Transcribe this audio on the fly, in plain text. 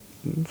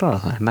Well,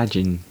 I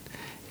imagine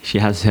she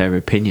has her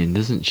opinion,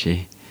 doesn't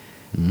she?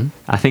 Mm.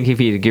 I think if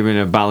he'd given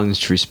a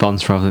balanced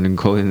response rather than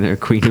calling her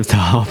Queen of the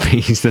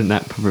Harpies, then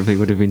that probably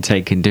would have been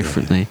taken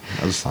differently.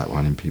 Yeah, I just like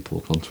winding people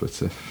up on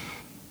Twitter.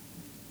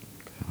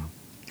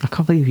 I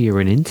can't believe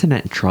you're an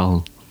internet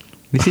troll.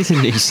 This is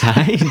a new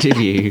side of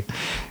you.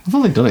 I've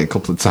only done it a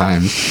couple of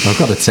times. I've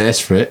got a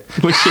taste for it.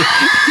 Was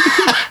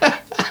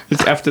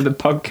it after the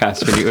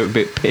podcast when you were a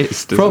bit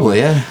pissed? Probably,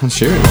 yeah. I'm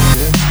sure it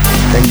was, yeah.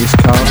 Genghis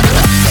Khan.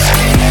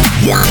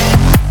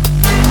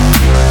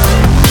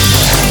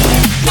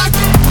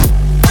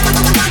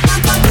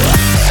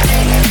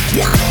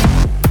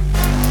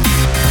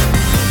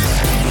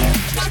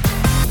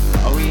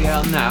 Are we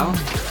on now?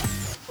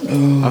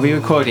 Are we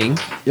recording?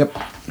 Yep.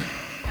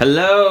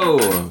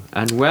 Hello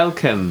and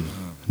welcome.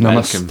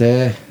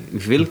 Namaste.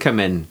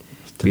 Willkommen.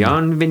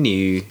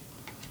 Bienvenue.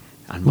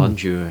 And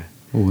bonjour.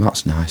 Oh,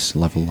 that's nice.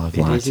 Level of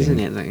lighting. It is, isn't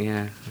it? Like,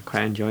 yeah, I'm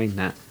quite enjoying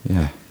that.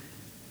 Yeah.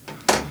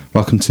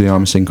 Welcome to the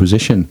Armis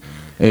Inquisition.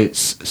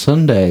 It's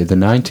Sunday, the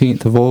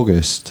 19th of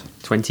August.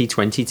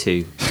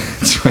 2022.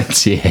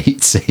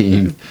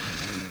 2018.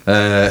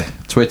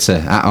 Twitter,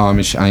 at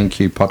Amish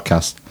INQ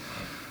Podcast.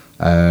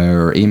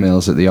 Or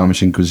emails at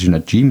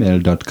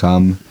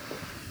theamishinquisition@gmail.com.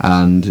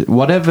 And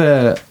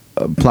whatever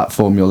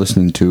platform you're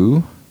listening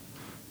to,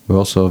 we're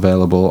also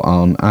available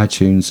on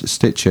iTunes,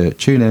 Stitcher,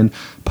 TuneIn,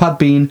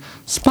 Podbean,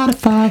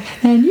 Spotify,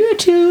 and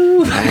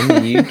YouTube.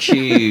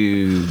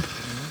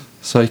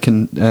 So you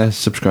can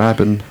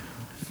subscribe and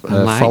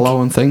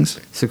follow and things.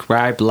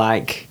 Subscribe,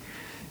 like,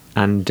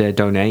 and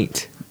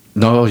donate.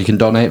 No, you can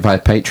donate via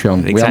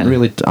Patreon. Exactly. We haven't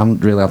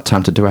really had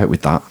time to do it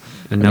with that.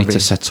 And we need to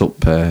set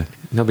up...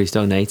 nobody's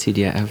donated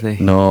yet, have they?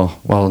 No,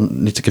 well,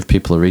 need to give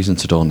people a reason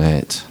to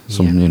donate.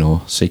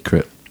 Some,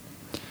 secret...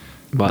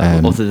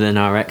 Well, other than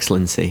our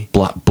excellency.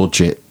 Black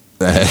budget.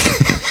 Where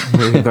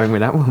are we going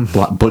with that one?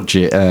 Black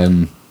budget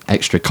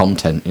extra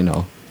content,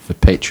 for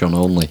Patreon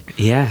only.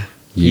 Yeah.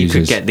 Users.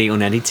 You could get the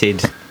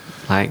unedited,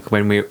 like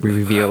when we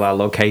reveal our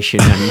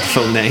location and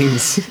full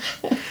names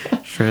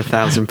for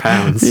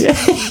 £1,000. Yeah.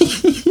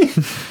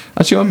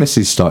 Has your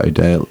missus started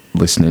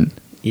listening?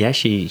 Yeah,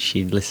 she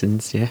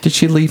listens, yeah. Did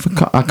she leave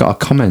I got a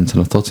comment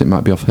and I thought it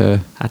might be off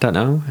her. I don't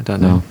know.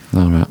 No,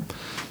 all right.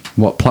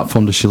 What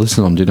platform does she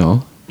listen on, do you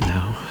know? No,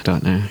 I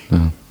don't know.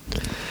 No.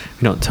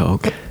 We don't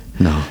talk.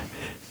 No.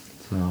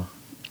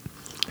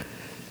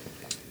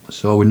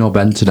 So we know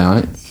Ben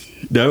tonight.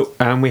 No,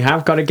 and we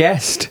have got a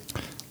guest.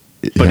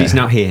 But he's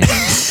not here,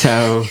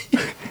 so...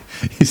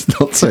 He's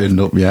not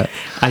turned up yet.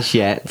 As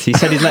yet. He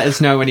said he'd let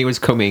us know when he was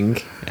coming,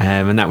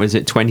 and that was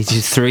at 20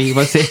 to 3,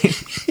 was it?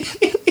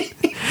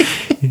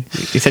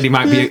 He said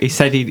he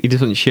said he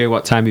doesn't sure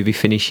what time he'd be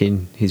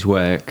finishing his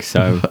work,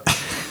 so... But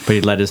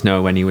he'd let us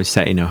know when he was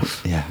setting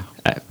off. Yeah.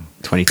 At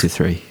 20 to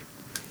 3.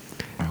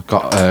 I've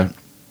got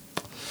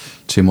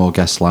 2 more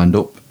guests lined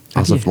up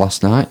as of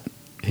last night.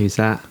 Who's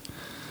that?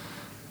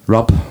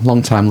 Rob,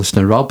 long-time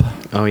listener Rob.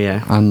 Oh,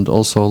 yeah. And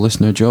also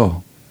listener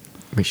Joe.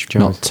 Which Joe?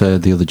 Not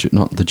the other,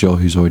 not the Joe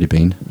who's already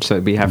been. So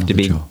it'd have to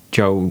be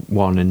Joe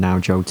 1 and now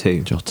Joe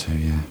 2. Joe 2,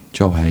 yeah.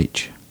 Joe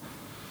H.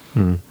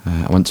 I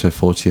went to a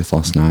 40th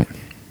last night.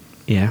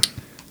 Yeah.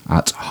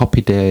 At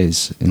Hoppy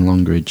Days in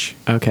Longridge.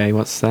 Okay,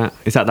 what's that?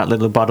 Is that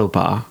little bottle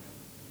bar?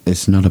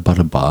 It's not a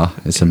bottle bar.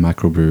 It's a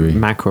microbrewery.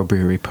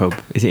 Microbrewery pub.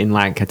 Is it in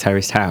like a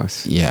terraced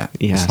house? Yeah.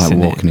 Yeah. It's like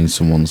walking in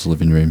someone's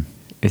living room.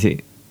 Is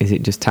it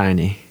just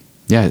tiny?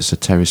 Yeah, it's a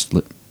terraced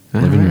living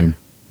room,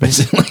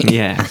 basically.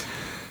 Yeah.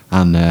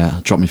 And I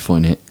dropped my foot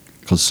in it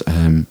because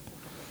I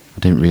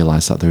didn't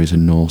realise that there is a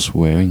no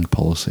swearing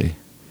policy.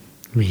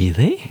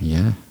 Really?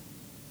 Yeah.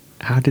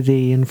 How did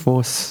they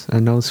enforce a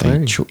no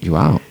swearing? They chuck you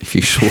out if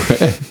you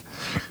swear.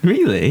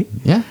 Really?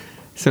 Yeah.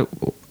 So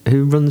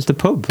who runs the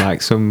pub?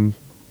 Like a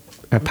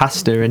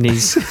pastor and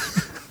his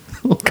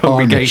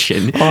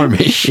congregation?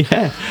 Amish.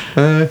 Yeah.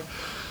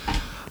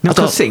 No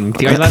cussing?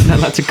 Do you not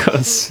allowed to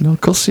cuss? No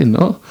cussing,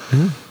 no.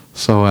 Mm-hmm.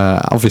 So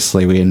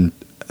obviously within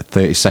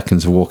 30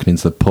 seconds of walking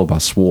into the pub I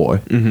swore.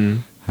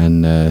 Mm-hmm.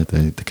 And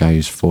the guy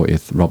who's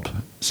 40th, Rob,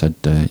 said,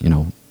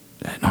 no,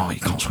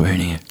 you can't swear in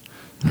here.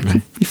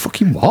 Like, you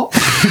fucking what?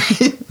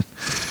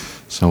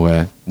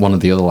 So one of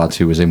the other lads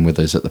who was in with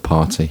us at the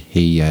party,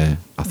 he I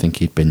think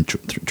he'd been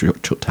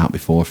chucked out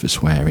before for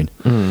swearing.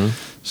 Mm-hmm.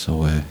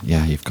 So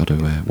you've got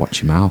to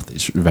watch your mouth.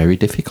 It's very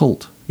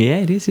difficult. Yeah,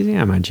 it is, isn't it?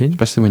 I imagine.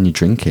 Especially when you're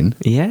drinking.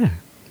 Yeah.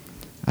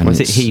 And was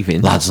it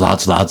heaving? Lads.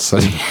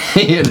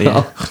 You know?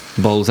 Yeah.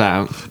 Balls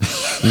out.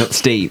 Not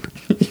steep.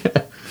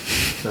 Yeah.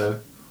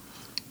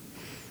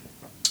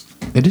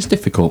 It is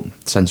difficult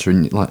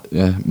censoring,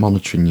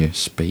 monitoring your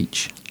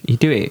speech. You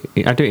do it.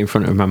 I do it in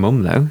front of my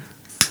mum, though.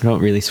 I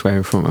don't really swear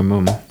in front of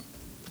my mum.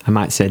 I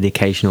might say the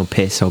occasional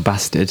piss or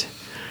bastard,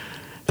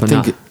 but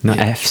not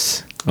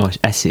Fs or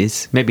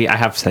S's. Maybe I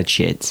have said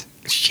shit.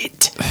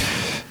 Shit.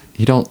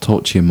 You don't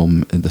talk to your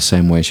mum in the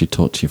same way as you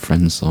talk to your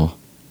friends, though.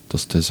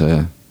 Just as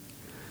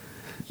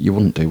you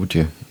wouldn't do, would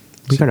you?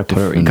 You got to put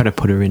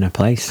her in a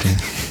place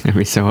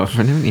every so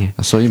often, haven't you?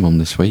 I saw your mum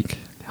this week.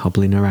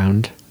 Hobbling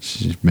around.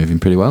 She's moving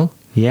pretty well.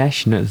 Yeah,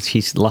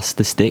 she's lost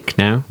the stick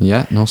now.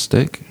 Yeah, no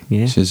stick.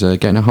 Yeah. She's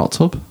getting a hot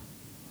tub.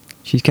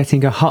 She's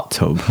getting a hot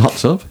tub. Hot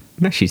tub?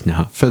 No, she's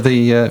not. For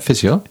the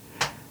physio.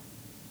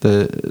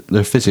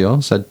 The physio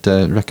said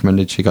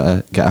recommended she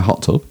get a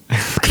hot tub.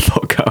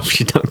 Fuck off!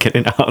 She's not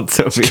getting a hot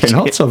tub. She's getting a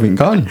hot tub in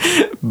Gone.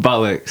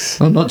 Bollocks!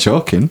 I'm not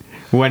joking.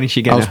 When is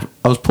she getting?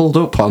 I was pulled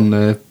up on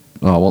I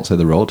won't say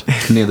the road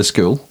near the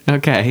school.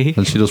 Okay.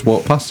 And she just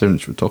walked past her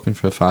and she was talking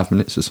for 5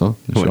 minutes or so.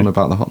 And she was on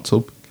about the hot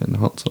tub, getting the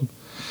hot tub.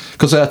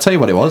 Because I'll tell you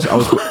what it was.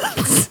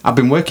 I've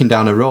been working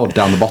down a road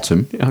down the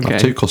bottom. Okay. I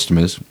have 2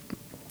 customers.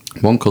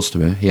 One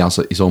customer, he has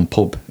his own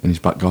pub in his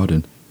back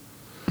garden.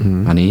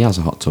 And he has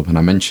a hot tub. And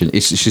I mentioned,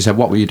 she said,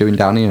 what were you doing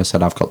down here? I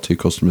said, I've got 2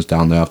 customers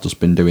down there. I've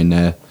just been doing,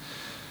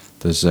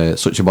 there's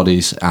such a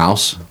body's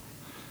house.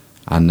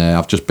 And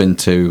I've just been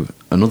to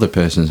another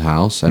person's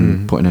house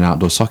and putting an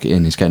outdoor socket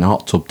in. He's getting a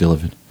hot tub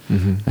delivered.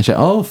 And she said,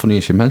 oh, funny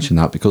you should mention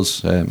that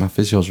because my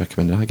physio's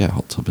recommended I get a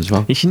hot tub as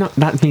well. Is she not?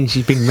 That means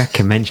she's been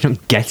recommended. She's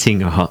not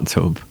getting a hot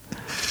tub.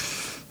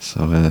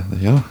 So there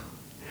you are.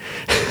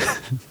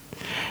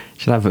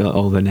 She'll have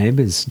all the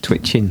neighbours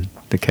twitching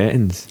the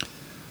curtains.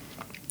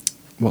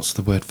 What's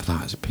the word for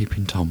that? Is it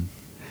peeping Tom?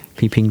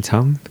 Peeping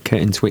Tom,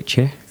 curtain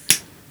twitcher,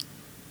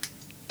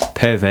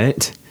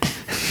 pervert.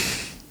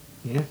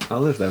 Yeah,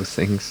 all of those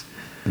things.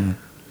 Yeah.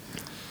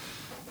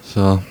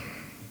 So,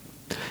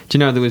 do you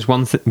know there was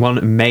one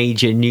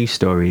major news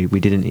story we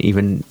didn't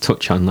even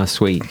touch on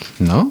last week?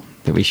 No.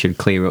 That we should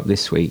clear up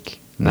this week.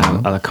 No.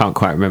 Now I can't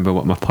quite remember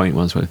what my point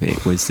was with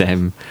it. Was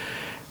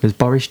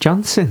Boris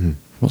Johnson.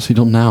 What's he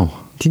done now?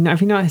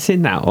 Have you not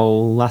seen that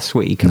all last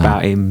week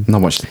about him?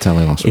 Not watched the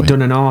telly last week. He'd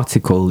done an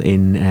article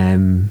in.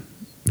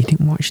 You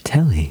didn't watch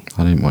telly?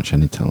 I didn't watch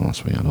any telly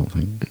last week. I don't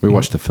think we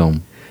watched the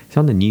film. It's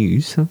on the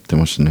news. Huh? Didn't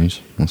watch the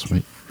news last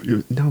week.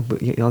 No,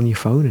 but you're on your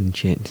phone and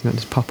shit. Does that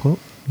just pop up?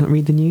 Not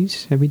read the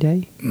news every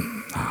day?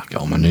 I get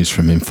all my news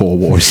from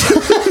InfoWars.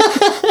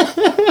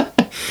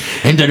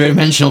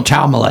 Interdimensional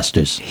child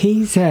molesters.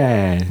 He's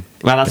well,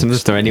 that's another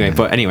story anyway. Yeah.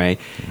 But anyway,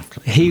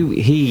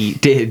 he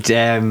did.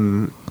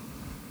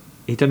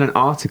 He done an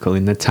article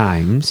in the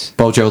Times.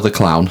 Bojo the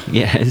Clown.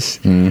 Yes.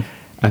 An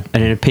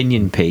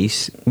opinion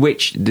piece,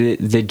 which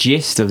the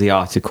gist of the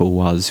article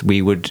was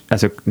we would,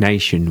 as a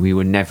nation, we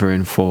would never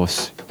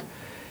enforce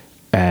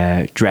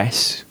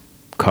dress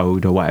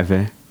code or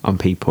whatever on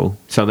people.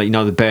 So that,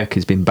 the burqa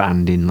has been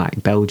banned in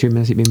like Belgium.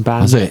 Has it been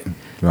banned? Has it?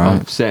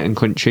 Right. Certain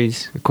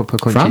countries, a couple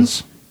of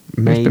countries. France?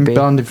 Maybe. It's been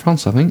banned in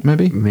France, I think,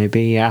 maybe.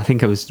 Maybe, yeah. I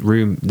think there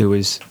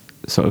was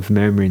sort of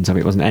murmurings of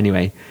it, wasn't it?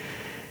 Anyway.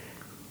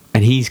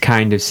 And he's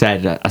kind of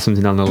said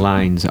something on the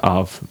lines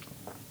of,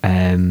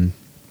 it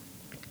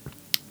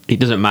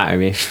doesn't matter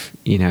if,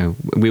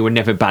 we would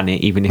never ban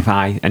it,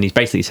 and he's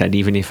basically said,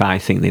 even if I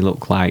think they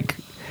look like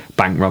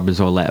bank robbers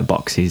or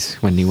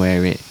letterboxes when they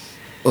wear it.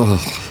 Ugh.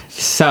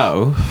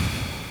 So,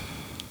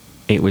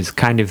 it was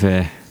kind of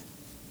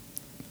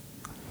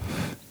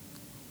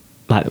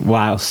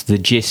whilst the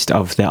gist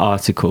of the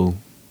article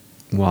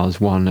was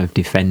one of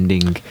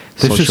defending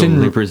social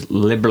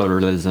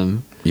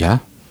liberalism. Yeah.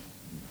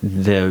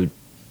 The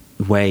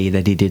way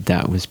that he did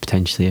that was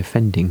potentially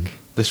offending.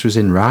 This was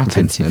in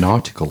writing, an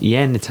article.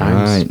 Yeah, in the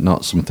Times. Right,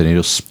 not something he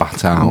just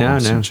spat out on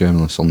some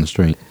journalists on the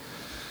street.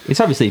 He's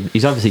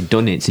obviously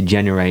done it to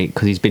generate,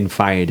 because he's been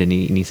fired and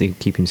he needs to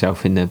keep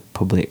himself in the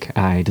public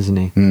eye, doesn't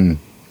he?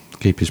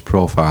 Keep his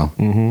profile.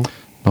 Mm-hmm.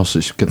 No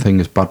such good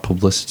thing as bad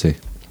publicity.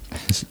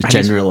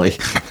 Generally.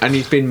 And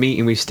he's been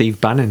meeting with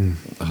Steve Bannon.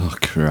 Oh,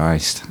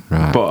 Christ.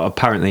 Right. But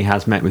apparently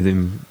has met with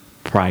him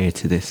prior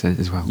to this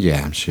as well.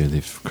 Yeah, I'm sure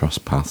they've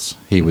crossed paths.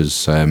 He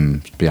was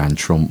behind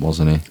Trump,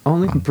 wasn't he?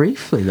 Only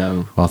briefly,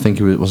 though. Well, I think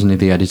wasn't he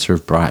the editor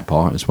of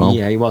Breitbart as well?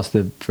 Yeah, he was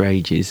for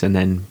ages, and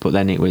then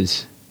he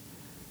was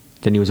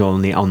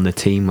only on the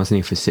team, wasn't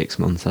he, for 6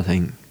 months, I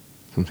think,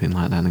 something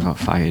like that, and got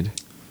fired.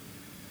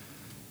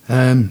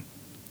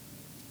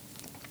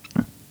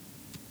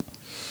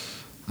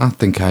 I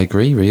think I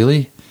agree.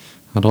 Really,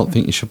 I don't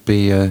think you should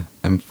be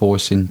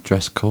enforcing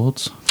dress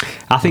codes.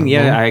 I think,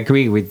 I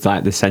agree with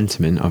the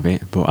sentiment of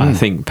it, but I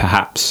think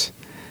perhaps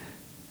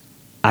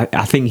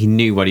I think he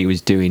knew what he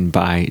was doing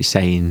by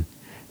saying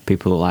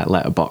people look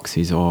like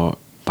letterboxes or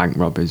bank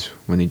robbers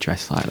when they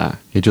dress like that.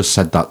 He just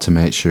said that to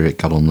make sure it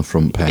got on the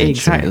front page.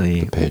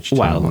 Exactly.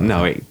 Well,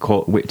 no, it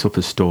whipped up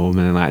a storm,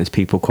 and there's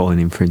people calling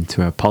him for him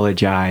to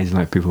apologise,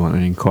 and people want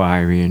an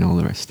inquiry and all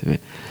the rest of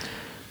it.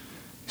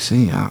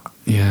 See, I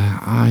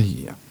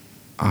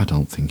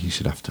don't think he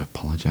should have to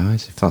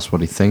apologise if that's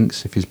what he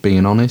thinks, if he's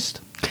being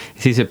honest.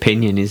 It's his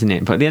opinion, isn't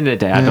it? But at the end of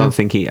the day, I don't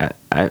think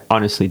I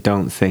honestly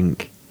don't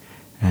think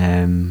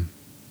it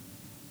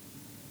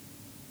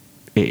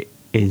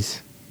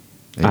is.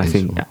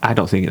 I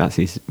don't think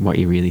that's what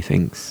he really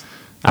thinks.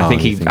 I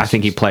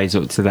think he plays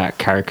up to that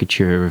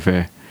caricature of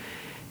a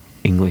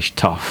English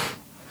toff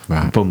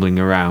bumbling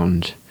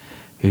around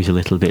who's a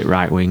little bit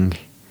right wing.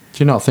 Do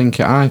you not think?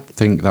 I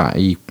think that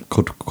he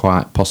could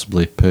quite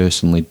possibly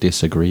personally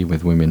disagree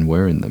with women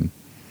wearing them.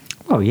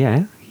 Oh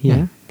yeah.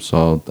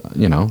 So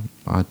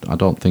I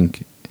don't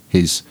think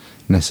his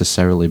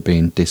necessarily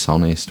being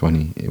dishonest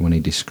when he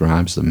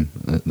describes them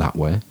that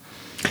way,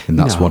 and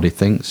that's what he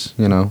thinks,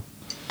 you know.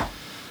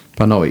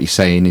 But I know what you're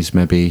saying is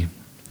maybe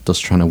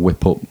just trying to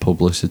whip up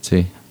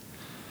publicity.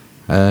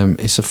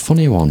 It's a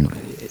funny one.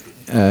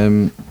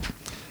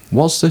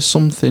 Was there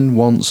something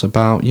once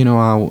about, you know,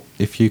 how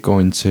if you go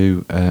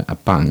into a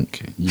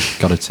bank, you've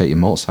got to take your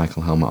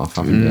motorcycle helmet off,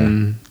 haven't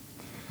you?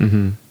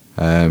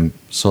 Mm-hmm.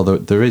 So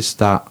there is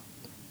that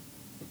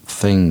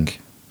thing.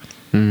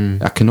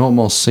 I can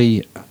almost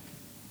see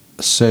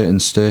certain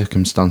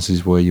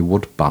circumstances where you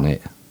would ban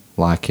it,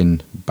 like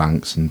in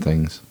banks and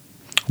things.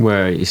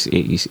 Where is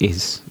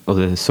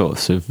other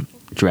sorts of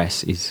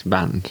dress is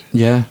banned.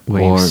 Yeah,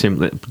 where you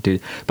simply do.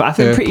 But I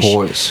think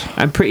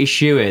I'm pretty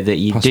sure that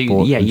you do.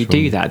 Yeah, control. You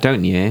do that,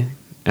 don't you?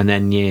 And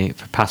then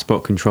for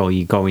passport control,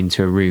 you go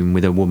into a room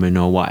with a woman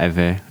or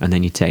whatever, and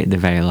then you take the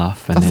veil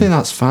off. And I think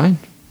that's fine.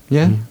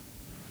 Yeah.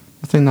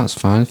 I think that's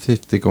fine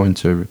if they go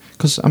into...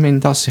 Because, I mean,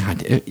 that's the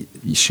idea.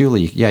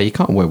 Surely, you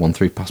can't wear one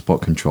through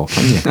passport control,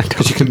 can you?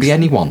 Because you can be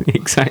anyone.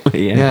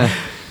 Exactly, yeah. Yeah.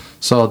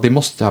 So they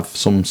must have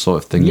some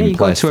sort of thing in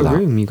place for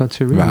that. You go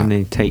to a room right. And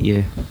they take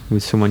you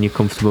with someone you're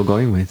comfortable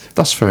going with.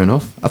 That's fair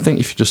enough. I think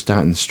if you're just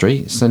out in the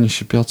streets, then you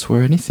should be able to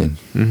wear anything.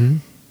 Mm-hmm.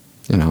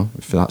 You know,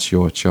 if that's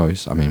your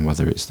choice. I mean,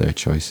 whether it's their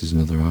choice is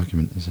another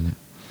argument, isn't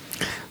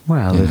it?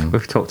 Well,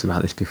 we've talked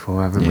about this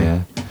before, haven't we?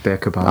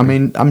 Burqa. I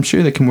mean, I'm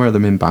sure they can wear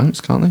them in banks,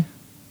 can't they?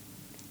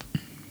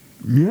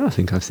 Yeah, I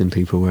think I've seen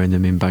people wearing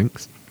them in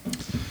banks.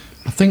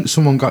 I think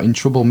someone got in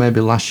trouble maybe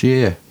last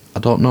year. I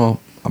don't know.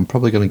 I'm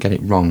probably going to get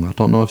it wrong. I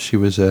don't know if she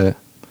was a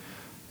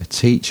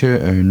teacher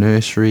or a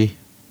nursery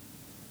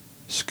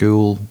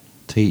school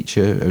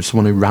teacher or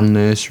someone who ran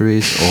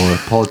nurseries or a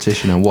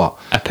politician or what.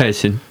 A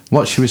person.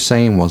 What she was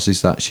saying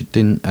is that she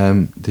didn't.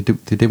 They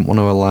didn't want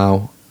to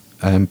allow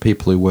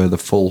people who wear the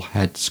full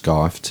head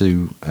scarf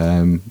to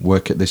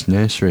work at this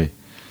nursery.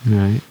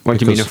 Right. What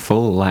do you mean a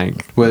full,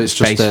 like, well, it's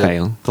just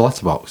the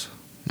letterbox.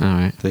 All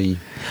right.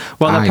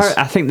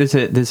 I think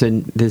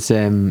there's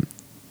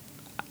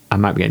I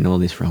might be getting all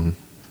this wrong.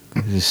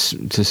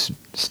 Just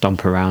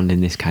stomp around in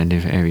this kind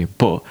of area,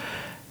 but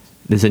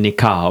there's a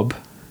niqab,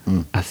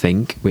 I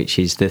think, which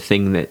is the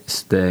thing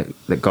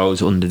that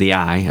goes under the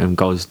eye and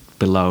goes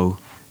below.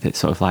 That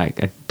sort of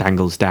like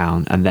dangles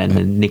down, and then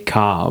the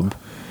niqab,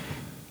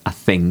 I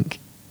think,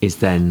 is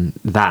then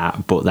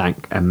that, but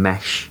like a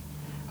mesh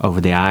over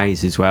the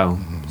eyes as well,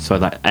 so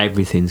that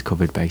everything's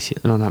covered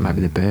basically. No, that might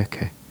be the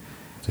burqa.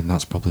 I think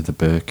that's probably the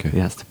burqa.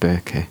 Yeah, that's the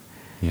burqa.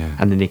 Yeah.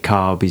 And the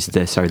niqab is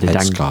the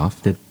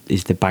scarf.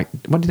 Is the back.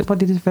 What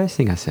did the first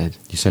thing I said?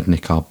 You said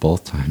niqab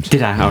both times.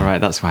 Did I? Yeah. All right,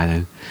 that's why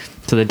then.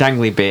 So the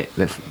dangly bit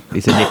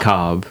is a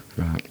niqab,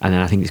 right? And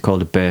then I think it's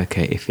called a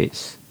burqa if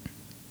it's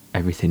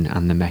everything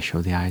and the mesh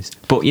over the eyes.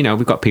 But you know,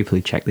 we've got people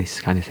who check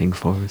this kind of thing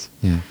for us.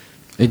 Yeah,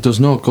 it does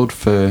no good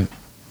for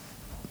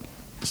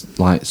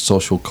like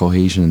social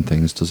cohesion and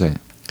things, does it?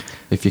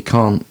 If you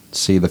can't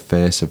see the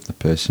face of the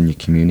person you're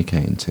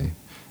communicating to,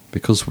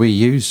 because we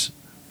use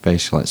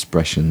facial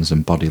expressions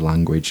and body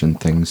language and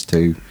things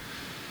to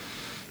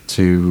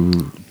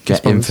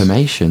get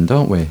information,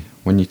 don't we?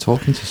 When you're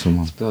talking to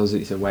someone, I suppose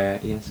it's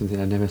something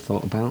I never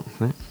thought about.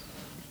 Right?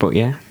 But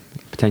yeah,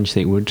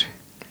 potentially it would.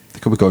 They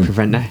could be going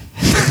prevent that.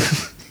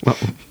 Well,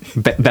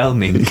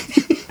 Belming.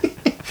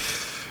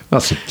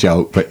 That's a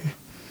joke, but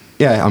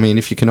yeah, I mean,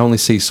 if you can only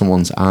see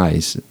someone's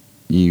eyes,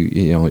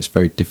 you know, it's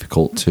very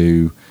difficult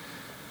to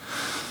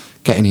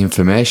get any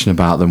information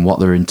about them,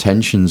 what their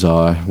intentions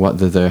are,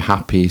 whether they're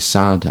happy,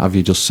 sad. Have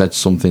you just said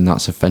something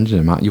that's offended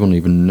them? You wouldn't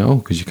even know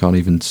because you can't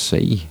even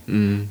see.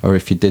 Or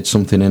if you did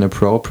something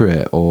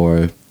inappropriate,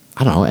 or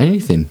I don't know,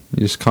 anything.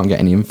 You just can't get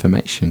any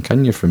information,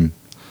 can you, from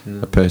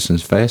a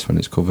person's face when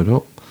it's covered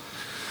up?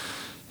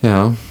 You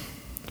know,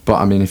 but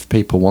I mean, if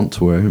people want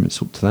to wear them,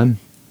 it's up to them.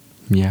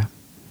 Yeah.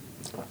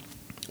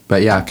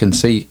 But yeah, I can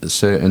see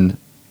certain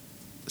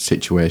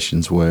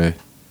situations where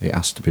it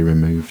has to be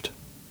removed.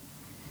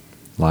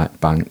 Like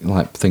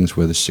things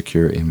where there's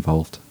security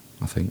involved,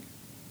 I think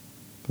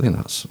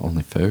that's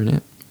only fair, isn't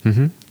it?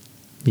 Mm-hmm.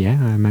 Yeah,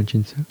 I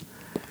imagine so.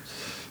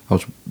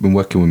 I've been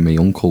working with my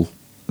uncle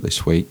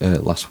last week,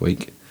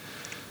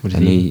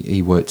 and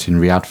he worked in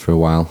Riyadh for a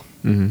while,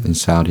 in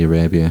Saudi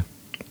Arabia,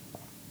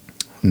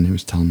 and he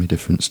was telling me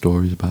different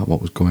stories about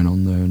what was going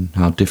on there and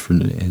how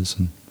different it is.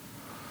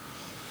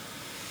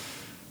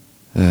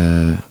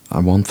 And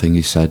one thing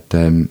he said,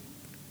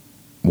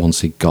 once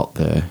he got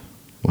there.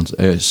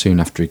 Soon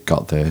after he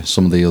got there,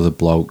 some of the other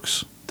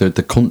blokes,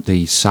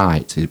 the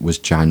site, it was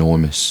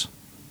ginormous.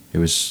 It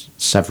was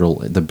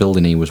the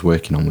building he was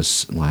working on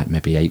was like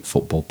maybe 8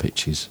 football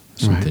pitches,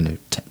 something,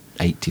 right.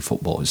 80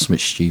 football, it's something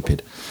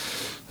stupid.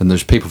 And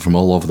there's people from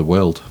all over the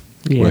world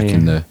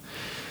working there,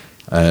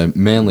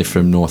 mainly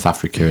from North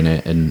Africa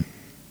and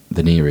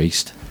the Near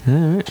East.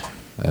 All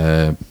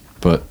right.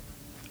 But,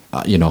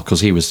 you know,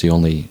 because there was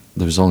only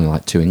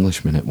like 2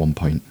 Englishmen at one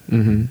point.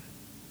 Mm-hmm.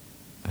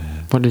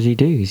 What does he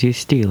do? Is he a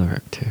steel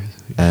erector?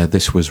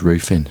 This was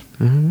roofing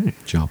right.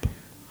 job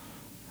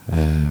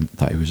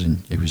that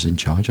he was in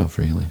charge of,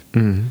 really.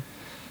 Mm-hmm.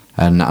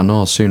 And I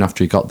know soon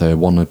after he got there,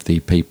 one of the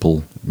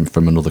people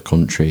from another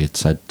country had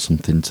said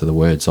something to the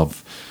words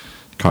of,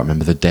 I can't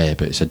remember the day,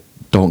 but it said,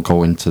 don't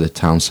go into the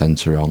town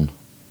centre on,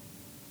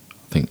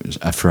 I think it was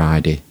a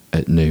Friday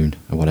at noon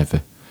or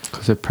whatever.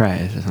 Because of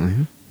prayers or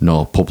something?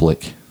 No,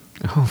 public.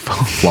 Oh,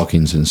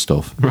 floggings and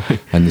stuff. Right.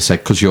 And they said,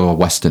 because you're a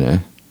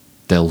Westerner,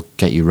 they'll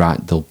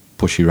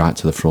push you right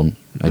to the front,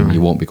 and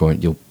you won't be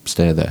going, you'll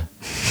stay there.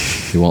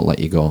 They won't let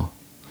you go.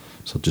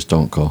 So just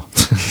don't go.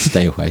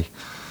 Stay away.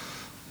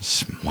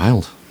 It's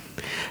wild.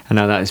 I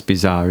know that's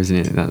bizarre, isn't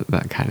it?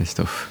 That kind of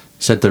stuff.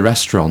 Said the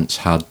restaurants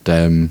had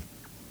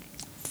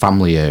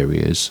family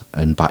areas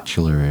and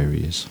bachelor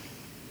areas.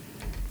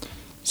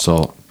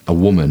 So a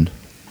woman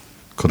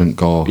couldn't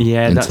go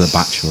into the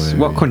bachelor area.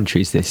 What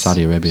country is this?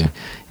 Saudi Arabia.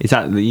 Is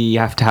that you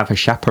have to have a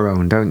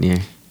chaperone, don't you?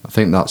 I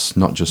think that's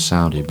not just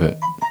Saudi, but...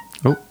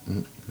 Oh.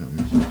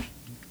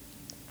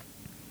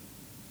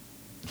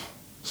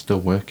 Still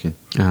working.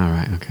 All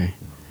right, okay.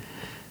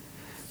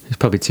 It's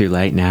probably too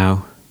late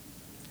now.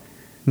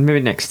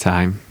 Maybe next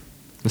time.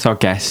 That's our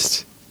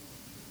guest.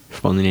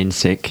 Phoning in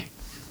sick.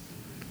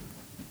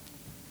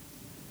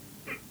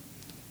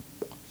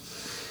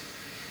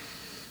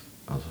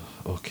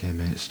 Okay,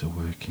 mate, it's still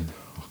working.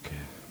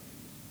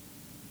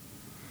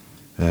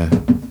 Okay.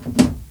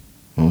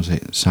 What was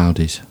it?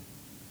 Saudis.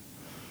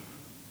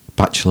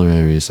 Bachelor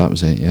areas, that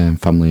was it, yeah,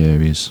 and family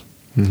areas.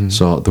 Mm-hmm.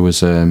 So there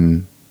was a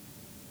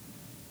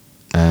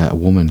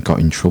woman got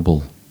in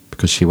trouble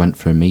because she went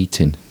for a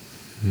meeting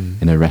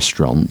in a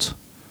restaurant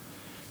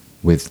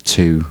with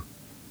two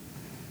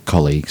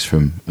colleagues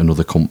from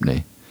another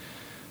company,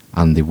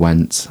 and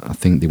I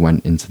think they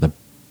went into the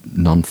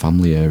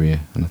non-family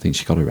area, and I think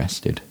she got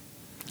arrested.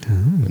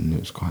 And it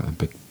was quite a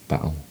big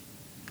battle.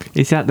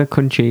 Is that the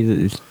country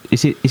that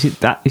is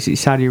it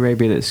Saudi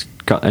Arabia that's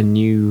got a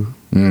new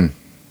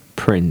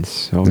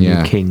prince or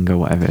new king or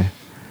whatever?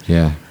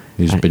 Yeah,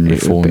 he's been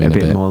reforming a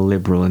bit more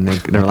liberal, and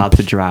they're allowed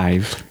to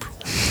drive.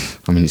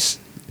 I mean, it's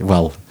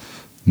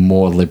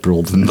more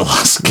liberal than the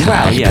last guy.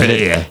 Well,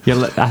 yeah,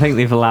 I think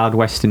they've allowed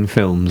Western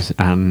films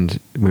and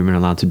women are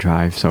allowed to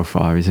drive so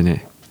far, isn't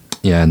it?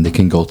 Yeah, and they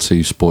can go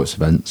to sports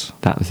events.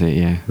 That was it.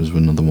 Yeah, was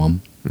another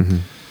one. Mm-hmm.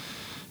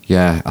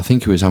 Yeah, I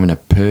think he was having a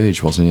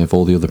purge, wasn't he, of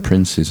all the other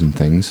princes and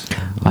things.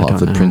 A lot of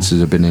the princes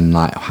have been in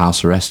like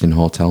house arrest in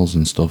hotels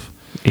and stuff.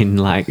 In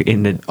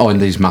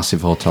these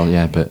massive hotels,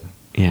 yeah, but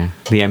yeah,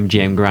 the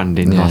MGM Grand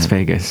in Las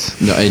Vegas.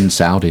 No, in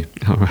Saudi.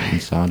 Oh, right. In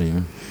Saudi,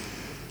 yeah.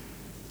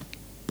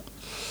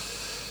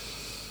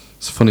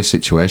 It's a funny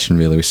situation,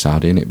 really, with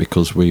Saudi, isn't it?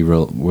 Because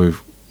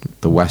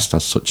the West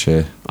has such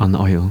a on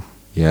oil,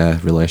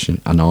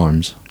 relation and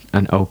arms,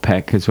 and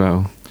OPEC as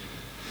well.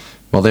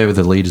 Well, they were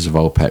the leaders of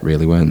OPEC,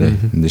 really, weren't they?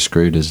 Mm-hmm. And they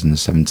screwed us in the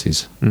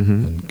 70s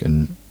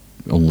and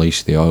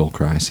unleashed the oil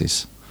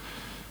crisis.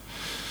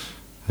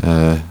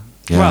 Well,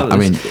 I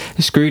mean,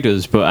 they screwed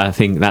us, but I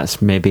think that's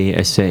maybe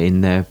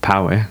asserting their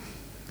power.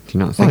 Do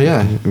you not think?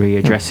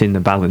 Readdressing the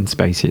balance,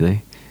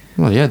 basically.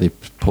 Well, yeah, they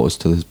put us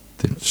to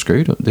they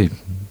screwed up. They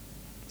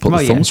put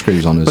the thumb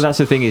screws on us. But that's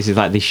the thing is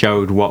like they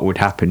showed what would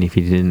happen if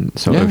you didn't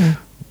sort of.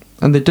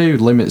 And they do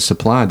limit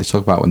supply. They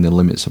talk about when they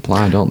limit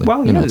supply, don't they?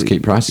 Well, to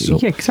keep prices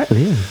up. Yeah,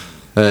 exactly.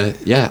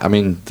 Yeah. I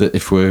mean,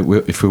 if we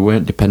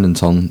weren't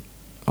dependent on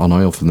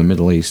oil from the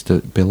Middle East,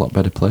 it'd be a lot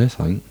better place,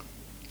 I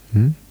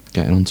think.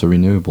 Getting onto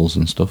renewables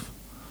and stuff.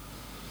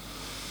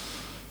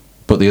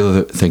 But the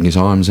other thing is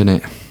arms, isn't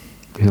it?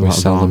 We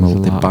sell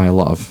them. They buy a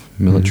lot of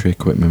military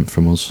equipment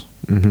from us,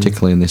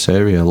 particularly in this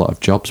area. A lot of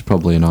jobs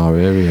probably in our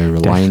area are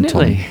reliant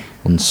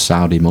on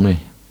Saudi money.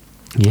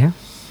 Yeah.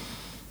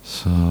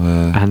 So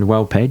and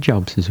well-paid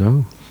jobs as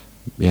well.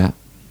 Yeah.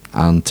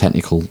 And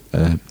technical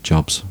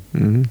jobs,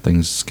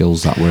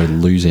 skills that we're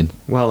losing.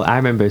 Well, I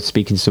remember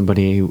speaking to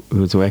somebody who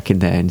was working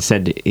there and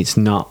said it's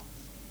not.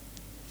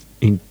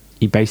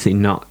 You're basically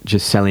not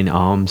just selling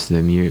arms to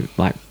them. You're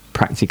like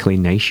practically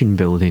nation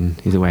building,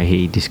 is the way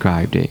he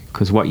described it.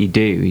 Because what you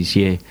do is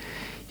you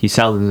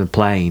sell them the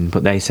plane,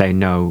 but they say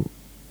no,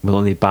 we'll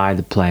only buy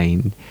the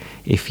plane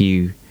if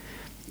you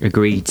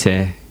agree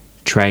to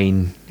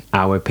train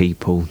our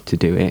people to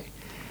do it,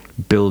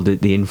 build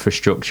the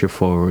infrastructure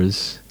for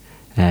us.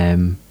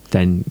 Then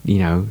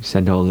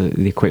send all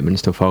the equipment and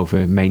stuff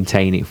over,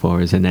 maintain it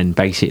for us, and then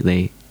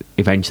basically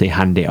eventually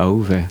hand it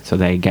over so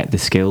they get the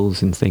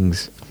skills and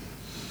things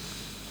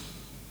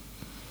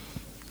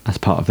as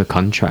part of the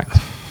contract,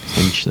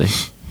 essentially.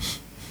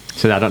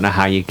 So I don't know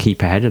how you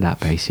keep ahead of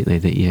that, basically,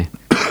 that you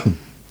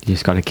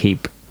just got to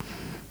keep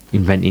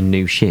inventing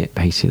new shit,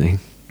 basically.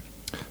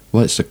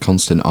 Well, it's a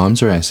constant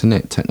arms race, isn't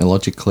it,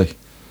 technologically?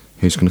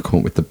 Who's going to come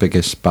up with the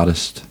biggest,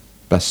 baddest,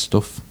 best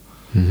stuff?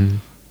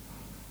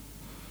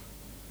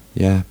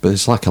 Yeah, but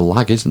it's like a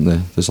lag, isn't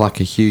there? There's like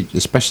a huge,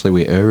 especially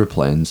with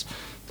aeroplanes,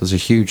 there's a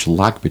huge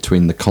lag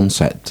between the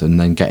concept and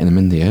then getting them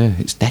in the air.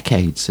 It's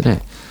decades, isn't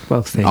it?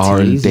 Well, 30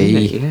 R&D, years, isn't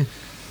it? Yeah.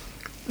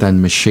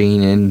 Then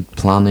machining,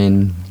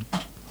 planning,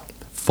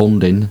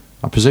 funding.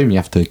 I presume you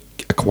have to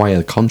acquire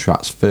the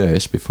contracts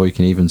first before you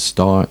can even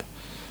start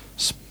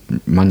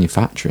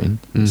manufacturing.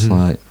 It's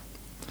like,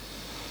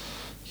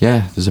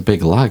 Yeah, there's a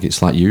big lag.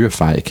 It's like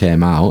Eurofighter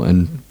came out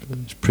and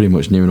it's pretty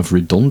much near enough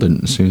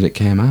redundant as soon as it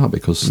came out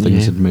because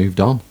things had moved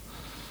on.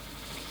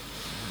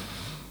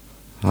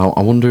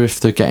 I wonder if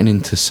they're getting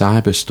into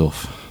cyber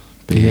stuff.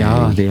 They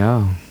are.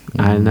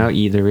 I know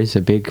there is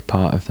a big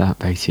part of that,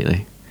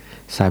 basically.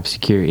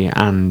 Cybersecurity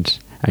and,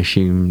 I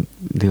assume,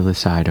 the other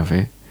side of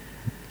it.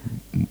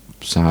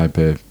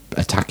 Cyber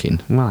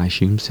attacking? Well, I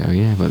assume so,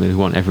 yeah, but they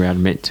won't ever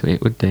admit to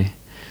it, would they?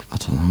 I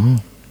don't know.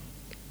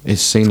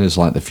 It's seen as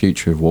like the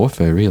future of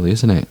warfare, really,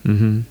 isn't it?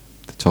 Mm-hmm.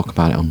 They talk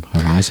about it on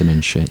Horizon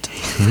and shit.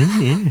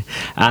 Yeah.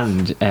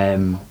 And,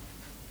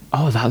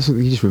 that's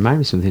you just reminded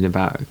me something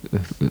about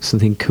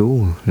something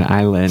cool that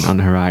I learned on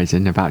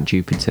Horizon about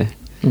Jupiter.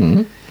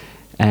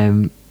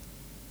 Mm-hmm.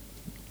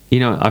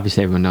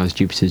 Obviously everyone knows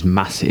Jupiter's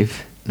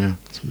massive. Yeah.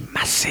 It's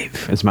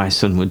massive, as my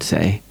son would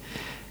say.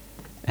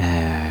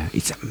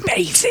 It's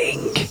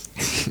amazing.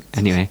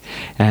 Anyway,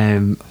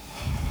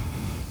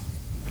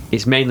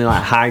 it's mainly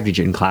like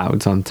hydrogen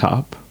clouds on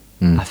top,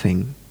 I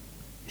think.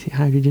 Is it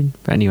hydrogen?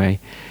 But anyway,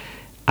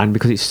 and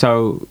because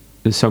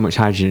there's so much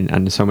hydrogen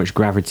and there's so much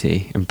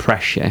gravity and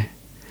pressure,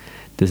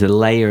 there's a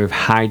layer of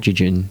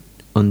hydrogen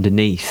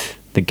underneath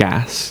the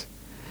gas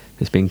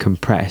that's been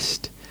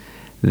compressed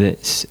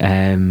that's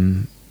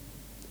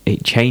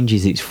it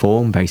changes its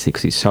form basically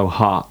because it's so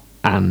hot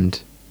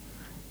and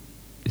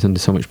it's under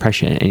so much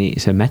pressure, and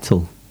it's a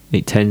metal.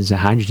 It turns the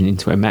hydrogen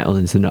into a metal.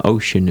 There's an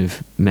ocean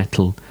of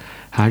metal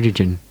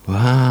hydrogen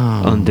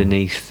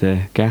underneath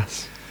the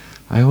gas.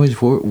 I always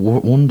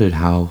wondered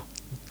how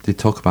they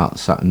talk about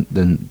Saturn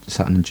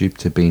and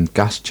Jupiter being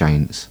gas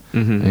giants,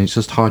 and it's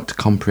just hard to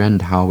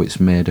comprehend how it's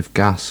made of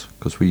gas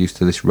because we're used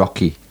to this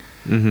rocky,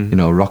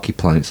 rocky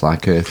planets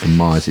like Earth and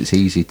Mars. It's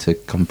easy to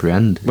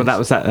comprehend. Well, that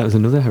was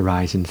another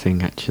Horizon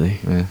thing actually,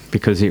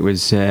 because it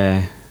was.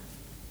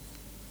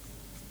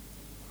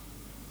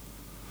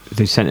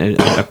 They sent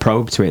a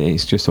probe to it.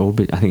 It's just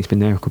orbit. I think it's been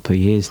there a couple of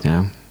years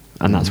now,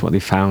 and that's what they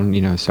found.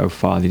 So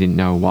far they didn't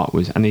know what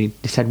was, and they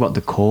said what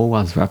the core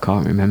was, but I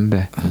can't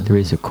remember. There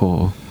is a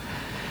core,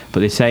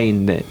 but they're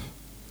saying that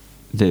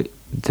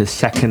the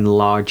second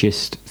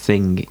largest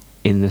thing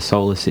in the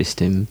solar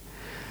system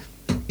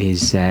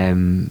is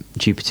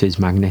Jupiter's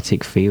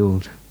magnetic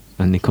field,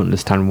 and they couldn't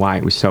understand why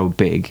it was so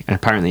big. And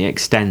apparently, it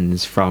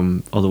extends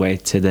from all the way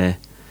to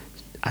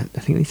I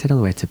think they said all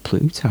the way to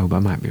Pluto, but I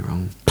might be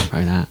wrong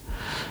about that.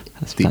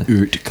 That's the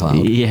Oort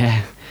cloud.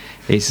 Yeah.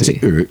 Is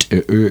it Oort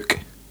or Urk?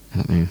 I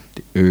don't know.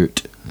 The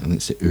Oort. I think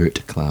it's the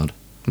Oort cloud.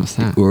 What's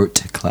that? The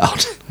Oort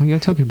cloud. What are you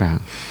talking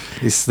about?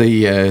 It's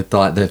the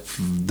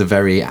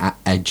very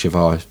edge of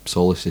our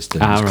solar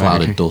system. It's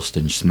cloud of dust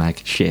and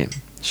smeg.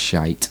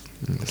 Shite.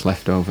 It's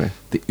left over.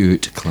 The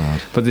Oort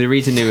cloud. But the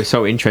reason they were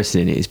so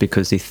interested in it is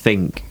because they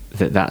think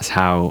that that's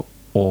how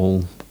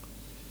all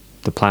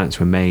the planets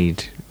were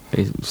made.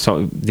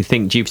 So they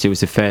think Jupiter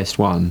was the first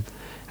one,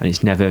 and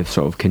it's never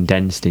sort of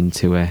condensed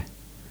into a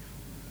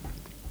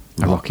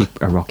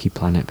rocky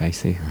planet,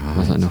 basically. Right. There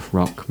wasn't enough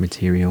rock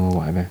material or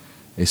whatever.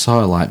 It's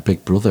sort of like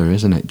Big Brother,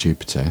 isn't it,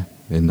 Jupiter?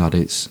 In that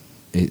its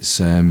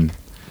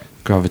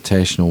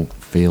gravitational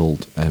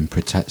field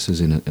protects us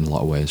in a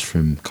lot of ways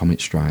from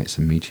comet strikes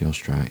and meteor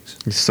strikes.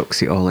 It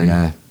sucks it all in.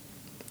 Yeah.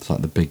 It's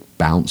like the big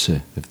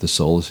bouncer of the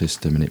solar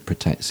system, and it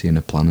protects the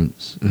inner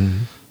planets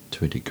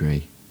to a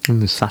degree. And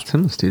the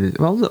Saturn must do this.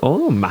 Well, they're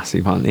all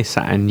massive, aren't they?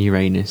 Saturn,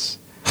 Uranus.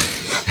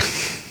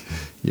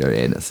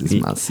 Uranus is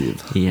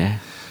massive. Yeah.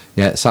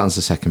 Yeah, Saturn's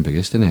the second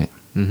biggest, isn't it?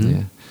 Mm-hmm.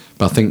 Yeah.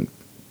 But I think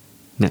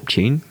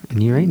Neptune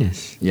and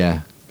Uranus.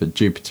 Yeah, but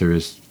Jupiter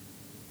is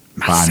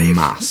massive.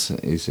 By mass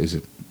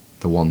is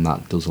the one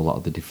that does a lot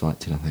of the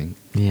deflecting, I think.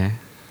 Yeah.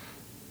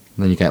 And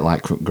then you get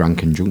like grand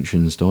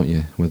conjunctions, don't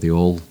you? Where they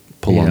all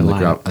pull on the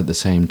ground at the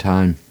same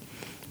time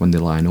when they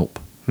line up.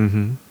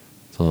 Mm-hmm.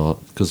 So,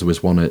 because there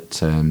was one at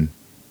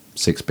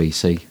 6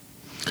 BC.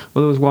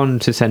 Well, there was one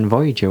to send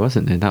Voyager,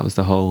 wasn't there? That was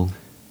the Voyager.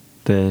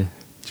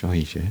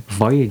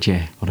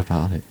 What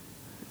about it?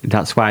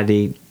 That's why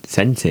they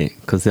sent it,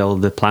 because all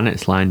the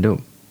planets lined up.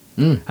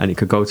 And it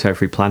could go to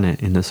every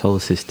planet in the solar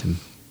system.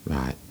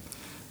 Right.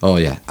 Oh,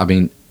 yeah. I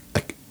mean,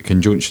 a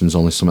conjunction's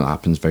only something that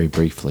happens very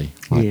briefly,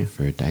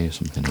 for a day or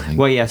something, I think.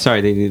 Well, yeah,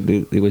 sorry.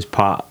 It was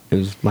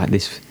like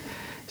this,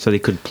 so they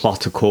could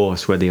plot a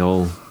course where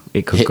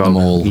it could hit go them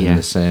all in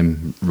the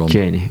same run.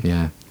 Journey.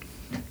 Yeah.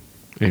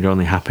 It'd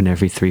only happen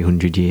every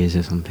 300 years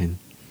or something.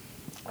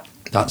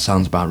 That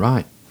sounds about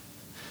right.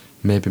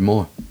 Maybe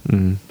more.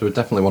 There was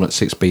definitely one at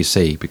 6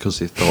 BC because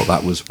they thought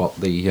that was what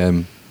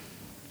the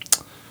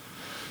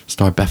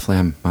Star of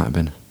Bethlehem might have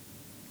been.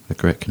 A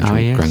great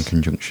grand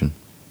conjunction.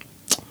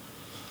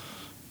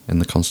 In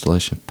the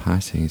constellation of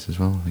Pisces as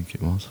well, I think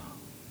it was.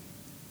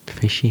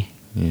 Fishy.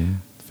 Yeah,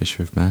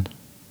 Fisher of Men.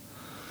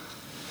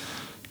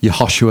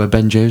 Yehoshua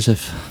ben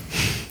Joseph.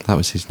 That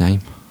was his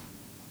name.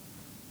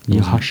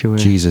 Yehoshua.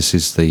 Jesus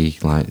is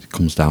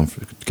comes down,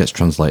 gets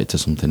translated to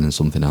something and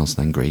something else,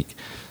 then Greek,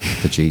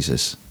 for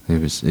Jesus.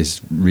 It was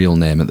his real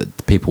name, and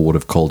that people would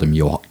have called him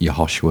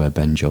Yehoshua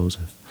ben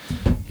Joseph.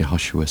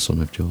 Yehoshua,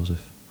 son of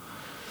Joseph.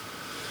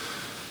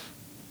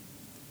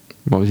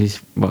 What was his?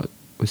 What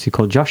Was he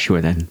called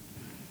Joshua then?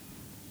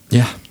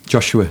 Yeah,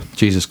 Joshua.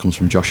 Jesus comes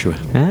from Joshua.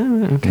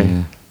 Ah, okay.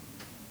 Yeah.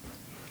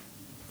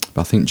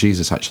 But I think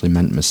Jesus actually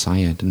meant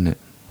Messiah, didn't it?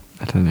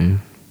 I don't know.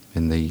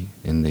 In the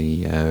would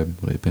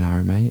it have been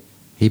Aramaic?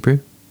 Hebrew?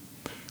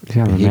 Was he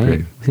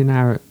Aramaic? Was he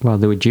well,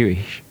 they were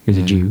Jewish. He was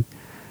a Jew.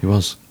 He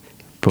was.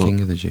 But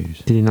King of the Jews.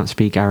 Did he not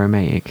speak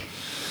Aramaic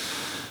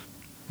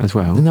as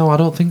well? No, I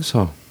don't think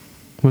so.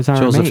 What was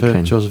Aramaic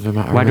then? Joseph of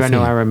Arimathea. Why do I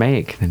know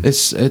Aramaic then?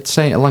 It's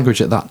a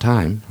language at that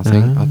time, I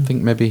think. I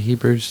think maybe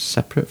Hebrew's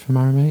separate from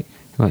Aramaic.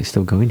 Well, it's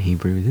still going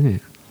Hebrew, isn't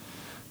it?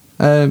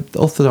 The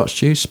Orthodox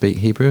Jews speak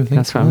Hebrew, I think.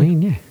 That's what I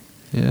mean, yeah.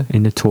 Yeah.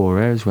 In the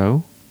Torah as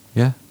well.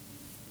 Yeah.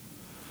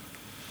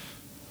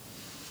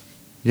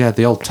 Yeah,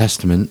 the Old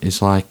Testament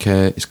is like,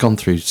 it's gone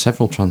through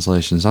several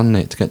translations, hasn't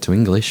it, to get to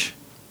English.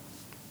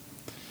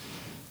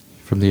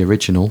 From the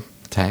original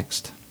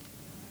text.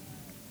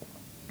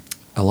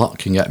 A lot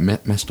can get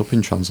messed up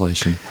in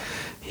translation.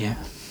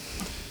 Yeah.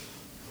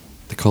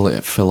 They call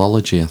it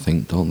philology, I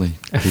think, don't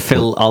they?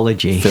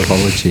 Philology.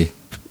 Philology.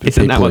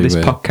 Isn't that what this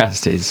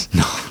podcast is?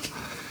 No.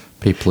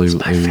 People who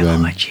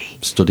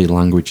study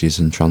languages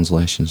and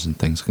translations and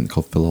things can be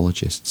called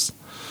philologists.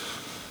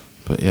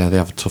 But yeah, they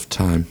have a tough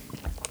time.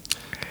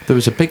 There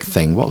was a big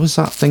thing. What was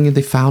that thing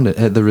they found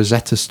at the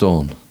Rosetta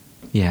Stone?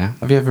 Yeah.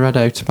 Have you ever read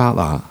out about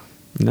that?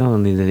 Not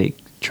only that it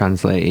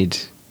translated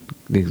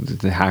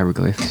the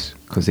hieroglyphs,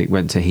 because it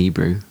went to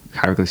Hebrew.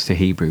 Hieroglyphs to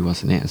Hebrew,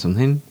 wasn't it, or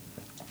something?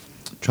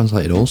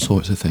 Translated all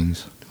sorts of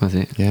things. Was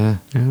it? Yeah.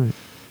 Oh.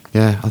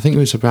 Yeah, I think it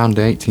was around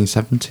the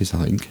 1870s,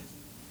 I think.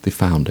 They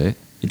found it.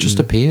 It just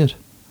appeared.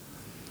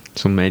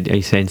 Are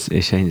you saying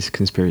it's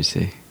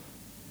conspiracy?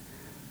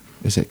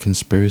 Is it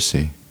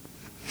conspiracy?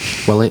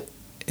 Well, it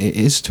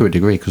is to a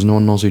degree, because no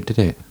one knows who did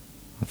it,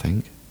 I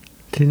think.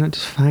 Did they not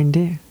just find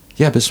it?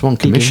 Yeah, but someone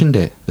commissioned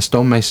it. A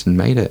stonemason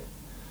made it.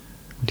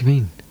 What do you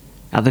mean?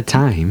 At the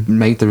time?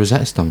 Made the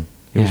Rosetta Stone.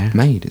 It was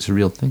made. It's a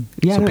real thing.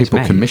 Yeah, so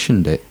people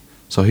commissioned it.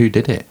 So who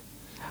did it?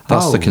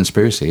 That's the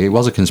conspiracy. It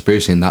was a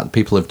conspiracy in that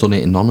people have done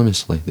it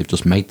anonymously. They've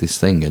just made this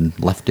thing and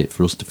left it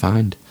for us to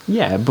find.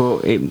 Yeah,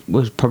 but it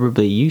was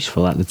probably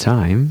useful at the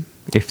time.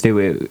 If they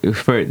were,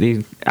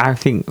 I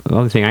think the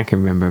only thing I can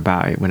remember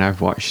about it when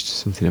I've watched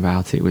something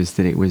about it was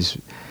that it was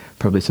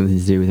probably something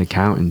to do with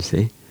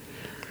accountancy.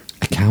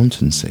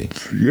 Accountancy?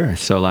 Yeah.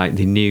 So like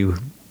they knew,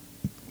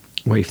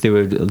 well, if they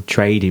were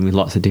trading with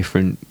lots of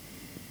different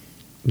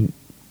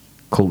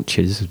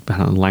cultures,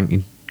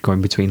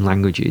 going between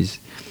languages,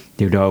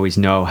 they would always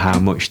know how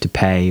much to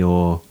pay,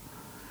 or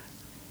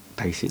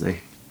basically.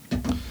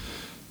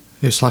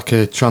 It's like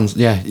we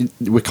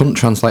couldn't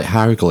translate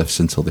hieroglyphs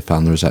until they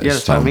found the Rosetta Stone. Yeah,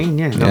 that's what I mean,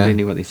 yeah. Nobody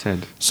knew what they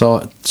said.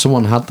 So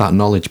someone had that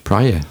knowledge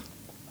prior,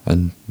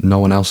 and no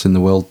one else in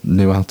the world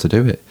knew how to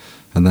do it.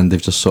 And then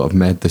they've just sort of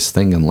made this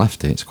thing and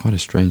left it. It's quite a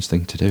strange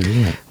thing to do,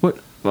 isn't it?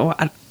 Well,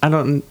 I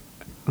don't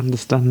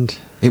understand.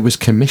 It was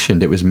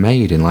commissioned, it was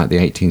made in like the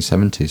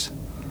 1870s.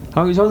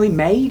 Oh, it was only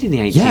made in the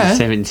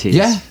 1870s?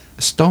 Yeah,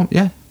 stone,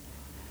 yeah.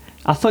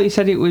 I thought you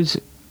said it was...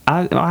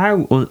 I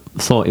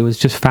thought it was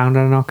just found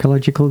on an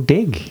archaeological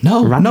dig.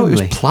 No, randomly. it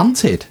was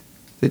planted.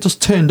 It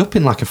just turned up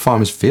in like a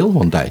farmer's field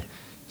one day.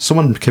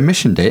 Someone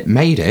commissioned it,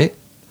 made it.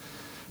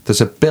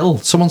 There's a bill.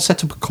 Someone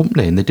set up a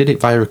company and they did it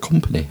via a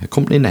company. A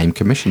company name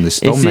commissioned this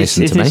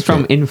stonemason to make it. Is this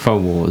from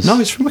InfoWars? No,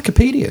 it's from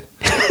Wikipedia.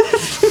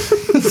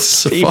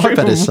 It's far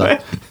better so.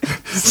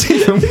 It's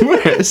even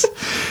worse.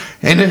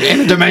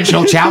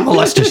 Interdimensional child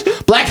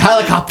molesters. Black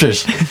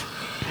helicopters.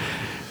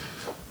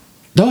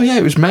 No, yeah,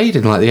 it was made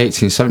in like the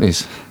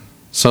 1870s.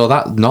 So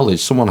that knowledge,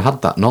 someone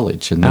had that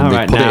knowledge, and then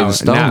they put it in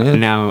stone.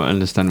 Now I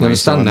understand. You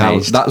understand now?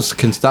 That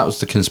was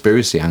the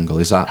conspiracy angle.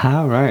 Is that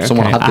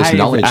someone had this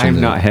knowledge? I've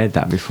not heard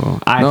that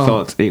before. I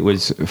thought it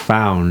was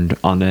found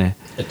on a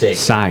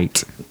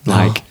site,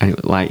 like at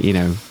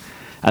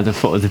the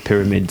foot of the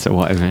pyramids or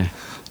whatever.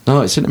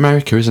 No, it's in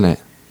America, isn't it?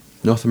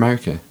 North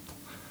America.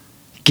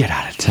 Get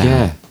out of town.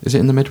 Yeah, is it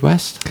in the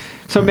Midwest?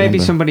 So maybe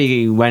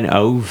somebody went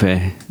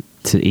over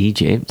to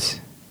Egypt.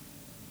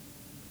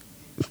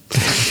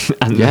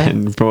 And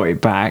then brought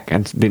it back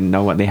and didn't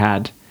know what they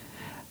had.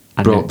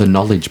 And brought the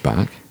knowledge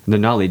back. The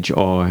knowledge,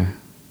 or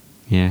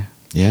yeah,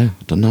 I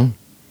don't know.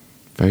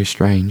 Very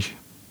strange.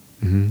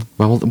 Mm-hmm.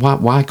 Well,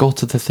 why go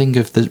to the thing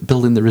of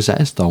building the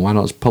Rosetta Stone? Why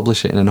not just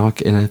publish it in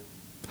an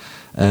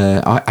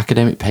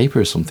academic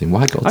paper or something?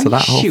 Why go to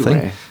that whole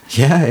thing?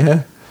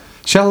 Yeah.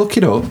 Shall I look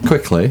it up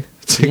quickly?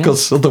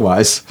 Because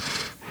otherwise,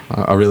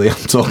 I really am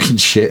talking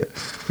shit.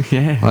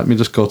 Yeah. Let me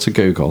just go to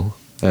Google.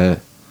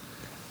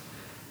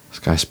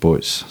 Sky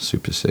Sports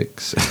Super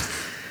 6.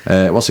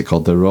 What's it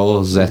called? The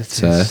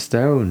Rosetta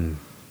Stone.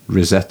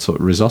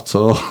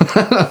 Risotto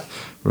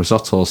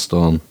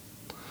Stone.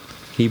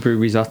 Hebrew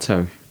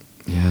risotto.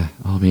 Yeah.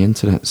 Oh, my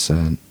internet's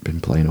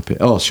been playing up it.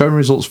 Oh, showing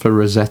results for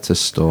Rosetta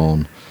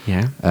Stone.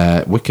 Yeah.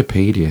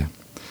 Wikipedia.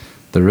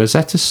 The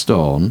Rosetta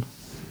Stone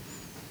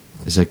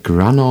is a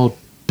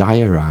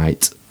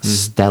granodiorite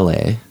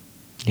stele.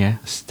 Yeah.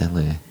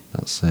 Stele.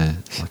 That's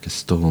like a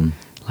stone.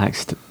 Like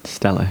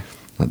Stella.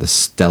 Like the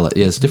Stella.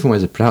 Yeah, there's different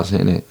ways of pronouncing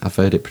it, isn't it? I've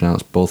heard it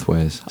pronounced both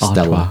ways.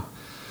 Stella.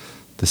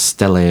 The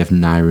Stele of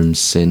Niram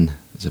Sin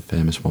is a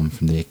famous one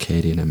from the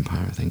Akkadian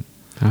Empire, I think.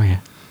 Oh, yeah.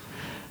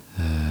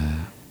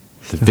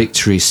 The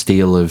Victory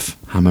Stele of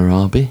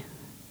Hammurabi.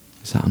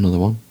 Is that another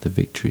one? The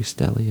Victory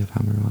Stele of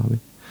Hammurabi.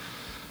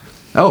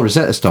 Oh,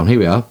 Rosetta Stone, here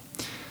we are.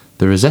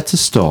 The Rosetta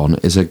Stone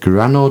is a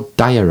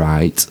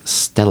granodiorite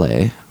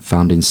stele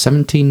found in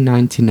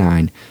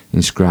 1799,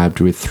 inscribed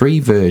with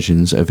 3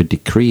 versions of a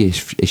decree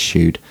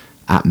issued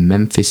at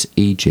Memphis,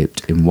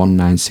 Egypt in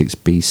 196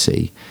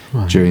 BC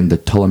during the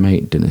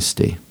Ptolemaic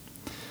dynasty.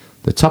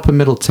 The top and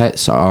middle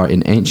texts are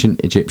in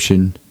ancient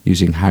Egyptian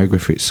using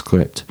hieroglyphic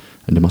script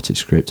and Demotic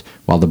script,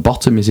 while the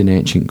bottom is in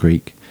ancient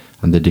Greek,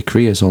 and the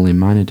decree has only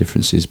minor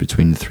differences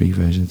between the 3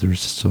 versions. The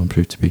Rosetta Stone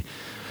proved to be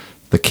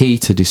the key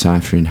to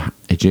deciphering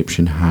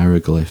Egyptian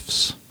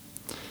hieroglyphs.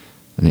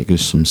 And it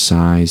gives some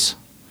size.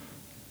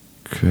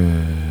 What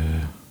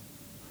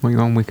are you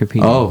on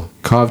Wikipedia? Oh,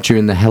 carved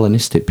during the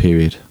Hellenistic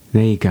period.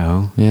 There you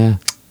go. Yeah.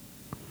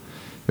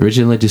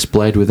 Originally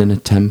displayed within a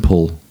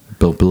temple,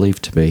 but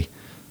believed to be,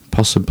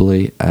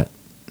 possibly at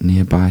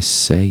nearby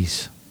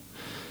Sais.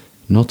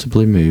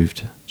 Notably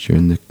moved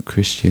during the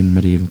Christian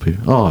medieval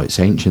period. Oh, it's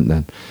ancient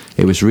then.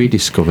 It was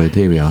rediscovered,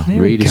 here we are,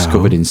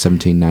 rediscovered in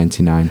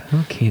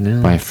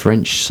 1799 by a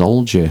French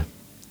soldier.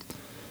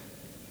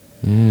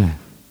 Yeah.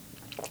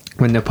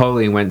 When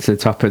Napoleon went to the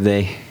top of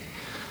the...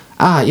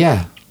 Ah,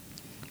 yeah.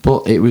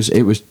 But it was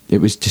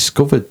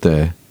discovered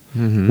there.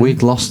 Mm-hmm.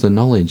 We'd lost the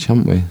knowledge,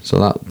 haven't we? So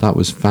that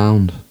was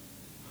found.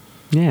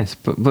 Yes,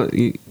 but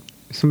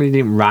somebody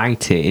didn't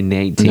write it in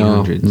the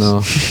 1800s.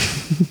 No.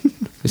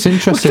 It's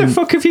interesting. Where the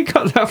fuck have you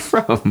got that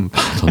from?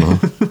 I don't know.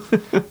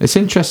 It's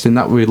interesting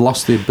that we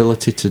lost the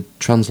ability to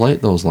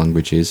translate those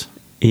languages.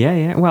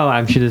 Yeah. Well,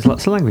 I'm sure there's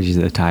lots of languages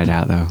that have died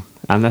out, though.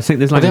 And I think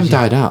there's languages... They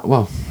haven't died out.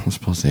 Well, I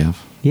suppose they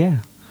have. Yeah,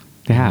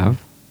 they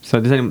have. So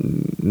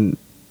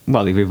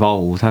well, they've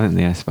evolved, haven't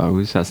they, I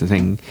suppose? That's the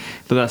thing.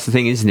 But that's the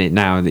thing, isn't it,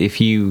 now, that if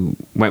you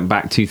went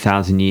back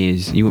 2,000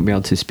 years, you wouldn't be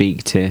able to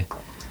speak to...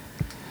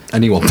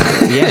 Anyone.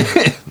 Yeah.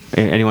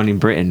 Anyone in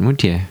Britain,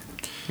 would you?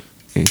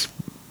 It's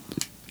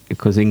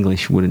because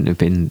English wouldn't have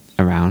been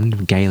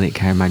around.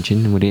 Gaelic, I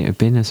imagine, would it have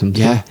been or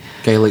something? Yeah,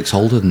 Gaelic's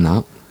older than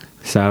that.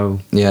 So...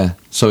 Yeah,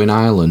 so in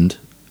Ireland,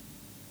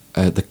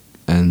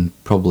 and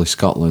probably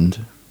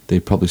Scotland,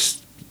 it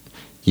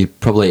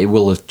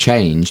will have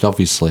changed,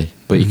 obviously,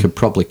 but you could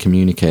probably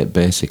communicate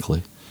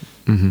basically,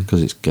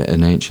 because it's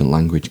an ancient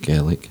language,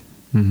 Gaelic.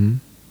 Mm-hmm.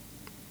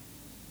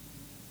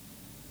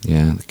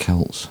 Yeah, the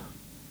Celts.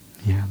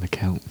 Yeah, the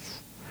Celts.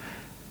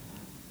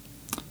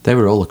 They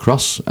were all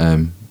across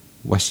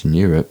Western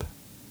Europe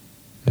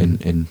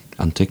in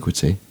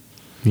antiquity.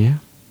 Yeah.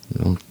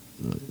 Well,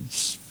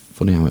 it's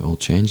funny how it all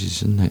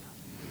changes, isn't it?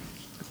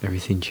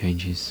 Everything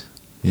changes.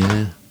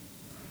 Yeah.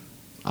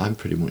 I'm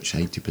pretty much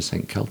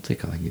 80%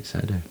 Celtic, I think it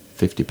said.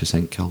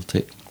 50%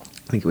 Celtic.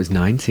 I think it was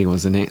 90,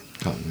 wasn't it?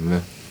 Can't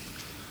remember.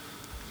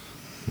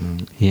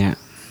 Yeah.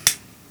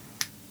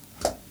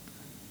 Do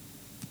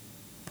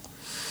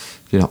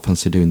you not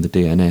fancy doing the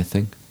DNA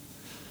thing?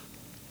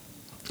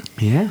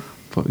 Yeah,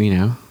 but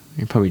you'd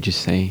probably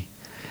just say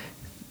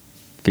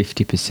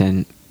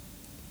 50%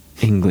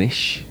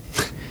 English,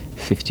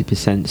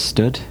 50%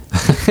 stud.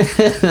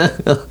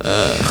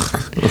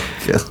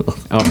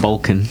 Or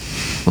Balkan.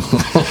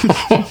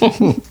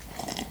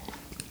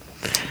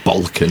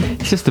 Balkan.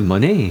 It's just the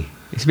money.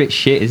 It's a bit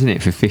shit, isn't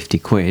it, for 50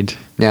 quid?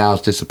 Yeah, I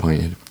was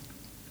disappointed.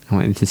 I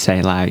wanted to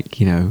say,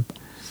 No,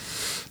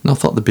 I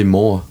thought there'd be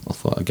more. I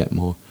thought I'd get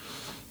more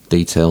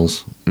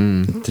details.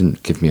 It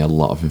didn't give me a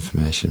lot of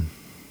information.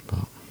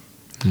 But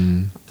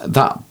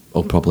that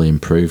will probably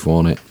improve,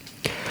 won't it?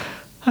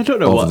 I don't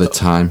know over the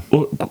time.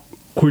 What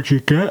could you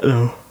get,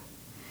 though?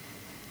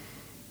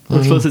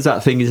 I suppose it's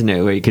that thing, isn't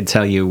it, where it can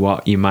tell you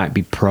what you might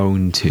be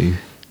prone to.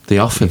 They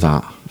offer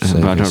that.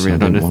 But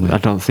I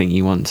don't think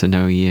you want to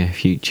know your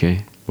future.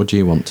 What do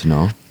you want to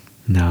know?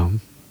 No.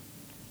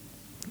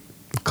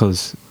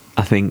 Because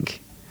I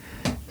think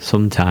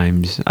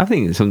sometimes...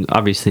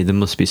 obviously there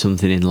must be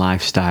something in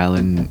lifestyle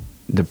and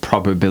the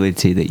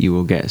probability that you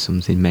will get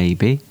something,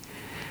 maybe.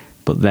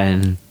 But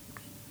then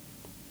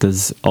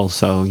there's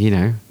also,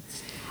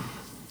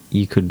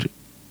 you could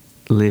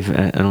live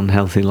an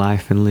unhealthy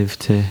life and live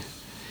to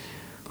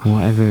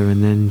whatever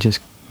and then just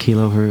keel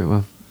over,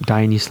 well,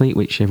 die in your sleep,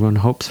 which everyone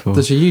hopes for.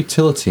 There's a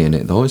utility in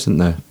it, though, isn't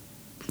there?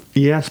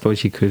 Yeah, I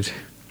suppose you could.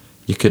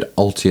 You could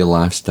alter your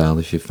lifestyle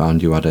if you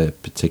found you had a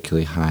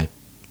particularly high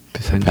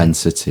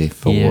propensity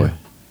for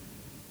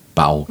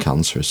bowel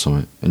cancer or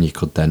something, and you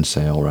could then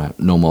say, all right,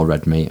 no more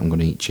red meat, I'm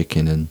going to eat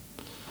chicken and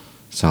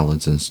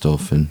salads and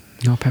stuff. And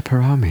no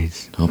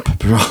pepperonis. No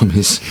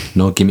pepperonis.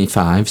 No gimme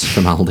fives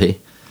from Aldi.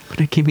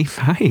 What are gimme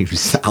fives?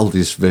 It's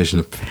Aldi's version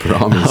of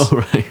pepperonis. Oh,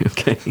 right,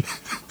 okay.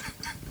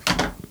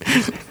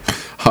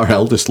 Our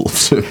eldest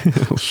loves them.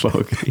 Oh,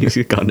 fuck. He's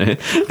gone it.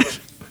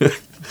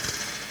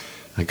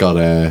 I got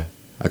a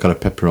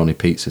pepperoni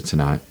pizza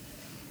tonight.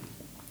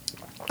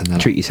 And then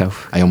treat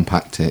yourself. I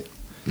unpacked it.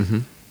 Mm-hmm.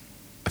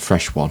 A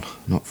fresh one,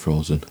 not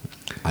frozen.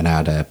 And I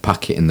had a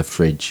packet in the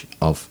fridge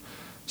of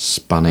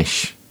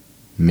Spanish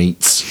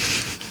meats.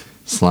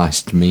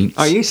 sliced meats.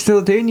 Are you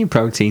still doing your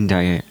protein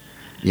diet?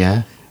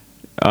 Yeah.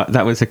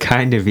 That was a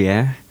kind of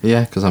yeah.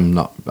 Yeah, because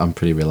I'm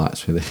pretty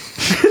relaxed with it.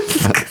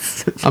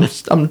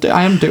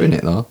 I am doing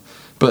it though,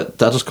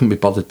 but I just couldn't be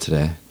bothered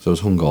today. So I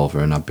was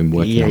hungover and I've been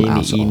working on my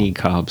ass. You need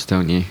carbs,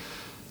 don't you?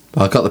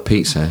 Well, I got the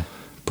pizza,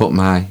 put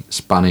my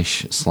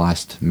Spanish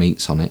sliced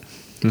meats on it.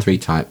 3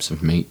 types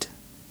of meat.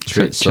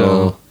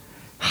 Chorizo,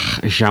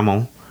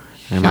 jamon,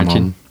 I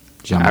imagine.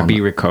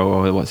 Iberico,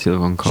 or what's the other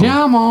one called?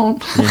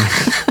 Jamon.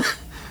 Yeah.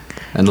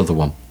 Another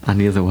one.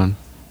 And the other one.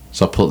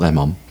 So I put them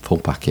on, full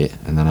packet,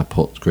 and then I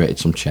grated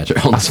some cheddar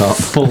on top.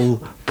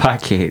 Full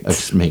packet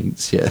of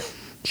meats, yeah.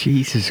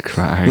 Jesus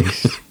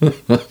Christ.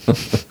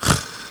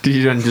 Did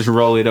you then just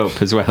roll it up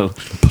as well?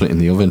 Put it in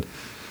the oven.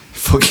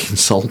 Fucking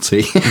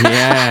salty.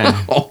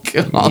 Yeah. Oh,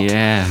 God.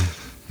 Yeah.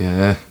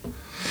 Yeah.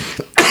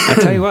 I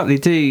tell you what, they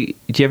do. Do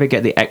you ever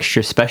get the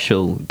extra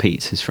special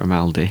pizzas from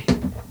Aldi?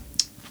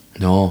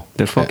 No.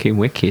 They're fucking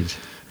wicked.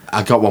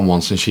 I got one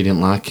once and she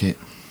didn't like it.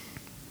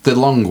 The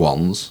long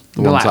ones,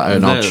 the ones that are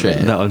an odd shape.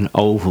 They're an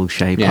oval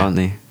shape, aren't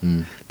they?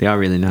 Mm. They are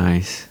really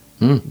nice.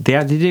 Mm.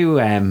 They do,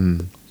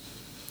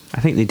 I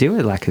think they do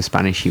it like a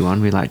Spanishy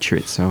one with like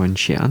chorizo and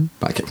shit on.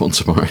 But I get one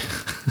tomorrow.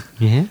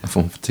 Yeah. Have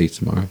one for tea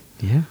tomorrow.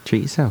 Yeah,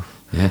 treat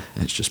yourself. Yeah,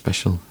 extra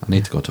special. I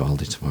need to go to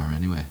Aldi tomorrow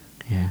anyway.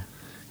 Yeah.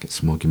 Get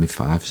some more, give me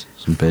 5s,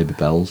 some baby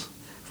bells.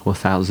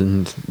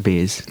 4,000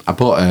 beers. I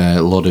bought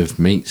a load of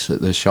meats at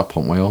the shop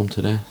on my home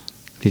today.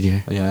 Did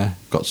you? Yeah,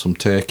 got some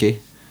turkey,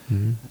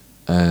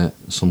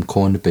 some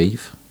corned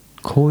beef.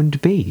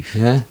 Corned beef?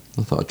 Yeah,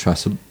 I thought I'd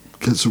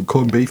get some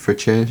corned beef for a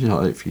change,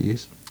 not like it for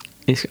years.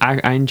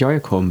 I enjoy a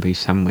corned beef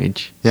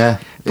sandwich. Yeah,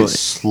 but it's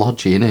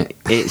sludgy, innit?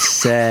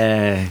 It's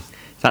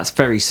that's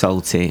very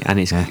salty, and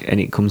and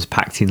it comes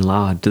packed in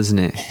lard, doesn't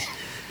it?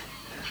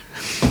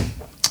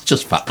 It's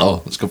just fat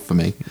though. It's good for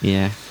me.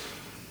 Yeah.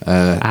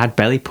 I had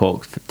belly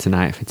pork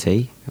tonight for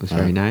tea. It was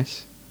very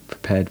nice,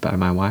 prepared by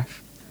my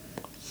wife.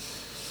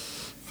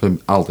 From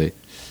Aldi,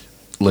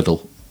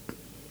 Lidl.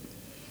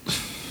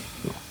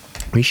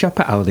 We shop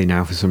at Aldi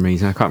now for some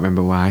reason. I can't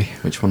remember why.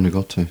 Which one do we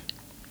go to?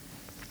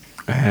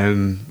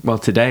 Well,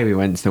 today we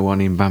went to the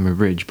one in Bamber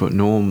Bridge, but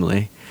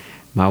normally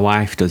my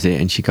wife does it,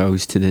 and she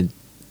goes to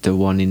the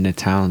one in the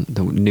town,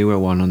 the newer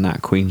one on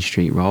that Queen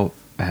Street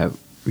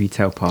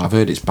retail park. I've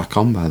heard it's back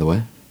on, by the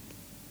way.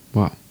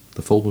 What?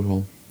 The Fulwood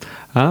one.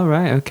 Oh,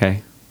 right,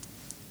 okay.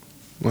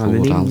 Well,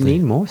 Fulwood they Aldi.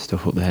 need more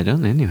stuff up there,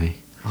 don't they, anyway?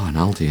 Oh, an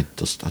Aldi,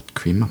 I'd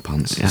cream my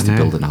pants. Yeah, Just to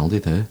build an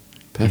Aldi there.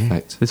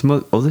 Perfect. Yeah.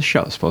 There's other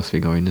shops supposed to be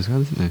going as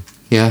well, isn't there?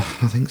 Yeah,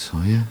 I think so,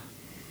 yeah.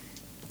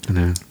 I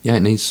know. Yeah,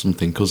 it needs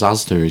something, because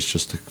Asda is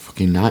just a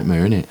fucking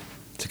nightmare, innit?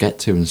 To get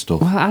to and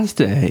stuff. Well,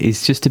 Asda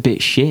is just a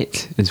bit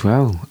shit as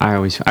well. I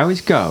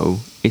always go,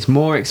 it's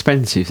more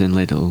expensive than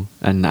Lidl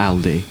and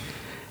Aldi,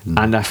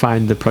 and I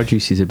find the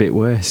produce is a bit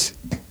worse.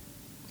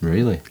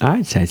 Really?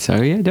 I'd say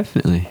so, yeah,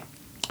 definitely.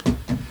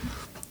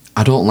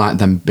 I don't like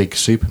them big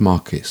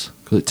supermarkets,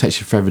 because it takes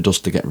you forever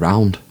just to get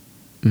round.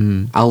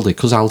 Aldi,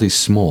 because Aldi's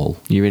small.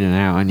 You're in and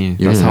out, aren't you?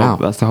 You're in and out.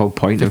 That's the whole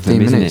point of 15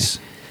 them, minutes.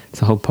 isn't it? It's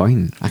the whole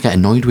point. I get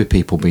annoyed with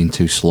people being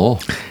too slow.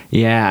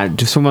 Yeah,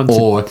 just someone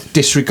or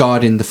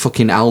disregarding the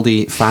fucking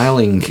Aldi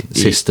filing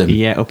system.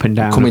 Yeah, up and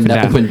down. Coming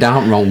up and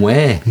down wrong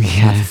way.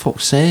 Yeah. Oh, for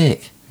fuck's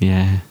sake.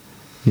 Yeah.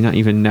 You don't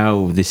even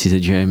know this is a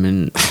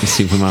German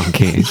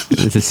supermarket.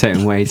 There's a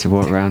certain way to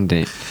walk around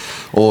it.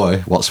 Or,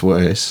 what's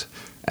worse,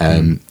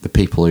 the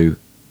people who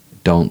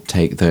don't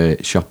take the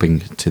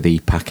shopping to the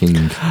packing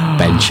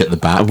bench at the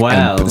back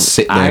and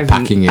sit there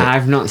packing it.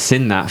 I've not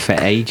seen that for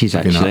ages,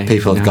 actually.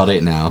 People have got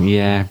it now.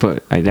 Yeah,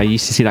 but I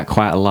used to see that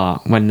quite a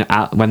lot when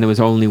there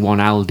was only one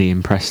Aldi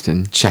in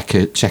Preston.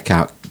 Check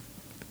out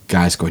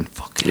guys going,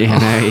 fuck it.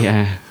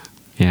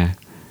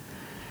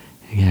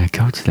 Yeah,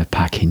 go to the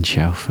packing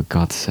shelf, for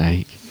God's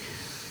sake.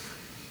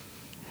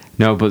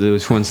 No, but there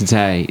was one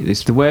today.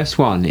 The worst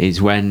one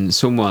is when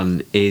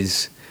someone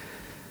is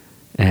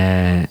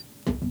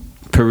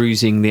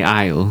perusing the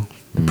aisle,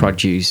 the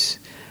produce,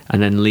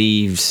 and then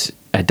leaves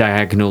a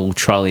diagonal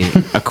trolley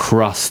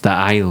across the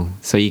aisle.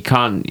 So you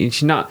can't. It's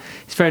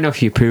fair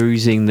enough you're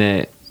perusing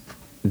the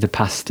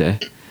pasta,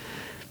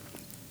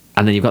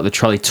 and then you've got the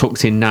trolley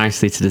tucked in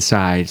nicely to the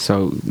side,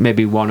 so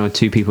maybe one or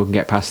two people can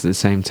get past at the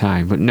same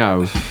time. But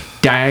no,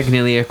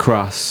 diagonally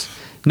across,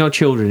 no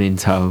children in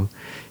tow,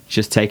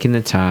 just taking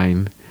the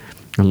time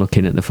and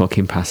looking at the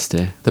fucking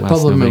pasta. The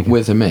problem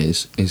with them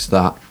is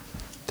that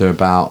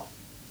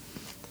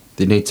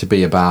they need to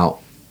be about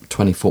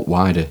 20 foot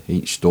wider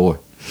each store,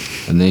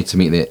 and they need to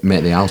make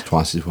the aisles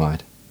twice as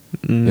wide.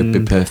 It'd be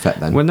perfect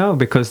then. Well, no,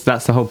 because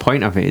that's the whole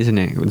point of it, isn't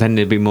it? Then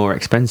they'd be more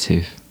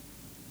expensive.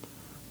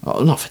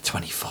 Oh, not for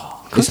 24.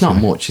 It's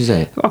not much, is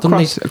it?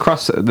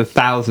 Across the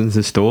thousands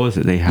of stores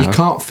that they have. You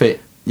can't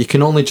fit. You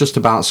can only just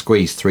about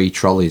squeeze 3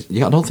 trolleys.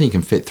 I don't think you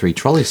can fit 3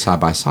 trolleys side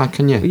by side,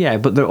 can you? Yeah,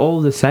 but they're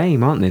all the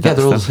same, aren't they? Yeah,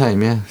 they're all the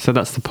same, yeah. So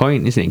that's the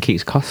point, isn't it? It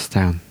keeps costs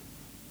down.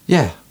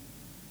 Yeah.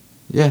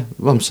 Yeah,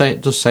 well,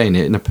 just saying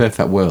it, in a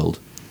perfect world,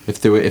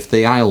 If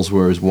the aisles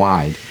were as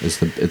wide as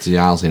the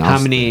aisles in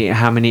Asda.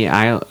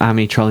 How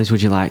many trolleys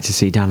would you like to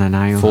see down an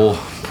aisle?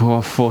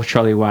 4. Four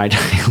trolley wide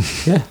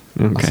aisles. Yeah,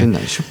 Okay. I think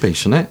that should be,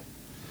 shouldn't it?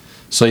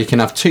 So you can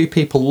have 2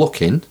 people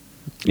looking,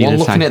 one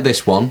looking at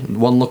this one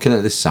looking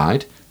at this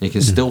side. And you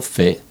can still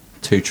fit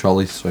 2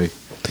 trolleys through.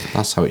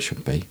 That's how it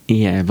should be.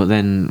 Yeah, but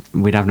then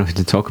we'd have nothing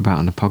to talk about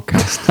on the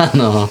podcast. I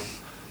know.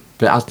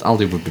 But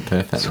Aldi would be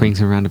perfect.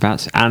 Swings and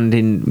roundabouts. And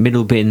in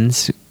middle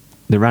bins,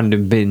 the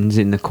random bins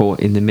in the court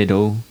in the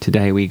middle,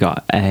 today we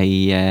got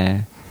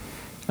a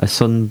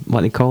sun,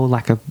 what they call,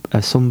 like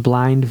a sun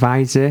blind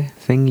visor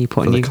thing you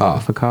put in your car.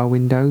 For car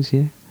windows,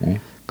 yeah.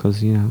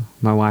 Because,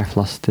 my wife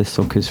lost the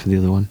suckers for the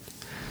other one.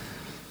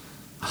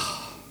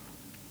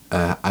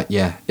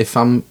 If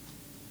I'm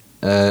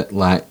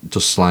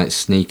just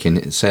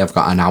sneaking, say I've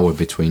got an hour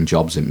between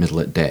jobs in the middle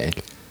of the day,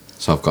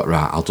 so I've got,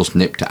 I'll just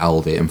nip to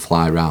Aldi and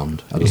fly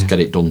around. I'll just get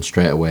it done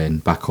straight away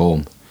and back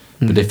home.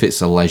 But if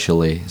it's a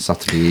leisurely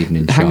Saturday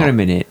evening shop... Hang on a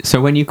minute.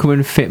 So when you come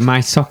and fit my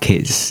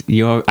sockets,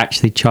 you're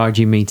actually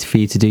charging me for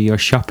you to do your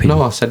shopping?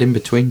 No, I said in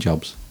between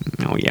jobs.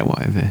 Oh, yeah,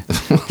 whatever.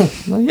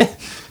 Well, yeah,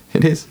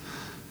 it is.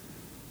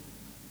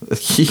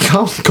 You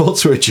can't go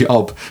to a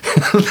job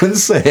and then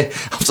say,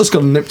 I've just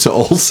got to nip to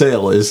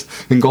wholesalers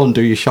and go and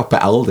do your shop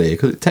at Aldi,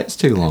 because it takes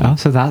too long. Oh,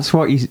 so that's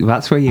where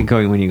you're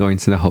going when you're going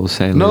to the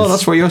wholesalers? No,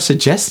 that's what you're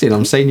suggesting.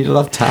 I'm saying you don't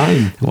have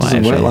time. It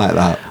doesn't work like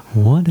that.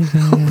 Whatever.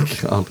 Oh,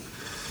 God.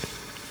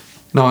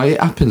 No,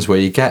 it happens where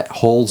you get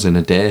holes in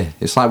a day.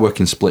 It's like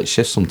working split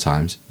shifts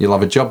sometimes. You'll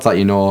have a job that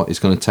you know is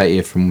going to take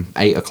you from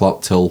 8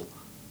 o'clock till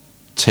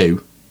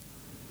 2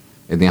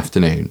 in the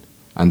afternoon,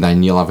 and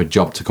then you'll have a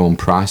job to go and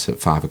price at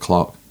 5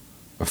 o'clock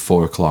or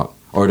 4 o'clock,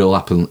 or it'll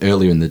happen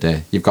earlier in the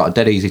day. You've got a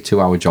dead easy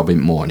 2-hour job in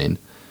the morning,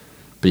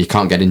 but you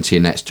can't get into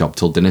your next job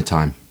till dinner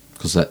time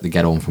because they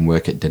get home from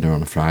work at dinner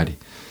on a Friday.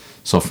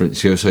 So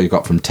you've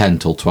got from 10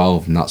 till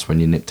 12, and that's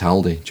when you nip to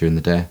Aldi during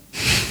the day.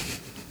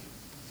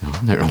 No,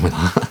 nothing wrong with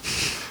that.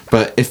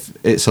 But if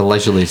it's a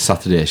leisurely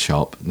Saturday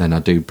shop, then I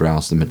do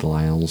browse the middle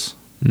aisles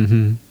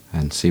and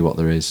see what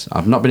there is.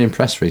 I've not been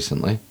impressed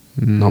recently.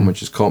 Not much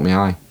has caught my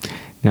eye.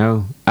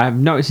 No, I've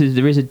noticed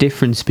there is a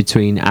difference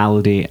between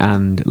Aldi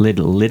and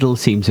Lidl. Lidl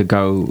seems to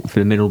go for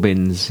the middle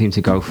bins. Seems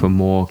to go for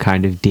more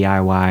kind of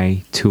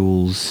DIY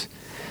tools.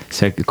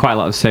 So quite a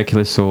lot of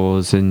circular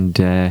saws and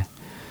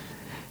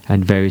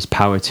various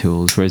power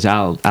tools. Whereas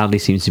Aldi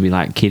seems to be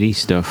like kiddie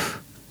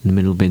stuff. And the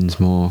middle bin's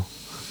more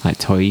like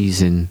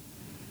toys and...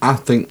 I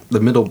think the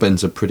middle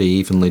bins are pretty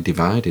evenly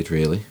divided,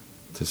 really.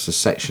 There's a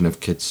section of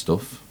kids'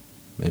 stuff,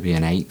 maybe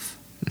an eighth.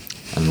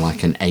 And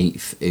like an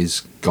eighth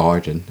is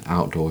garden,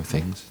 outdoor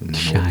things. And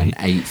then an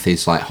eighth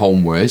is like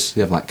homewares.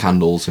 They have like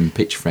candles and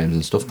picture frames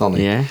and stuff, don't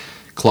they? Yeah.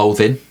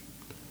 Clothing.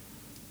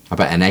 I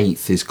bet an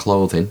eighth is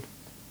clothing.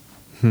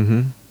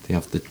 Mm-hmm. They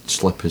have the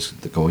slippers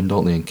that go in,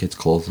 don't they, and kids'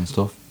 clothes and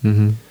stuff.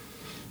 Mm-hmm.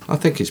 I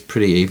think it's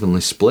pretty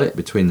evenly split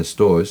between the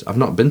stores. I've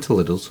not been to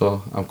Lidl,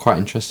 so I'm quite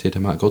interested. I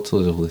might go to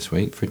Lidl this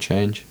week for a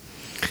change.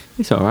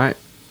 It's alright.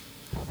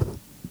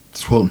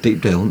 There's one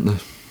Deepdale, isn't there?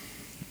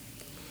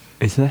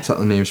 Is there? Is that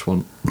the nearest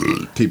one?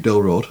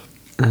 Deepdale Road.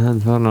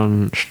 And one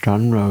on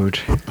Strand Road.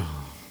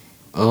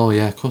 Oh,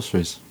 yeah, of course there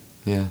is.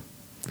 Yeah.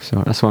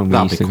 So that's one we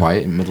That'll used be to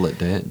quiet in the middle of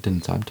the day at dinner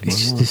time tomorrow.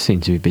 It just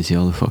seems to be busy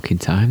all the fucking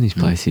time, these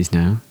places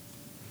now.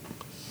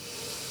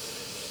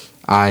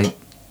 I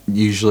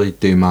usually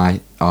do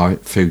my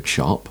food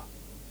shop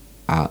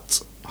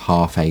at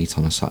 8:30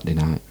 on a Saturday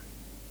night.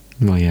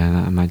 Well,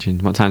 yeah, I imagine.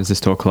 What time's the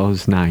store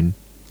close? 9?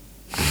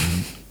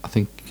 I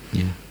think,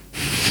 yeah.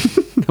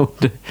 No,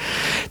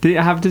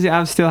 does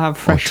it still have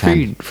fresh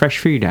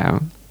food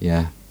out?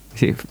 Yeah.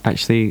 Is it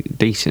actually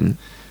decent?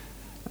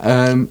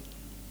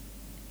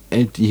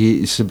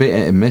 It's a bit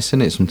hit and miss,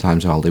 isn't it,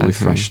 sometimes, Aldi, with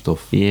fresh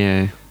stuff.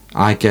 Yeah.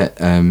 I get,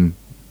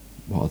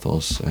 what are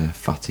those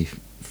fatty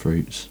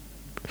fruits?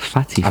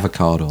 Fatty?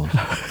 Avocado.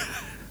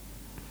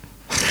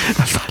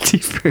 A fatty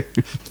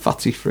fruit?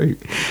 Fatty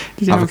fruit.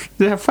 Does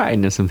it have fat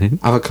in or something?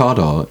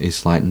 Avocado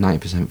is like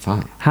 90%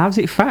 fat. How's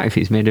it fat if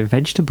it's made of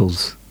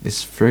vegetables?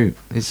 It's fruit.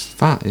 It's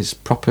fat. It's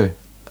proper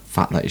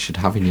fat that you should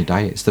have in your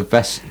diet. It's the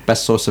best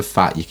source of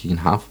fat you can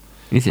have.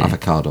 Is it?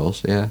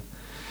 Avocados, yeah.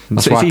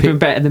 That's so it's even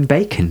better than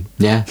bacon?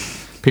 Yeah.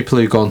 People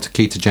who go on to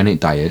ketogenic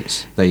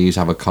diets, they use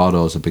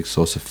avocado as a big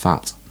source of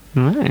fat.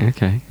 Right,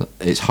 okay.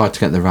 It's hard to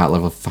get the right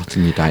level of fat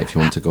in your diet if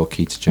you want to go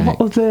ketogenic.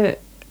 What other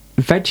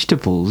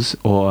vegetables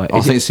or...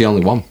 I think it's the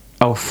only one.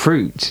 Oh,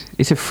 fruit.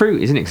 It's a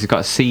fruit, isn't it? Because it's got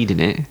a seed in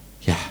it.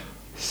 Yeah.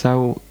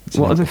 So,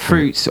 what other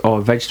fruits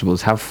or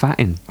vegetables have fat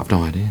in? I've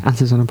no idea.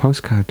 Answers on a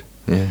postcard.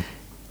 Yeah.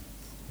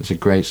 It's a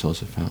great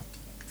source of fat.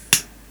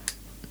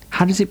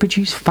 How does it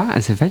produce fat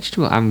as a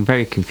vegetable? I'm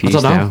very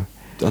confused now.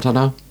 I don't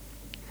know.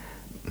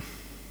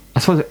 I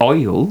suppose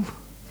oil.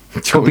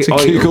 Do you want me to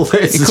Google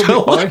this as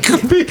well? I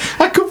could be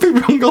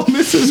wrong on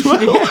this as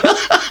well. Yeah.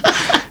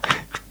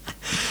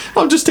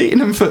 I'm just eating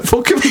them for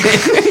fuck of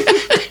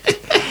it.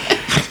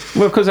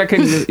 Well,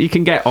 because you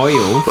can get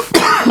oil.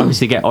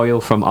 Obviously, get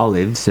oil from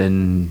olives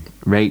and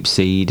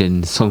rapeseed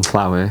and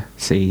sunflower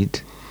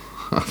seed.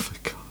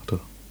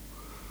 Avocado.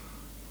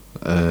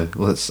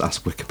 Let's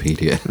ask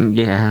Wikipedia.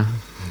 Yeah.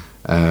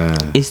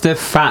 Is there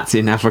fat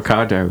in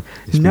avocado?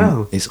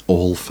 No. It's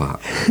all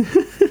fat.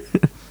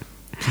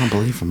 Can't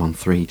believe I'm on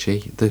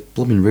 3G. The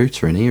blooming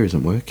router in here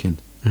isn't working.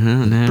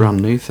 No.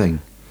 Brand new thing.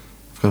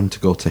 I've got him to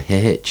go to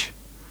H.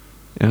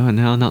 Oh,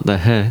 no, not the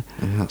her.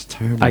 Yeah, that's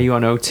terrible. Are you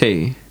on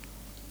O2?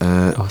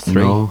 Or 3?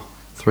 No,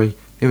 3.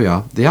 Here we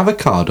are. The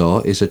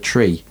avocado is a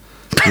tree.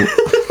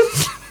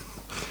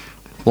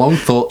 Long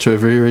thought to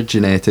have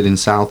originated in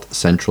south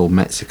central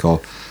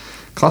Mexico.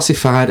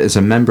 Classified as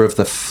a member of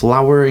the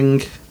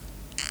flowering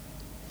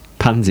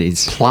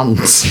pansies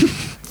plants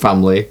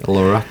family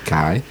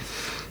Lauraceae.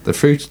 The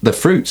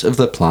fruit of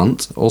the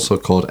plant, also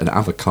called an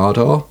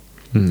avocado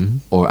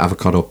or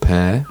avocado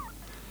pear,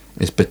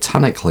 is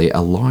botanically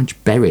a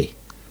large berry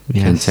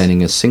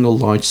containing a single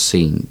large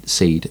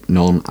seed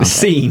known as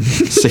seed.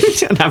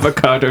 An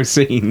avocado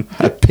seed.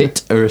 A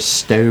pit or a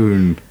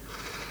stone.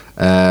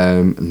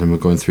 And then we're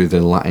going through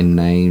the Latin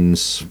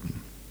names.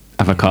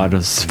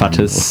 Avocados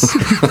fatus.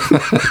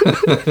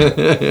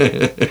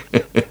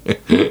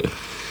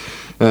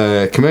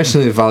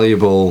 Commercially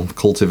valuable,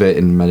 cultivated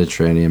in the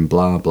Mediterranean,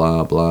 blah,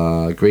 blah,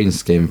 blah. Green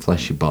skin,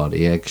 fleshy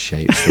body,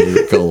 egg-shaped,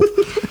 spherical.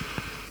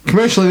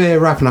 Commercially, they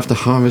ripen after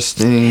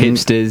harvesting.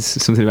 Hipsters,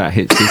 something about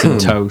hipsters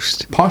and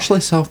toast. Partially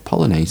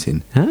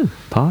self-pollinating. Oh,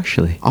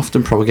 partially.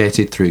 Often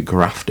propagated through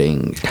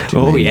grafting.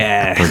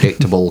 Yeah.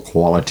 Predictable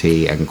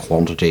quality and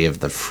quantity of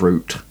the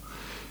fruit.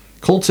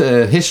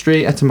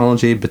 History,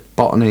 etymology,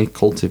 botany,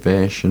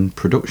 cultivation,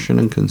 production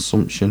and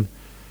consumption.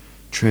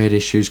 Trade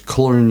issues,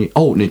 colour and...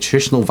 Oh,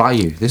 nutritional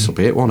value. This will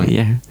be it, won't it?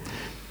 Yeah.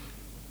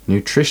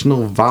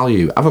 Nutritional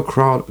value.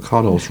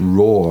 Avocados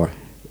raw.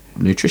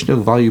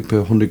 Nutritional value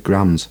per 100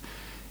 grams.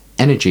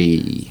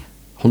 Energy.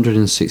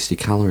 160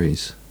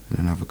 calories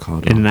in an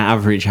avocado. In an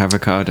average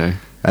avocado.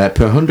 Per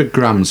 100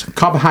 grams.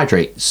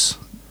 Carbohydrates.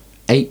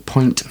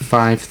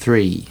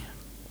 8.53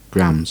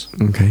 grams.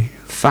 Okay.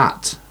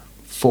 Fat.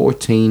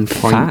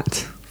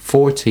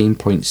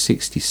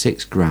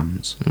 14.66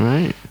 grams.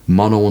 Right.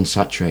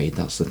 Monounsaturated,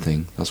 that's the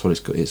thing. That's what it's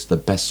got. It's the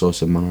best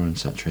source of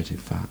monounsaturated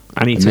fat.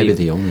 Maybe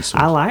the only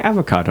source. I like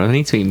avocado. I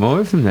need to eat more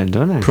of them then,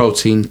 don't I?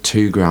 Protein,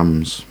 2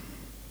 grams.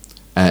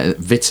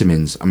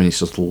 Vitamins, I mean, it's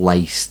just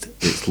laced.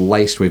 It's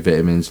laced with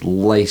vitamins,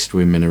 laced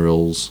with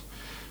minerals.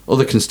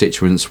 Other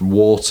constituents,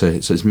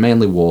 water. So it's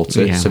mainly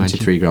water,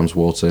 73 grams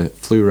water.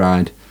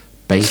 Fluoride,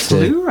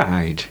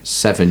 beta.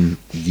 7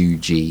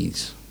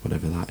 UGs,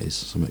 whatever that is,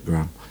 something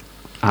gram.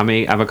 How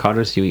many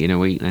avocados do you eat in a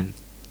week then?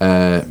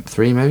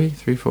 3 maybe,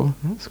 3, 4.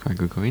 That's quite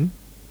good going.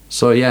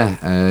 So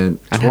yeah,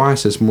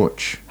 twice as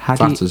much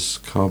fat as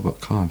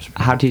carbs.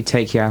 How do you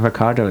take your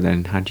avocado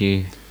then? How do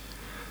you...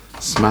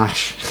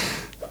 Smash.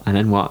 And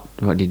then what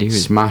do you do with it?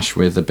 Smash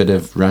with a bit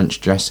of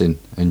ranch dressing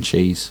and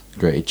cheese,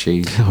 grated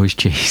cheese. Always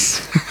cheese.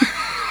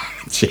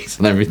 Cheese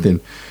and everything.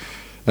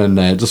 And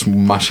just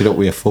mash it up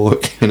with a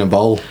fork in a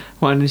bowl.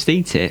 Well, and just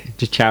eat it?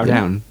 Just chow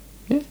down?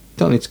 Yeah,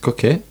 don't need to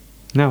cook it.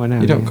 No, I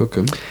know. You don't cook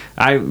them.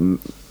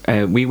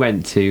 We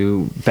went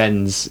to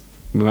Ben's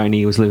when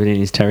he was living in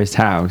his terraced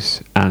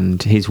house,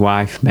 and his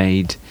wife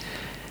made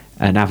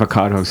an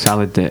avocado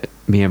salad that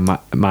me and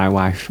my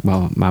wife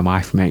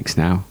makes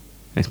now.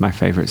 It's my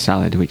favourite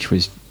salad, which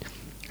was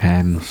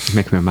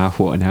making my mouth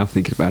water now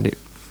thinking about it.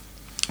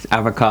 It's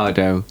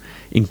avocado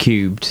in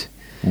cubed,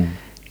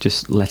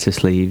 just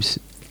lettuce leaves,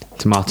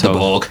 tomato. The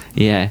Borg.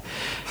 Yeah.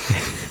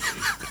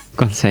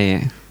 Go on, say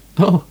it.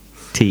 Oh.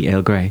 Tea,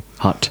 Earl Grey,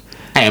 hot.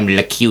 I am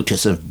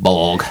Locutus of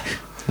Borg.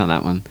 Not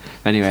that one.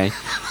 Anyway,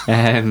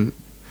 so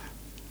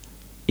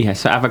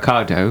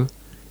avocado,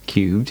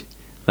 cubed,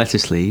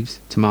 lettuce leaves,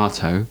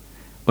 tomato,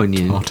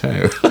 onion.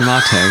 Tomato,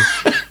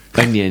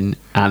 onion,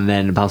 and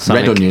then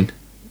balsamic. Red onion.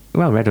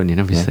 Well, red onion,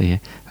 obviously, yeah.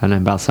 And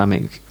then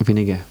balsamic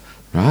vinegar.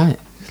 Right.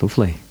 It's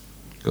lovely.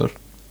 Good.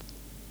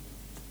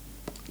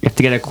 You have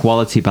to get a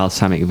quality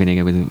balsamic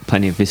vinegar with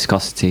plenty of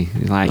viscosity.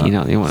 Like, you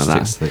don't want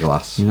that. Sticks to the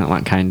glass. You don't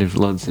like kind of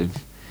loads of...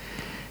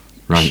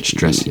 ranch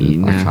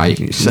dressing, like I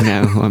use.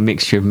 No, a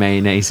mixture of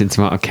mayonnaise and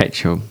tomato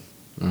ketchup.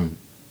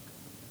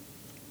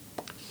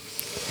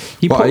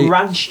 You put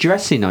ranch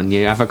dressing on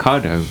your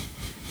avocado.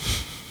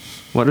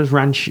 What is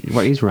ranch?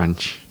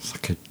 It's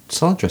like a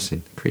salad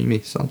dressing,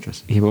 creamy salad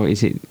dressing. Yeah, but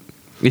is it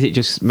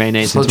just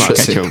mayonnaise and tomato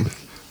ketchup?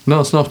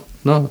 No, it's not.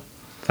 No.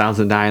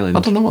 Thousand Island. I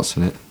don't know what's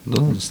in it. I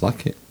just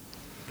like it.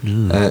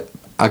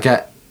 I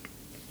get...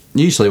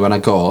 Usually when I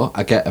go,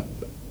 I get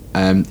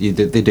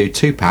they do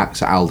 2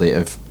 packs at Aldi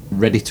of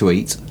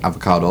ready-to-eat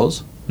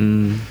avocados.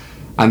 And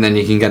then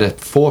you can get a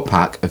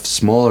 4-pack of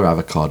smaller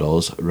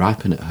avocados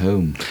ripen at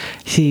home.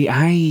 See,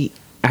 I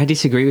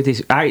disagree with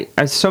this.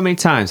 So many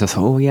times I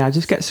thought, I'll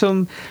just get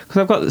some, because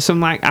I've got some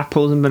like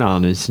apples and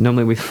bananas,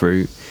 normally with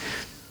fruit,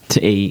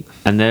 to eat,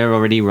 and they're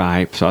already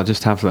ripe, so I'll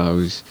just have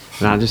those.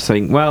 And I just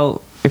think,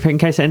 well, if in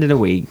case at the end of the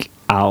week,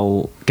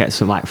 I'll get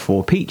some like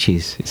 4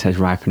 peaches. It says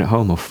ripen at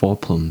home, or 4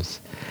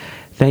 plums.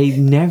 They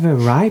never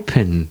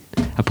ripen.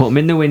 I put them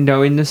in the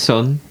window in the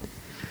sun,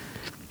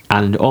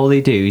 and all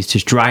they do is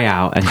just dry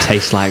out and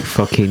taste like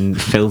fucking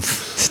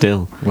filth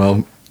still.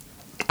 Well,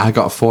 I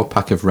got a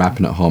 4-pack of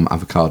ripen at home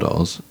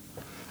avocados,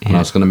 and I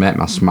was going to make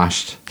my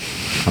smashed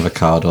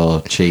avocado,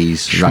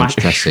 cheese, ranch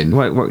dressing.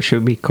 What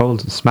should be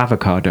called?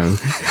 Smavocado.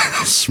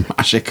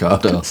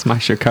 Smashicado.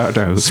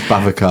 Smashicado.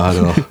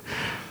 Spavocado.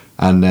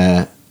 And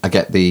I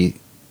get the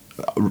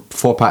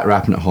 4-pack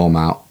ripen at home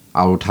out.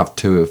 I would have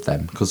 2 of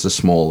them because they're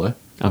smaller.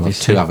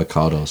 Obviously. I'll have 2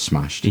 avocados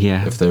smashed.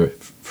 Yeah. If they're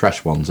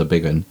fresh ones, a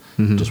big one,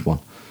 just one.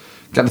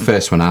 Get the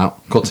first one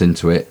out, cut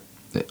into it.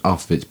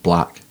 Half of it's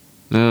black.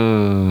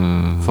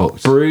 Oh,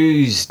 Folks.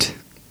 bruised.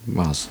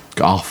 Well, it's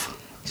off.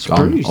 It's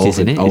bruised,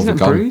 isn't it? Isn't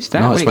it bruised?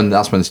 No,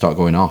 that's when they start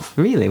going off.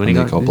 Really? When they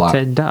it go black.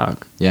 Turned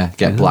dark? Yeah,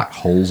 get black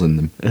holes in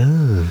them.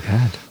 Oh,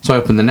 God. So I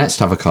open the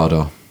next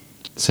avocado.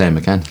 Same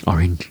again.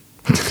 Orange.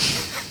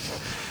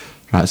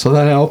 Right, so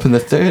then I open the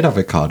 3rd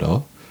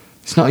avocado.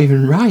 It's not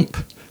even ripe.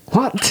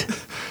 What?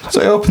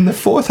 So I open the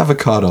 4th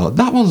avocado.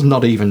 That one's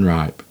not even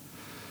ripe.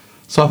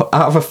 So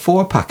out of a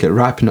 4-packet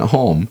ripen at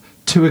home,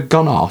 2 had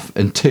gone off,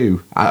 and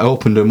 2, I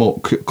opened them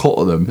up,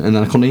 cut them, and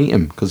then I couldn't eat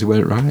them because they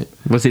weren't ripe.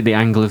 Was it the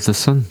angle of the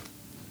sun?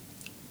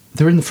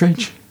 They're in the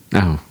fridge.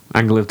 Oh,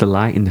 angle of the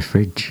light in the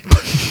fridge.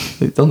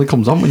 It only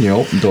comes on when you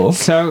open the door.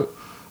 So,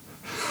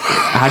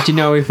 how do you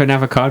know if an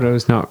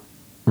avocado's not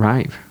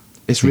ripe?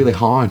 It's really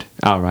hard.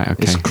 Oh, right,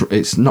 okay.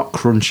 It's not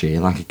crunchy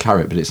like a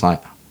carrot, but it's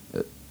like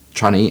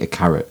trying to eat a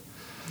carrot.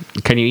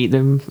 Can you eat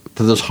them?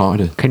 They're just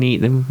harder. Can you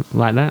eat them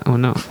like that or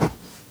not?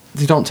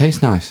 They don't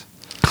taste nice.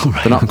 Oh,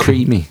 right, They're not okay.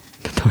 creamy.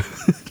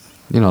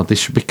 They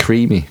should be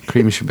creamy.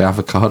 Creamy should be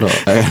avocado.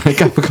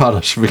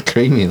 Avocado should be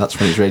creamy. That's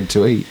when it's ready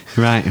to eat.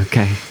 Right,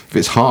 okay. If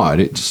it's hard,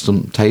 it just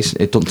doesn't taste.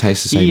 It doesn't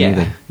taste the same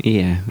either.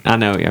 Yeah, I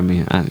know what I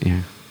mean.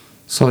 Yeah.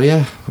 So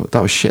yeah,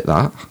 that was shit.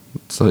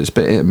 So it's a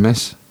bit hit and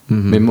miss.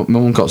 My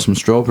mum got some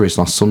strawberries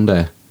last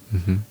Sunday,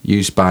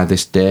 used by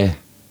this day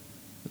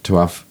to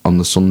have on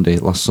the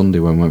last Sunday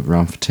when we went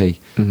round for tea.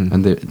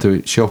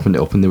 And she opened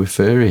it up and they were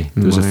furry.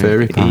 There was a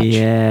furry patch.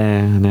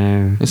 Yeah, I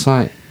know. It's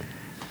like,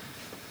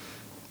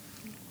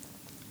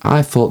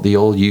 I thought they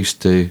all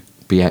used to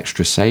be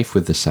extra safe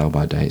with the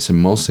sell-by dates, and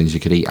most things you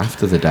could eat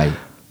after the date.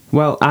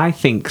 Well, I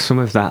think some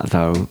of that,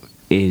 though,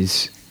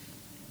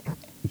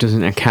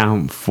 doesn't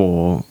account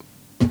for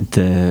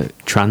the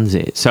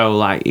transit. So,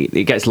 like,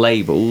 it gets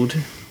labelled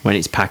when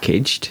it's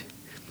packaged,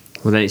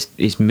 well, then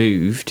it's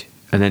moved,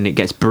 and then it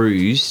gets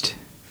bruised,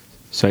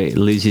 so it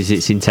loses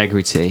its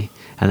integrity,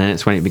 and then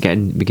it's when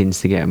it begins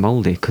to get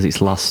mouldy, because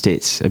it's lost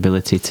its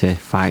ability to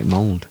fight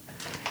mould.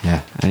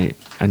 Yeah.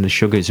 And the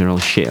sugars are all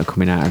shit are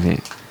coming out of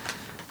it.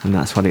 And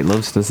that's what it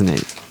loves, doesn't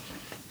it?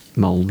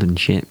 Mould and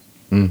shit.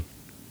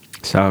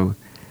 So,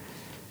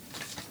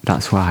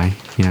 that's why,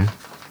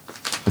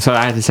 So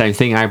I had the same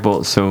thing. I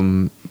bought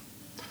some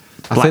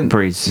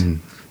blackberries,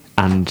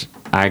 and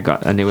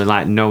they were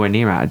like nowhere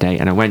near out of date,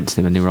 and I went to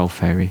them and they were all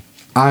fairy.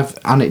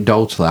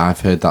 Anecdotally,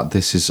 I've heard that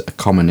this is a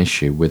common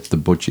issue with the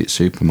budget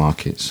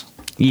supermarkets.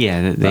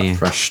 Yeah, that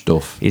fresh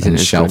stuff isn't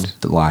as shelf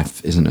good.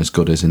 Life isn't as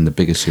good as in the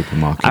bigger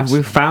supermarkets.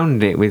 We've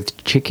found it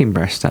with chicken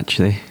breast,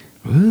 actually.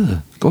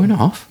 Ugh, going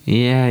off.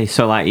 Yeah,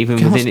 so like even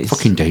within its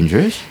fucking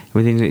dangerous.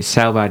 Within its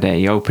sell by date,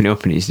 you open it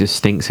up and it just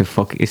stinks of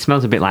It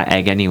smells a bit like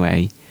egg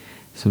anyway,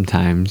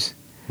 sometimes.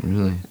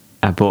 Really.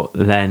 But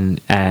then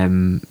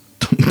don't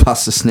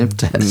pass the snip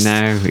test.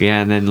 No,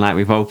 yeah, and then like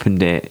we've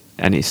opened it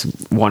and it's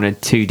 1 or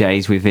 2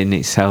 days within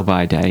its sell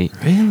by date.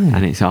 Really.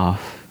 And it's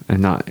off,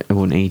 and I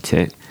wouldn't eat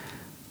it.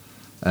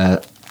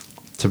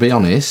 To be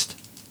honest,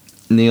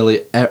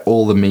 nearly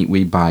all the meat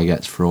we buy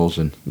gets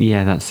frozen.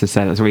 Yeah, that's the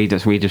same. We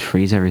just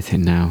freeze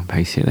everything now,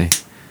 basically.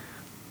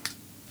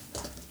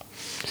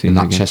 In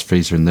that chest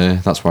freezer in there,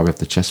 that's why we have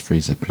the chest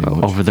freezer pretty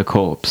much. Over the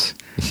corpse.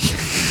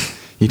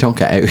 You don't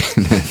get out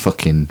in the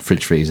fucking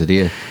fridge freezer, do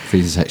you?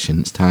 Freezer section,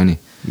 it's tiny.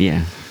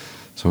 Yeah.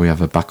 So we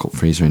have a backup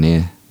freezer in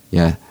here.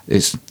 Yeah,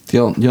 it's the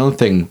only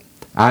thing.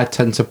 I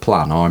tend to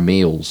plan our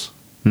meals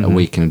a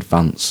week in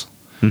advance.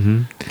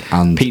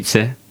 And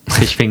pizza.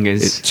 Fish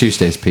fingers.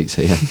 Tuesday's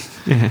pizza,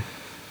 yeah.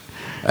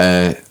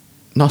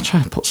 No, I'll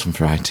try and put some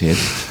variety in.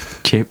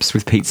 Chips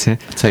with pizza.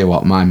 I'll tell you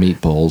what, my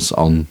meatballs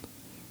on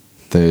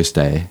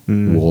Thursday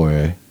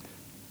were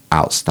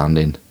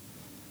outstanding.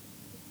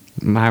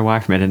 My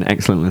wife made an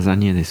excellent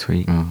lasagna this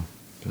week. Oh,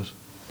 good.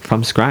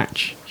 From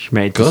scratch. She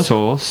made the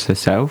sauce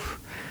herself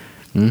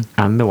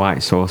and the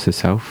white sauce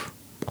herself.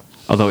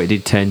 Although it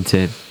did turn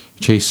to...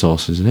 cheese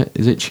sauce, isn't it?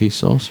 Is it cheese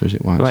sauce or is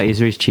it white sauce?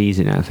 There is cheese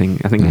in it, I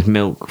think. I think there's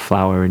milk,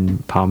 flour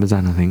and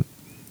parmesan, I think.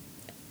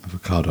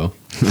 Avocado.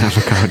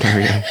 Avocado,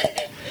 yeah.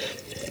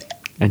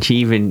 And she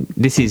even...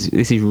 This is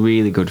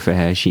really good for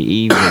her. She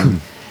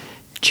even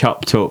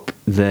chopped up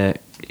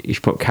she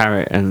put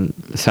carrot and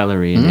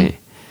celery in it.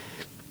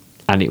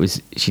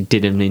 And she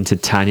did them into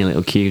tiny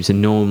little cubes.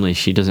 And normally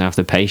she doesn't have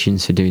the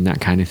patience for doing that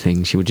kind of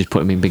thing. She would just put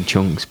them in big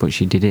chunks, but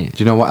she did it.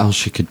 Do you know what else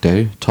she could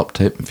do? Top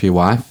tip for your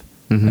wife?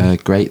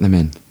 Grate them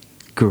in.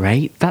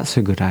 Great, that's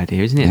a good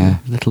idea, isn't it? Yeah.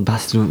 Little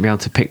bastard wouldn't be able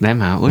to pick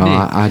them out, would he?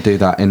 I do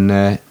that in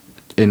a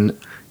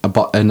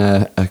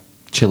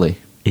chili.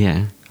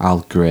 Yeah. I'll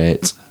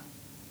grate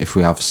if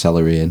we have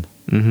celery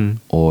in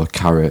or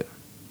carrot.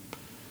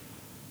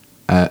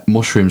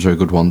 Mushrooms are a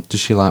good one. Does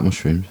she like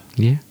mushrooms?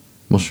 Yeah.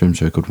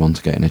 Mushrooms are a good one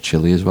to get in a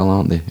chilli as well,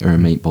 aren't they? Or a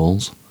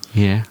meatballs.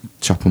 Yeah.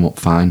 Chop them up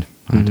fine.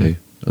 I do.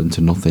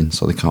 Into nothing,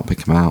 so they can't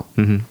pick them out.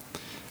 Mm-hmm.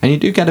 And you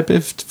do get a bit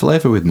of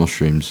flavour with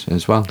mushrooms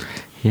as well.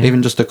 Yeah.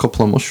 Even just a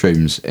couple of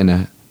mushrooms in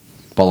a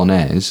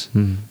bolognese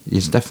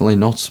is definitely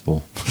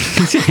noticeable.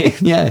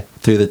 Yeah,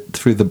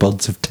 through the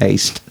buds of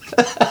taste.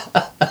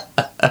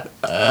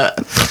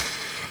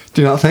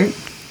 Do you not think?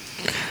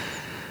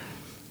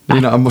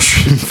 You're not a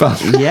mushroom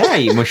fan? Yeah, I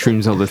eat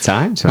mushrooms all the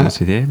time, to be honest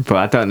with you. But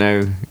I don't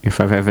know if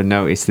I've ever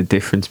noticed the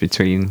difference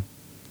between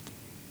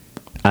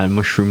a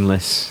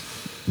mushroomless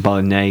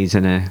bolognese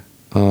and a...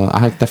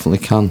 I definitely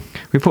can.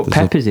 We put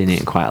peppers in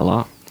it quite a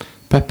lot.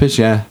 Peppers,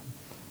 yeah.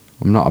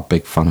 I'm not a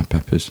big fan of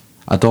peppers.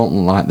 I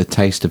don't like the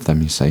taste of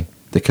them, you see.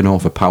 They can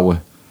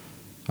overpower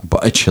a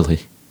butter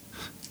chili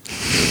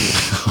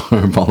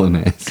or a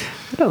bolognese.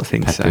 I don't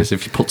think peppers, so.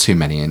 If you put too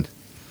many in.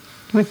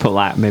 We put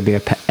like maybe a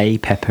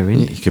pepper in.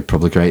 You could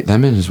probably grate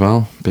them in as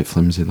well. A bit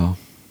flimsy though.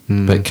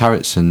 But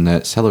carrots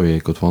and celery are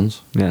good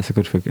ones. Yeah, that's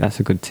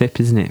a good tip,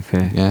 isn't it?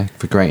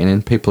 For grating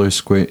in. People are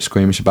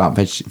squeamish about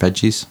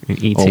veggies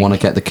or want to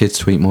get the kids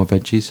to eat more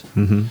veggies.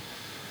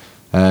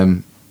 Mm-hmm.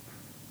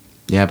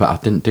 Yeah, but I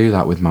didn't do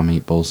that with my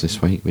meatballs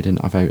this week. We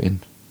didn't have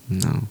outing.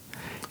 No.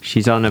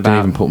 She's on about... Didn't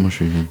even put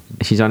mushroom in.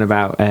 She's on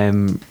about...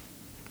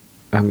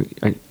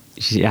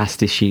 she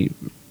asked if she...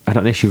 I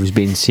don't know if she was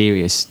being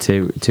serious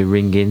to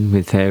ring in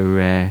with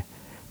her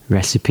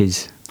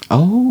recipes.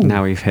 Oh.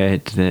 Now we've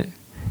heard that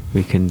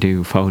we can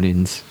do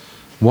phone-ins.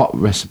 What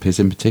recipes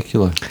in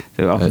particular?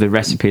 The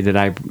recipe that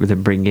I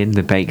bring in,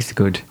 the baked's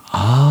good.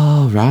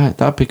 Oh, right.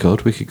 That'd be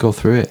good. We could go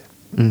through it.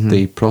 Mm-hmm.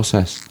 The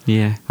process.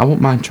 Yeah. I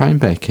wouldn't mind trying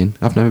baking.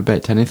 I've never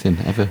baked anything,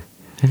 ever.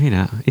 Have you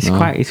not?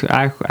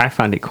 I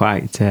found it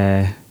quite...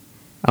 I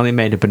only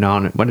made a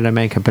banana... What did I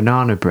make? A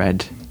banana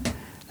bread.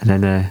 And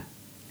then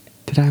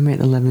did I make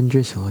the lemon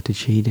drizzle or did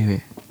she do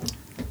it?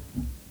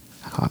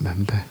 I can't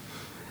remember.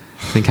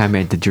 I think I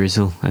made the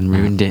drizzle and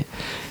ruined it.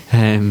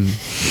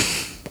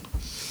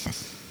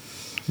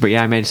 But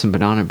yeah, I made some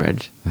banana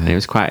bread. And it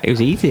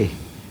was easy.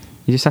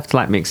 You just have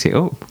to mix it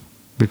up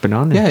with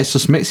banana. Yeah, it's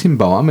just mixing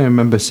bowl. I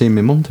remember seeing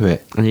my mum do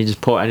it. And you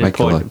just poured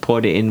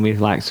it in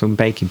with some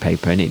baking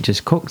paper and it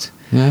just cooked.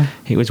 Yeah.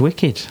 It was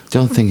wicked. The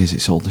only thing is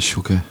it's all the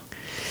sugar.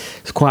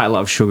 There's quite a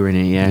lot of sugar in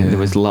it, yeah. There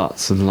was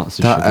lots and lots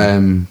of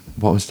sugar.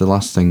 What was the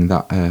last thing?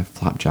 That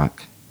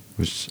flapjack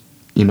was...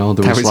 there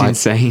was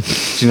insane.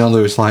 Do you know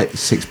there was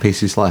 6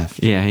 pieces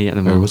left? Yeah, he ate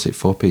them all. Or was it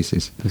 4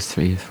 pieces? It was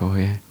 3 or 4,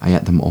 yeah. I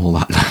ate them all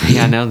that night.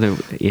 Yeah,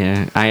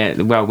 I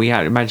know. We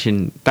had,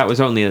 imagine, that was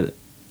I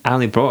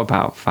only brought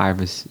about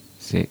 5 or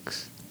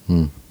 6.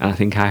 And I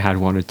think I had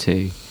 1 or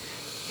 2.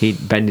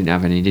 Ben didn't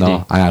have any, did he?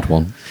 No, I had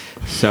 1.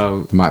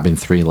 So... There might have been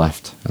 3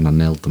 left, and I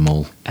nailed them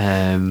all.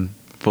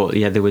 But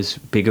yeah, there was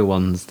bigger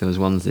ones. There was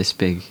ones this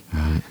big.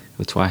 Right. They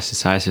were twice the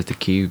size of the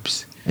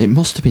cubes. It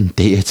must have been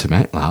dear to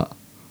make that.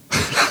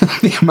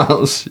 The amount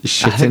of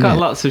shit in it. Got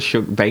lots of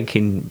sugar,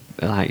 baking,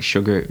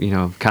 sugar,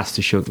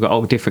 caster sugar. Got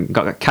all different.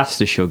 Got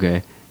caster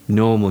sugar,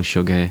 normal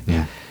sugar.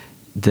 Yeah.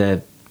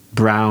 The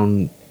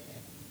brown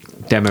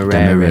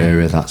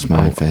Demerara. That's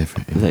my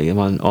favourite. The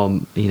one, all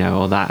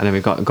that, and then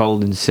we've got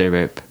golden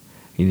syrup.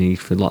 You need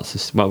for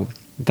lots of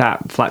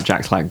that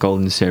flapjack's like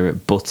golden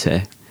syrup,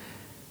 butter,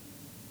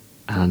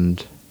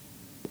 and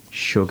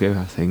sugar,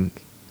 I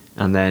think,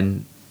 and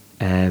then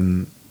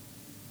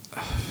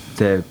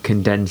the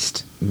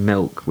condensed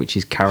milk, which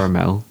is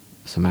caramel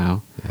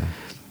somehow,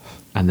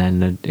 and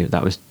then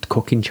that was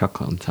cooking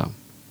chocolate on top.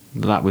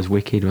 That was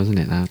wicked, wasn't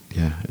it? That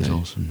it was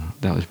awesome.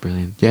 That was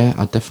brilliant. Yeah,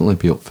 I'd definitely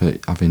be up for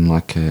having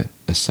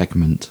a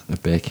segment, a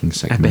baking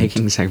segment. A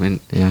baking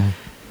segment. Yeah.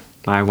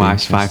 My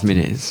wife's 5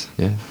 minutes.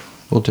 Yeah,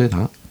 we'll do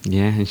that.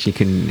 Yeah, and she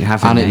can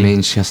have. And it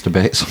means she has to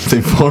bake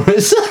something for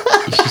us.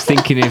 She's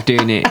thinking of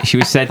doing it. She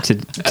was said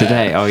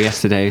today or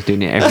yesterday,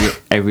 doing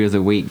it every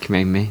other week,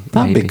 maybe.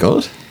 That'd be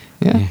good.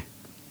 Yeah.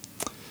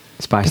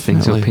 Spice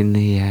things up in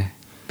the.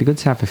 Be good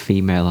to have a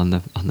female on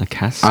the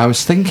cast. I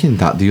was thinking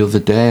that the other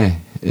day.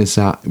 Is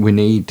that we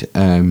need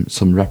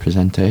some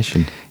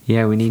representation?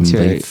 Yeah, we need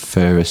to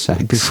fairer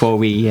sex before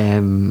we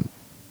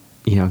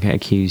get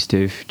accused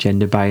of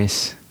gender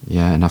bias.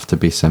 Yeah, and have to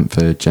be sent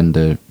for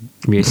gender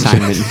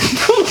reassignment.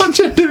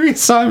 Gender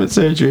reassignment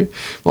surgery.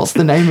 What's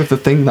the name of the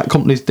thing that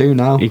companies do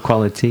now?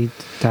 Equality,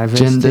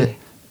 diversity. Gender,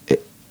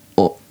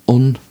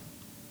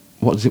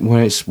 what is it?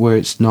 Where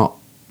it's not.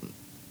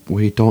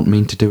 We don't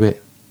mean to do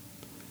it.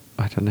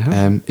 I don't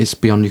know. It's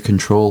beyond your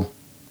control.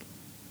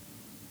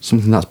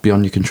 Something that's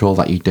beyond your control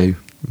that you do.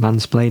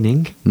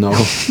 Mansplaining? No.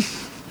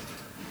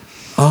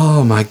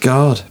 Oh my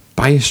god.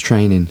 Bias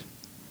training.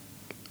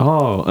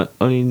 Oh,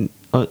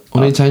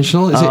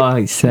 unintentional, is it? Oh,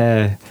 it's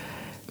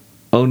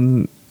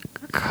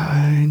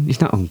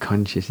it's not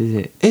unconscious, is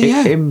it?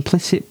 Yeah.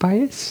 Implicit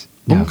bias?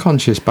 No.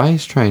 Unconscious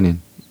bias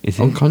training. Is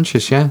it?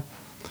 Unconscious, yeah.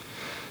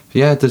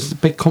 Yeah, there's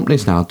big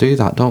companies now do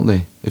that, don't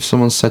they? If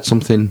someone said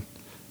something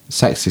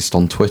sexist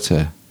on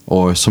Twitter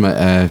or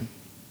something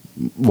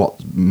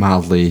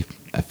mildly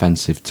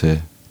offensive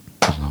to,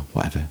 I don't know,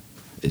 whatever,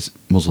 it's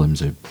Muslims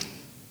who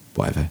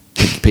whatever,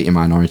 pick your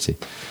minority.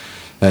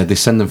 They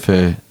send them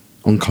for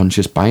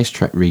unconscious bias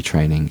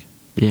retraining.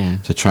 Yeah.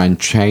 To try and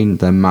train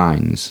their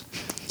minds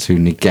to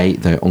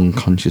negate their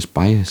unconscious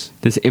bias.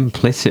 There's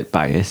implicit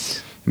bias.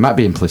 It might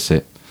be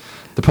implicit.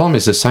 The problem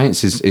is the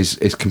science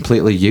is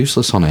completely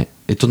useless on it.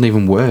 It doesn't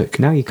even work.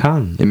 No, you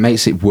can't. It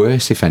makes it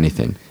worse, if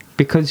anything.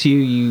 Because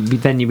you're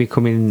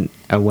becoming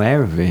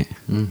aware of it.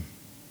 Mm.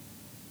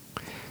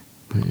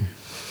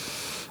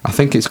 I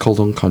think it's called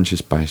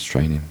unconscious bias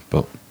training,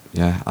 but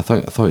yeah, I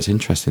thought it's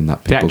interesting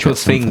that people the actual get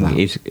sent for thing that.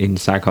 is in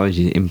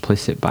psychology is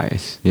implicit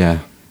bias. Yeah.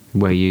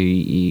 Where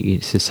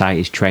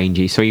society's trained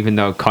you. So even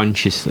though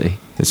consciously...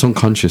 It's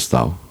unconscious,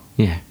 though.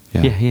 Yeah.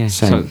 Yeah.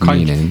 Same So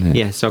meaning, isn't it?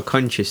 Yeah, so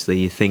consciously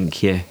you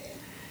think you're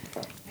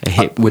a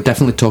hip... We're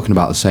definitely talking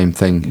about the same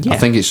thing. Yeah. I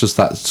think it's just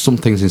that some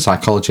things in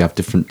psychology have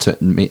different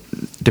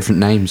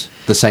names.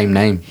 The same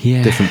name.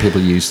 Yeah. Different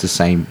people use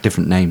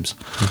different names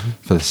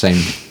for the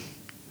same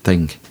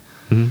thing.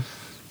 Mhm.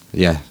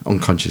 Yeah,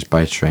 unconscious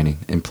bias training,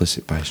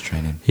 implicit bias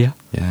training. Yeah.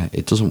 Yeah,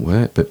 it doesn't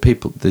work, but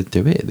people, they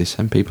do it. They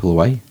send people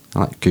away,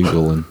 like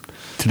Google and...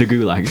 To the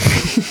gulag.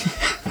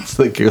 It's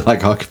the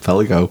Gulag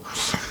Archipelago.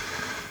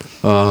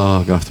 Oh,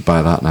 I'm going to have to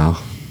buy that now.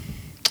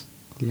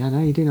 Yeah,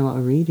 no, you're doing a lot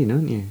of reading,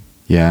 aren't you?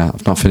 Yeah,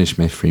 I've not finished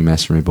my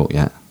Freemasonry book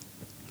yet.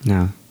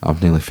 No.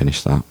 I've nearly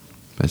finished that.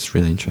 But it's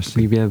really Will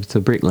interesting. you be able to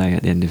bricklay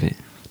at the end of it?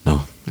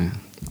 No. Yeah.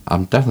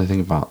 I'm definitely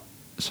thinking about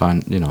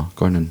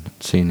going and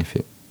seeing if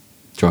it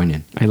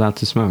joining. Are you allowed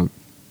to smoke?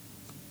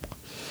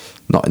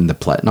 Not in the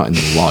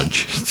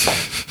lodge.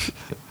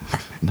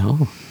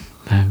 No.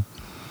 No.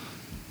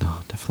 No,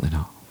 definitely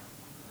not.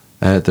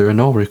 There are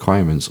no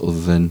requirements other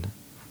than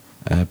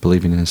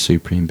believing in a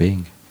supreme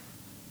being.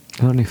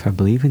 I don't know if I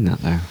believe in that,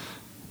 though.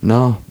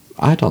 No,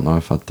 I don't know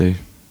if I do.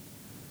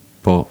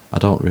 But I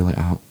don't rule it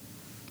out.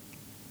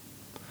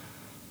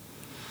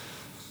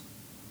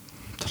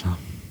 Don't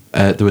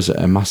know. There was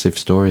a massive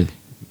story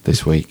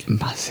this week.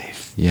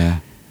 Massive. Yeah.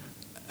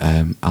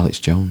 Alex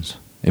Jones,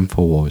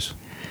 InfoWars.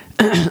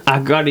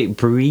 I got it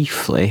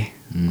briefly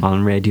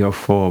on Radio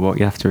 4, but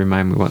you have to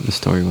remind me what the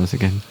story was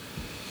again.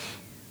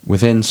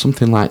 Within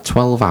something like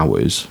 12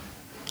 hours,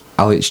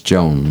 Alex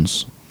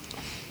Jones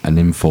and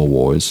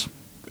InfoWars,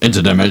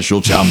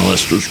 interdimensional child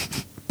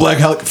molesters, Black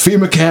Hawk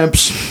FEMA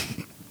camps,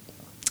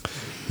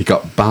 he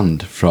got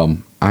banned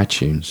from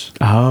iTunes,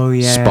 Oh,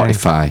 yeah.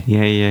 Spotify,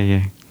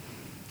 Yeah.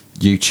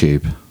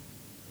 YouTube,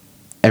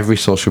 every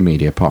social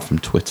media apart from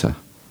Twitter,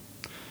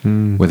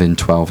 within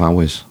 12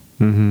 hours.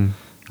 Mm-hmm.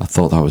 I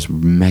thought that was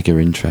mega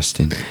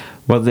interesting.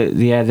 Well,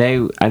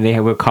 they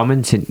were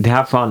commenting. They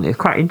have on. It's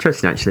quite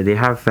interesting actually. They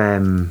have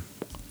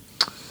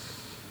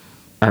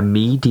a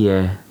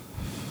media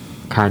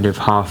kind of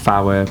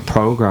half-hour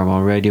program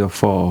on Radio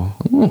 4,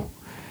 Ooh.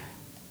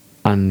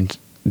 and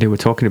they were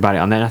talking about it.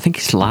 And then I think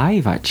it's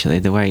live actually,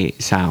 the way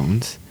it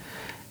sounds.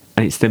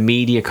 And it's the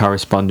media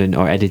correspondent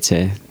or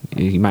editor.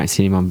 You might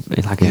see him on.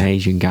 It's like an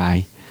Asian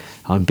guy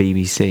on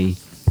BBC,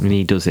 and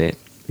he does it.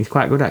 He's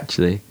quite good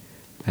actually.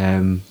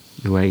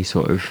 The way he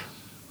sort of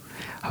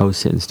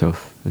hosts it and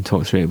stuff and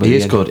talks through it. But He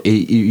is good.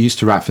 He used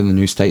to write for the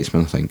New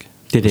Statesman, I think.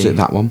 Did Was he? it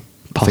that one?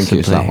 Possibly. I think it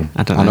was that one.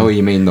 I don't know know. what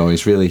you mean, though.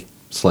 He's really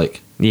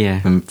slick Yeah.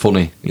 and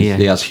funny. Yeah.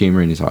 He has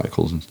humour in his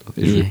articles and stuff,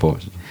 his Yeah.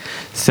 reports.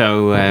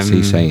 So, What's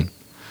he saying?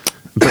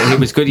 but he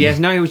was good. Yeah,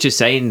 no, he was just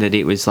saying that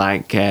it was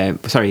like.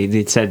 Sorry,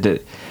 they'd said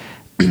that.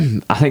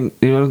 I think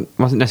it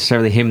wasn't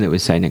necessarily him that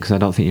was saying it, because I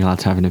don't think you're allowed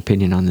to have an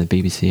opinion on the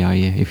BBC, are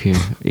you? If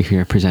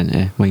you're a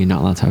presenter, well, you're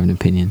not allowed to have an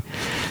opinion.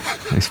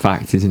 It's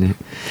fact, isn't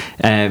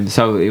it?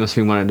 So it must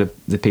have been one of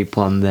the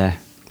people on the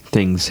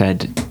thing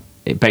said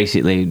it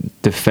basically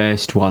the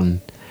first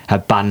one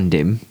had banned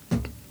him,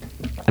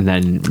 and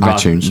then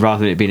rather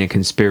than it being a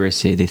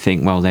conspiracy, they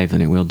think, well, they've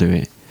done it, we'll do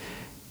it.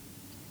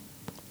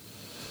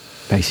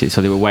 Basically,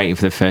 so they were waiting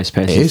for the first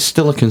person. It is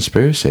still a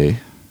conspiracy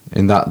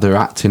in that they're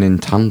acting in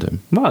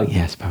tandem. Well,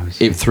 yeah, I suppose.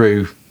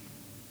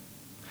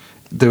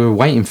 They were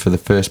waiting for the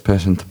first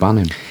person to ban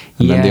him,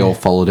 and then they all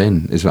followed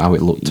in. Is how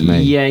it looked to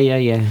me. Yeah.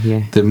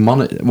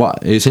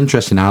 It's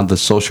interesting how the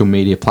social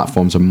media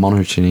platforms are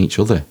monitoring each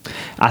other.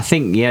 I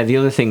think, the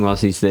other thing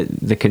is that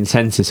the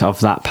consensus of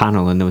that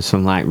panel, and there was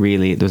some there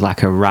was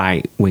like a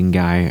right wing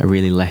guy, a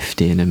really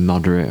lefty, and a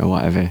moderate or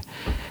whatever,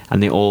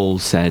 and they all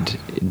said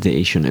that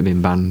he shouldn't have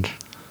been banned.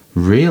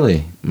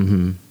 Really?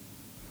 Mm-hmm.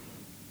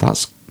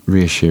 That's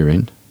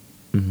reassuring.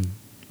 Mm-hmm.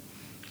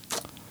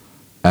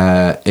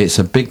 It's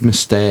a big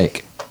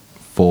mistake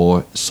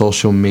for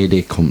social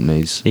media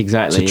companies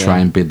to try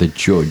and be the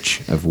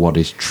judge of what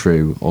is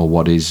true or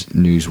what is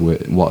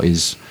what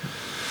is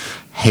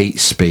hate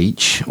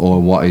speech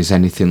or what is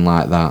anything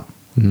like that.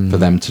 For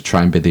them to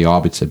try and be the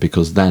arbiter,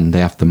 because then they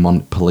have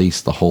to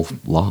police the whole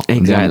lot. Exactly,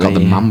 and they haven't got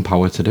the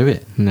manpower to do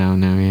it. No,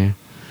 yeah.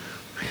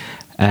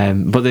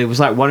 But there was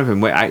like one of them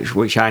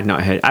which I'd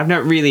not heard.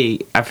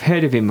 I've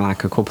heard of him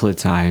like a couple of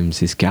times,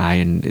 this guy,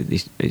 and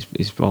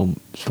it's all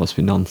supposed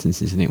to be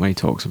nonsense, isn't it, when he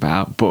talks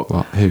about. But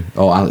what? Who?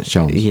 Oh, Alex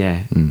Jones.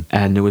 Yeah.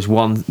 And there was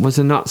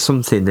there not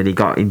something that he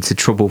got into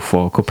trouble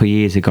for a couple of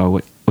years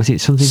ago? Was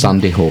it something?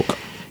 Sandy Hook.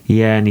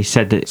 Yeah, and he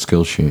said that...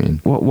 School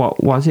shooting.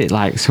 What was it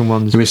like?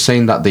 Someone's... He was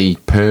saying that the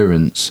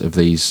parents of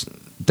these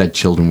dead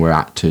children were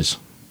actors.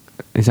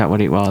 Is that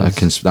what it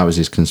was? That was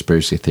his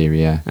conspiracy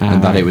theory, yeah. Ah,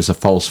 and that right. it was a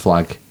false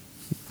flag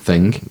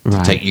thing.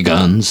 Right. To take your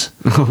guns.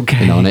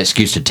 Okay. You know, an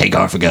excuse to take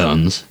our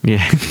guns.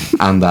 Yeah.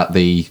 And that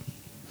the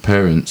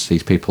parents,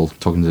 these people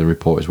talking to the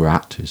reporters, were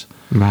actors.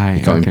 Right.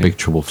 He got in big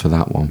trouble for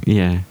that one.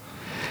 Yeah.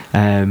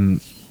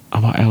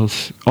 What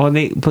else?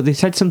 But they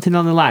said something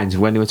on the lines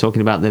when they were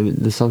talking about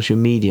the social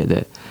media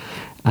that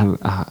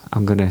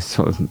I'm gonna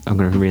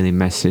really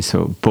mess this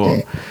up.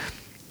 But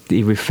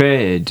he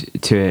referred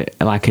to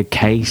like a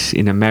case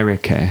in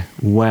America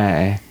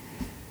where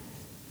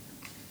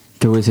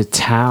there was a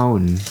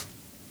town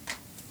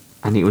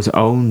and it was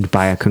owned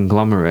by a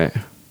conglomerate,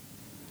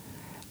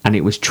 and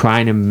it was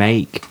trying to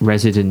make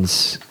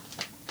residents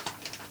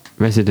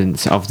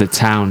of the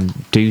town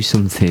do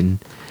something,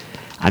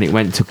 and it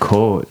went to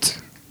court,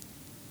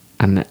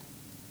 and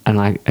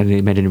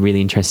he made a really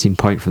interesting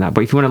point from that.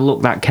 But if you want to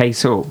look that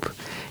case up,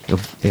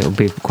 it'll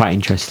be quite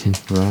interesting.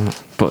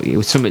 Right. But it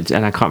was something,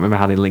 and I can't remember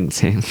how they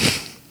linked it.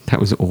 That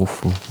was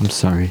awful. I'm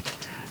sorry.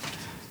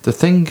 The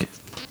thing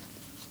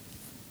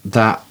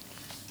that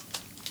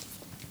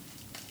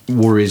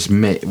worries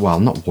me, well,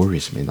 not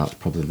worries me, that's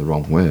probably the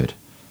wrong word.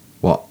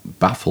 What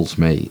baffles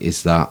me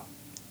is that,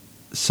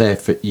 say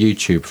for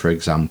YouTube, for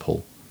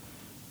example,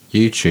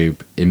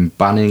 YouTube, in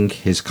banning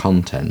his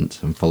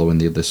content and following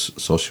the other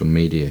social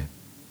media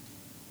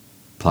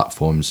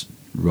platforms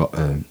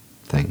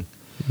thing,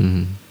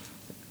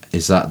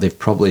 is that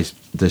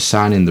they're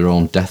signing their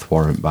own death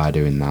warrant by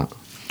doing that.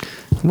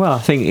 Well, I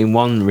think in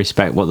one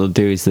respect what they'll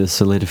do is they'll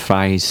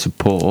solidify his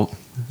support,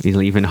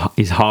 even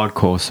his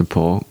hardcore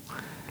support,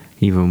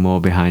 even more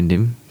behind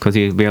him, because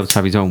he'll be able to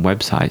have his own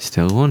website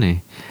still, won't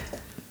he?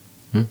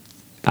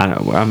 And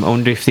I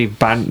wonder if they've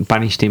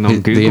banished him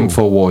on Google. The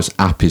InfoWars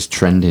app is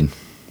trending.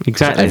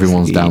 Exactly.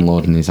 Everyone's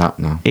downloading his app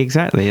now.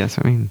 Exactly, that's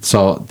what I mean.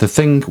 So the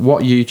thing,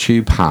 what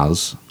YouTube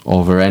has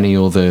over any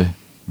other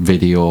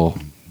video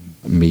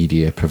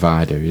media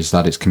provider is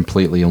that it's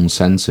completely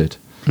uncensored,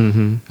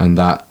 and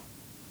that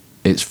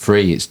it's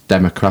free, it's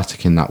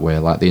democratic in that way,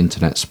 like the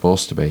internet's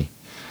supposed to be.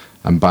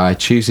 And by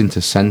choosing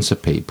to censor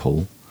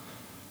people,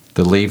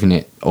 they're leaving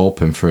it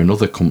open for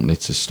another company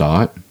to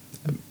start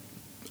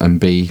and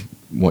be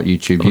what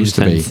YouTube used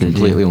to be,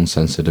 completely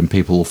uncensored, and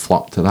people will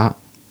flock to that.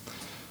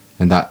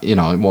 And that, you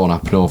know, it won't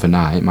happen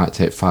overnight, it might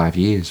take 5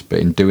 years, but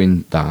in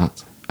doing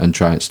that and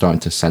starting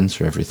to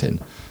censor everything,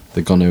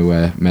 they're going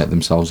to make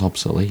themselves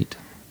obsolete.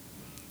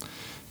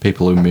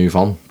 People who move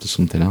on to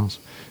something else.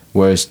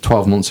 Whereas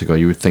 12 months ago,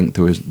 you would think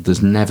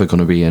there's never going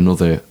to be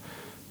another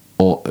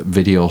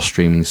video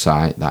streaming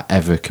site that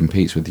ever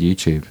competes with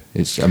YouTube.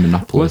 It's a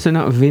monopoly. Was there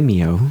not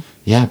Vimeo?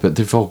 Yeah, but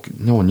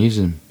no one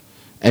uses them.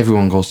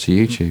 Everyone goes to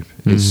YouTube.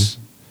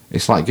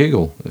 It's like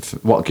Google.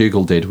 What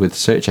Google did with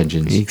search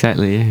engines.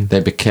 Exactly, yeah. They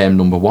became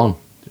number one.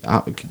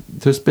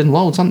 There's been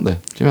loads, hasn't there?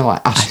 Do you know,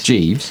 like Ask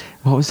Jeeves?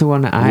 What was the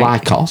one that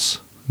Lycos?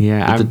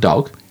 Yeah. The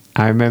dog?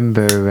 I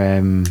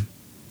remember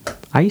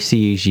I used to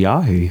use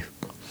Yahoo.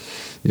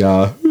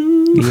 Yeah.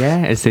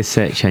 Yeah, as this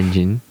search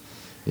engine.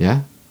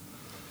 Yeah.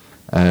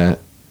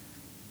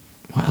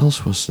 What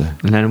else was there?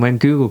 And then when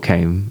Google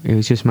came, it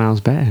was just miles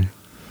better.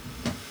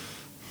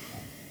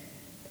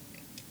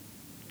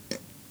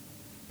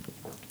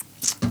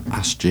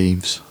 Ask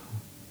Jeeves.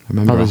 I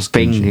remember. There's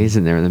Bing, Jeeves.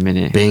 isn't there, at the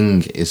minute?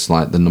 Bing is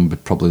like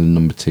probably the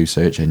number 2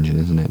 search engine,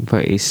 isn't it?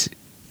 But it's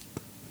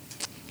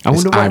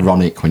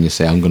ironic when you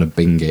say I'm going to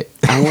Bing it.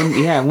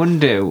 I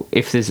wonder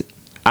if there's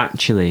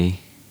actually.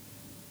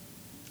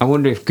 I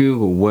wonder if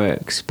Google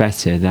works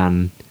better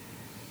than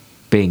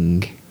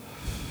Bing,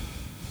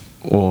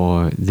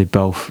 or they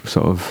both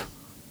sort of,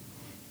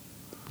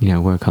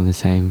 work on the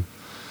same.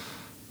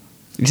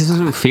 It just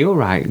doesn't feel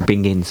right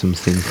binging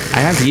something. I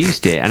have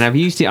used it, and I've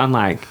used it on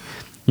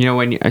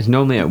when it's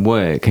normally at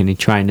work and you're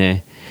trying to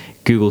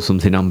Google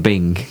something on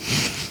Bing,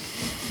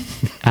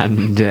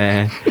 and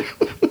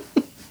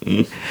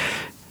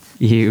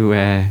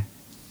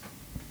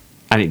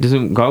and it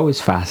doesn't go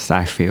as fast.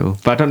 I feel,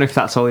 but I don't know if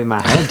that's all in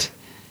my head.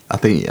 I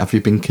think, have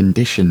you been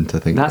conditioned to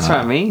think that's that?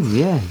 what I mean,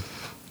 yeah.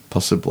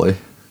 Possibly.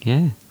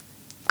 Yeah.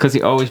 Because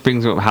it always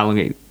brings up how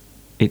long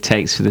it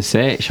takes for the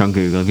search on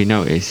Google. Have you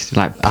noticed?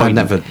 I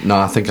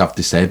think I've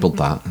disabled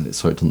that,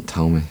 so it doesn't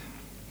tell me.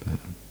 But,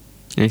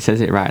 and it says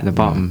it right at the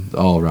bottom. Yeah.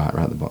 Oh, right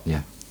at the bottom,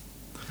 yeah.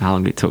 How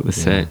long it took the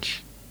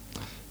search.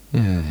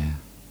 Yeah.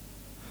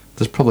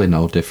 There's probably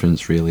no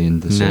difference, really,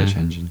 in the search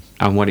engines.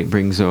 And what it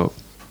brings up?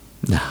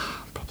 Nah,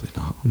 probably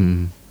not.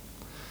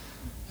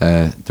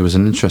 There was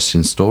an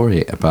interesting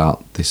story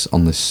about this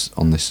on this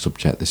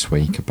subject this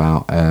week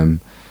about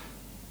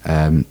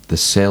the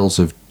sales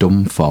of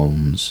dumb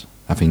phones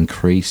have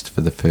increased for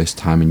the first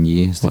time in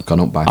years. They've gone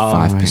up by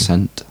 5%.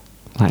 Right.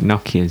 Like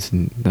Nokia's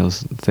and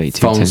those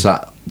 3210. Phones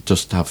that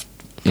just have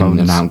in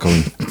and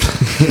outgoing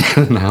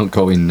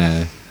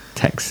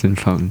texts and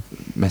phone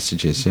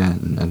messages, yeah,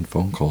 and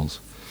phone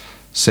calls.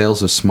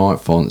 Sales of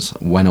smartphones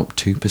went up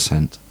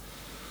 2%.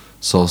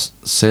 So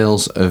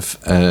sales of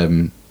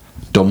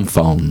dumb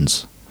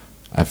phones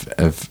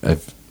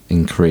have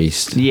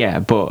increased. Yeah,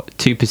 but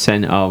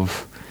 2% of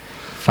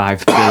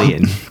 5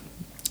 billion.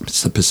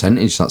 It's the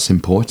percentage that's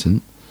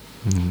important.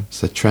 It's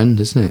the trend,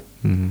 isn't it?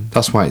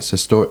 That's why it's a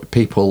story.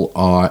 People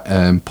are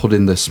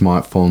putting their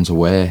smartphones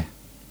away.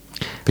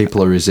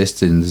 People are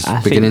resisting. There's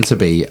beginning to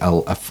be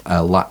not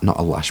a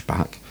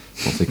lashback.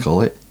 What do they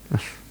call it?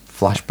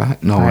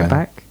 Flashback? No.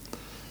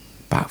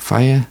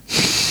 Backfire?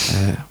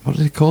 What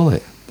do they call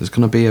it? There's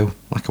going to be a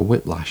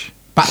whiplash.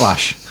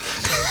 Backlash.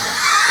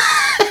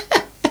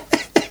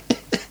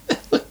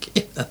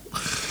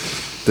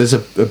 There's a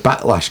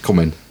backlash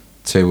coming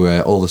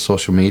to all the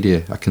social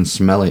media. I can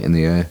smell it in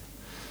the air.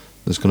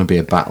 There's going to be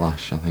a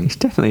backlash, I think. It's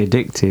definitely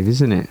addictive,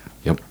 isn't it?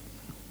 Yep.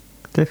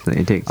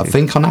 Definitely addictive. I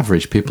think on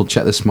average people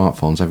check their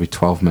smartphones every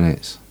 12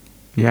 minutes.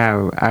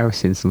 Yeah, I was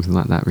seeing something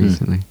like that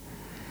recently.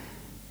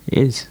 It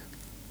is.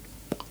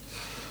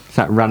 It's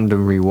that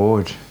random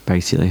reward,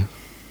 basically.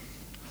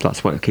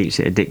 That's what keeps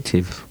it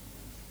addictive.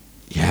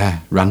 Yeah,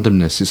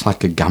 randomness. It's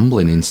like a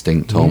gambling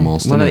instinct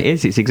almost. Well, isn't it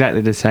is. It's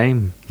exactly the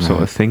same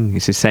sort of thing.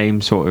 It's the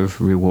same sort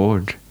of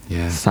reward,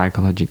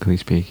 psychologically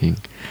speaking.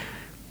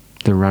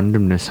 The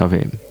randomness of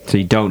it. So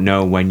you don't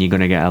know when you're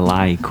going to get a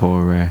like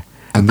or a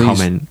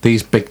comment.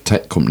 These big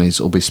tech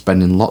companies will be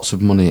spending lots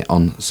of money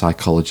on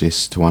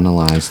psychologists to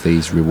analyse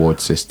these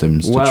reward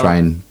systems to try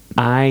and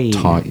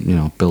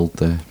build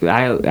the...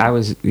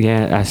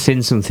 I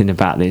seen something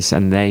about this,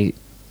 and they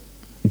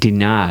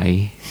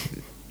deny...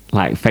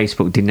 Like,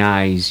 Facebook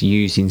denies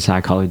using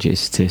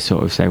psychologists to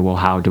sort of say, well,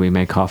 how do we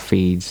make our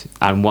feeds?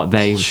 And what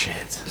they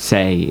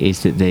say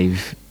is that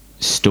they've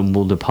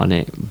stumbled upon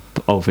it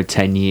over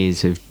 10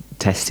 years of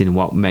testing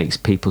what makes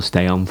people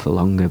stay on for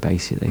longer,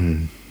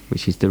 basically,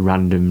 which is the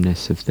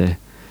randomness of the...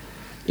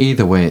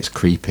 Either way, it's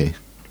creepy.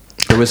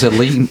 There was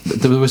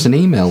an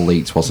email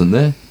leaked, wasn't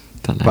there?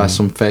 By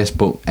some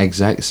Facebook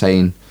exec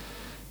saying,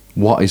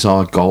 what is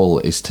our goal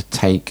is to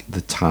take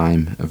the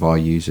time of our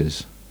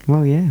users.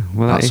 Well, yeah.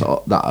 Well,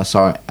 that's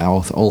our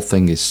whole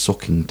thing is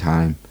sucking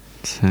time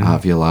out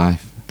of your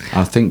life.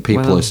 I think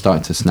people are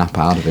starting to snap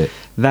out of it.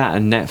 That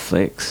and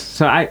Netflix.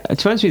 So, to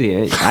be honest with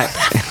you,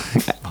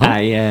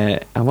 I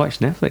watch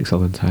Netflix all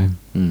the time,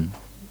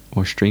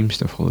 or stream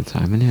stuff all the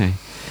time. Anyway,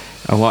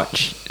 I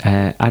watch.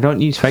 I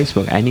don't use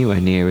Facebook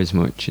anywhere near as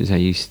much as I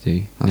used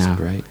to. That's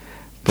great.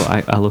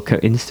 But I look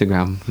at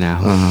Instagram now.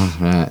 Oh,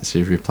 right. So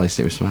you've replaced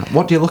it with something.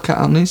 What do you look at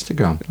on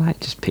Instagram? Like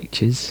just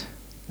pictures.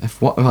 Of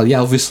what? Well,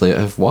 yeah, obviously.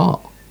 Of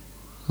what?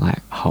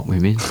 Like hot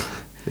women.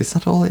 Is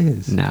that all it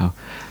is? No.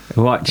 I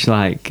watch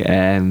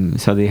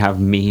so they have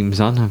memes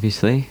on,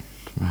 obviously.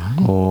 Right.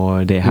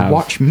 Or they have... You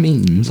watch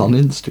memes on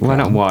Instagram? Well,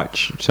 not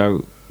watch.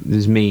 So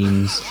there's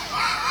memes.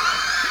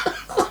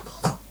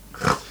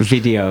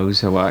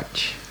 Videos I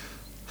watch.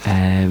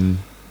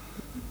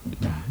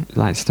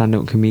 Like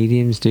stand-up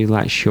comedians do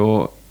like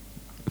short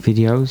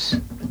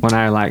videos. One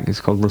I like is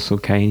called Russell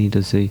Kane. He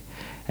does a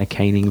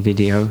caning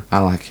video. I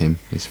like him.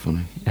 He's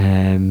funny.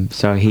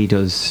 So he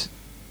does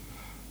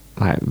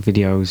like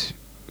videos.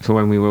 So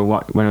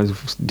when I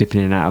was dipping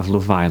in and out of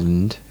Love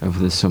Island over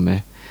the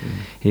summer,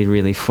 he had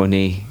really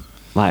funny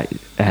like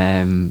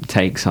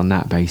takes on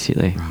that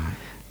basically. Right.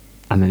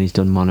 And then he's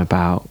done one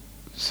about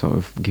sort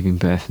of giving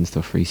birth and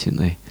stuff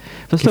recently.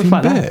 But giving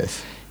stuff like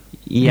birth? That.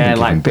 Yeah,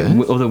 like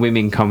other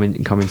women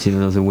commenting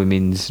on other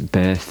women's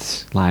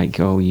births, like,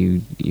 oh,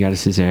 you had a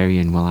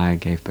cesarean, well, I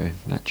gave birth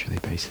naturally,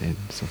 basically, and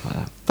stuff like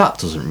that. That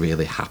doesn't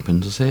really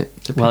happen, does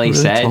it? Well, he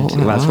said,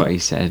 that's what he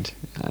said.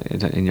 I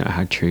don't know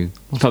how true.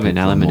 It's probably an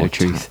element of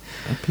truth.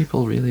 Are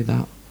people really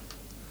that?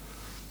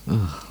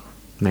 Ugh.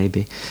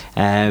 Maybe.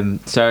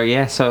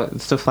 So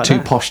stuff like that.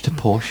 Too posh to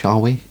push, are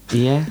we?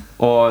 Yeah,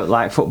 or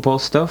like football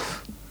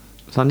stuff.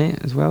 It's on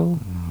it as well.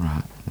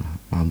 Right.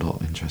 I'm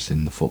not interested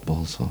in the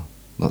football, so...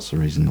 That's the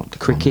reason not to.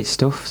 Cricket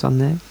stuff's on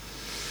there.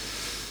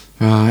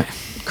 Right.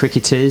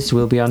 Cricketers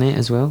will be on it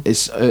as well.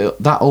 It's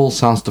that all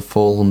sounds to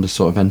fall under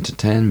sort of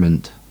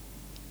entertainment.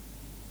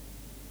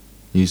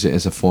 Use it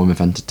as a form of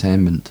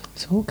entertainment.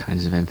 It's all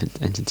kinds of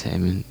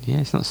entertainment. Yeah,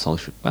 it's not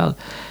social. Well,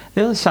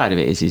 the other side of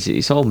it is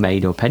it's all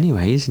made up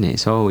anyway, isn't it?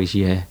 It's always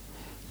your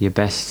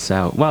best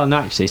self. Well, no,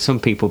 actually, some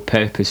people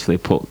purposefully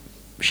put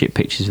shit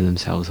pictures of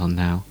themselves on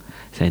now.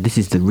 Say, this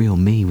is the real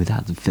me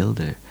without the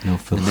filter. No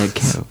filter.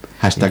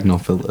 Hashtag no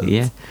filter.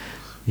 Yeah.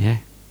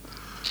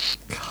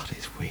 God,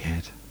 it's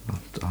weird.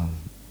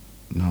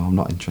 No, I'm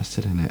not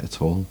interested in it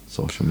at all.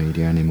 Social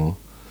media anymore.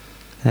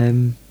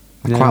 I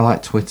quite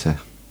like Twitter.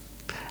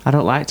 I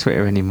don't like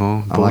Twitter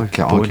anymore. I like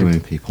arguing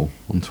with people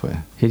on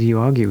Twitter. Who do you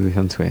argue with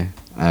on Twitter?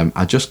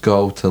 I just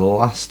go to the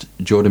last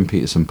Jordan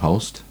Peterson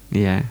post.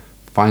 Yeah.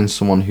 Find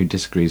someone who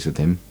disagrees with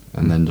him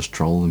and then just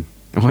troll them.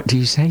 What do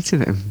you say to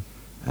them?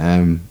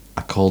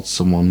 I called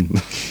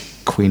someone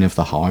Queen of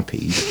the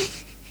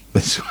Harpies.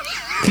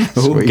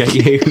 Get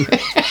you.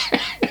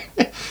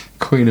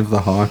 Queen of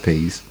the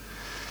Harpies.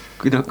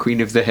 Not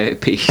Queen of the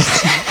Herpes.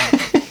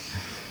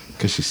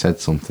 Because she said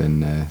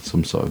something,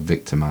 some sort of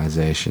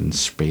victimisation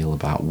spiel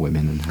about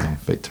women and how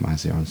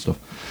victimised they are and stuff.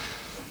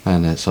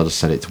 And so I just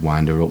said it to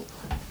wind her up.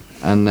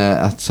 And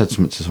I said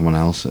something to someone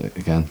else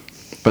again.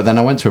 But then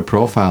I went to her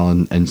profile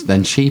and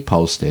then she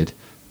posted,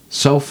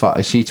 she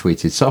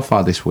tweeted, so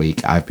far this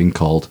week I've been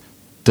called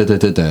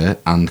da-da-da-da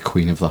and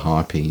Queen of the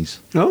Harpies.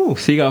 Oh,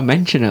 so you got to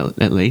mention it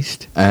at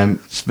least.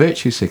 It's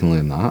virtue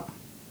signalling that.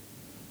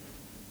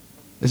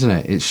 Isn't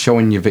it? It's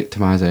showing your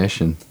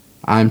victimisation.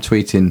 I'm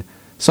tweeting,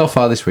 so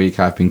far this week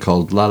I've been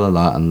called la la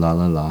la and la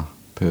la la.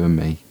 Poor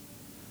me.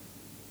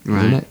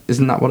 Right. Isn't it?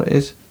 Isn't that what it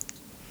is?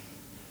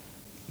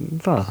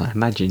 Well, I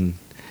imagine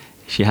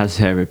she has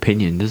her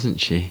opinion, doesn't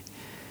she?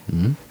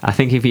 Mm. I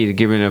think if he'd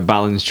given a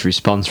balanced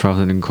response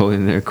rather than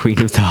calling her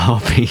Queen of the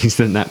Harpies,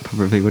 then that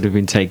probably would have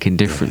been taken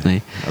differently.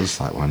 Yeah, I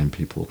just like winding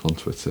people up on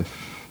Twitter.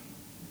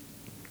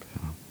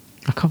 Yeah.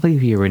 I can't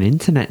believe you're an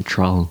internet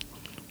troll.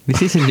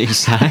 This is a new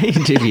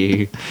side of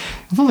you.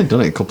 I've only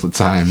done it a couple of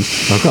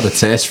times. I've got a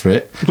taste for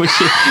it. Was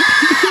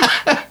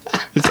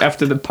it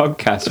after the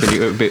podcast when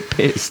you were a bit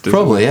pissed?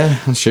 Probably, yeah.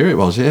 I'm sure it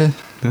was, yeah.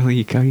 No,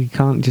 you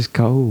can't just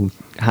go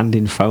hand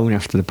in phone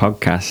after the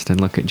podcast and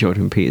look at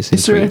Jordan Peterson.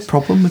 Is there any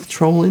problem with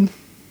trolling?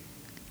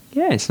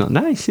 Yeah, it's not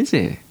nice, is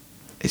it?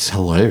 It's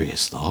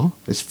hilarious, though.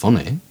 It's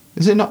funny.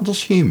 Is it not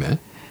just humour?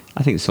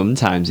 I think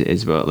sometimes it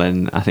is, but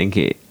then I think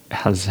it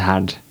has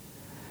had...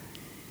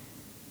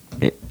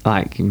 It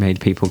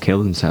made people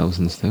kill themselves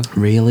and stuff.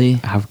 Really?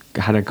 Have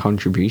had a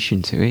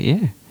contribution to it,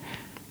 yeah.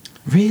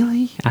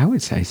 Really? I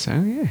would say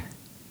so, yeah.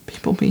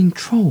 People being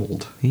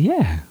trolled?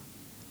 Yeah.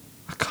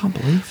 I can't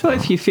believe Well,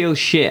 that. if you feel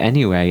shit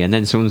anyway, and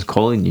then someone's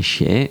calling you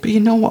shit... But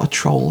you know what a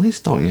troll is,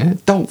 don't you?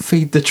 Don't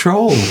feed the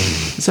troll.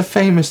 It's a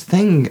famous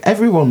thing.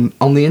 Everyone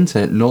on the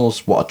internet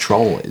knows what a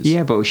troll is.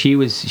 Yeah, but she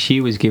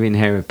was giving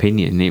her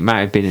opinion. It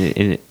might have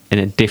been in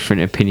a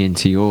different opinion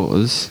to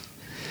yours.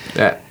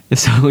 Yeah.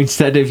 So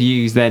instead of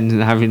you then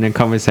having a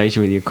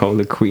conversation with you called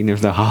the Queen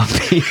of the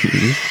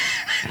Harpies...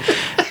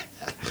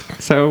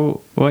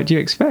 So, what do you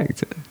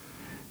expect?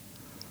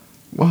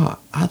 What?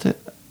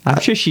 I'm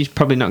sure she's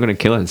probably not going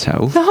to kill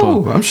herself.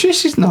 No, I'm sure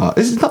she's not.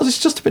 It's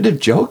just a bit of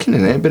joking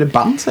in it, a bit of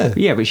banter.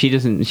 Yeah, but she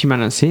might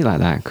not see it like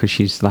that because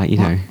she's like, you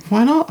know...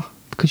 Why not?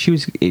 Because she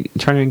was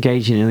trying to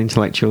engage in an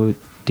intellectual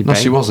debate. No,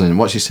 she wasn't.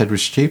 What she said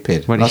was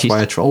stupid. That's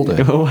why I trolled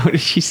her. What did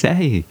she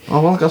say?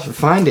 Oh, well, I've got to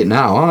find it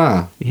now, haven't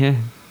I? Yeah.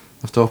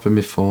 I have to open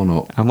my phone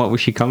up. And what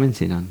was she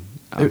commenting on?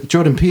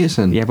 Jordan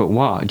Peterson. Yeah, but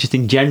what? Just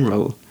in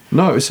general?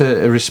 No, it was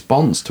a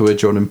response to a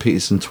Jordan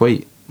Peterson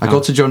tweet. I go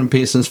to Jordan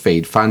Peterson's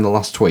feed, find the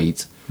last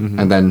tweet,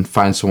 and then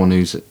find someone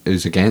who's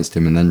against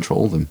him and then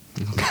troll them.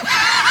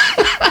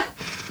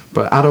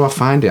 But how do I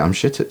find it? I'm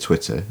shit at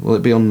Twitter. Will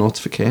it be on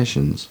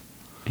notifications?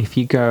 If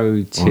you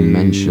go to... Or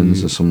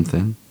mentions or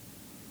something.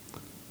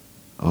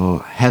 Oh,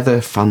 Heather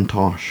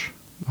Fantosh.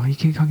 Oh, you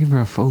can't give her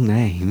a full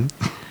name.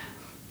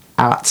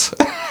 At...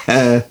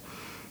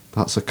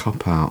 that's a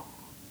cop-out.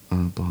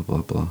 Blah,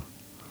 blah, blah.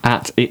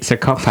 At It's a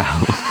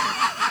Cop-Out.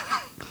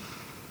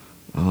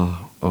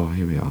 Oh,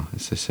 here we are.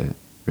 Is this it?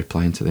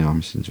 Replying to the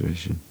army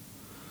situation.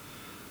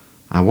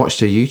 I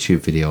watched a YouTube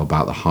video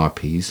about the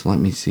harpies. Let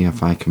me see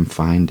if I can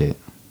find it.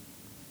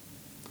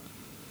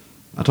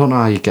 I don't know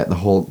how you get the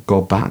whole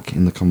go back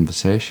in the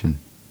conversation.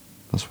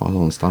 That's what I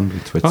don't understand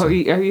with Twitter. Oh,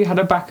 have you had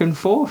a back and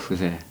forth with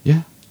her?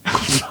 Yeah. For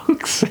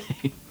fuck's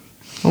sake.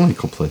 Only a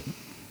couple of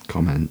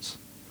comments.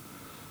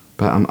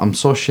 But I'm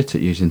so shit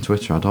at using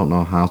Twitter, I don't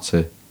know how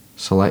to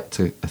select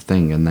a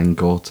thing and then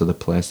go to the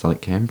place that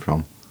it came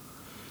from.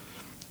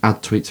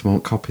 Add tweet to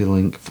won't copy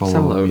link,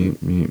 follow,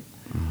 mute.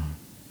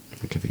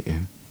 I'll give it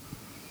you.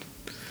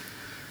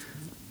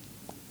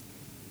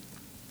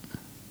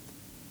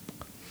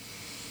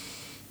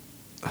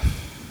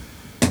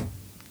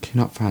 Can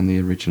you not find the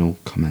original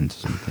comment or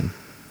something?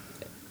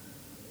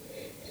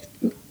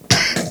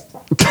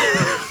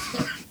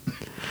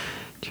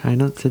 Try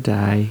not to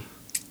die.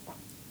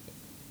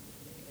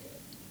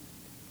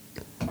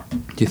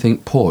 Do you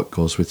think pork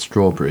goes with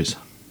strawberries?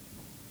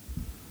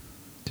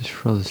 Just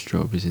throw the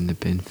strawberries in the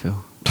bin,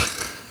 Phil.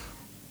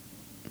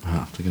 I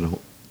have to get up.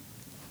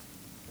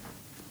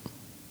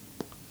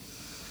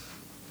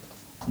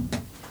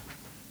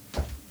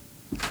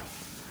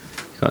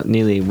 Got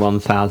nearly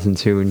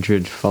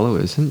 1,200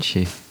 followers, hasn't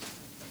she?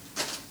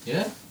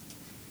 Yeah.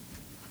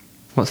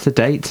 What's the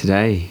date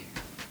today?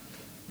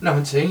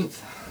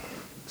 19th.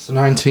 It's the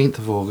 19th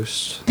of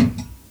August.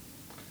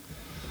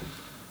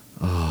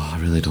 Oh, I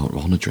really don't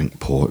want to drink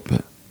port,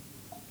 but...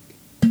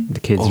 The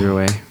kids are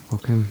away.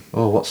 Welcome.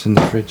 Oh, what's in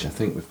the fridge? I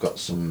think we've got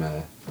some...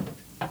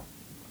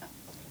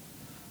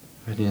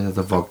 any of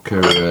the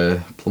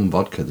vodka, plum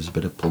vodka. There's a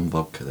bit of plum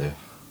vodka there.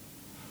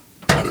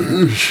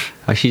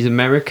 Oh, she's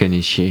American,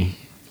 is she?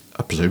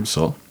 I presume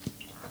so.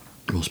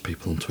 Most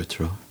people on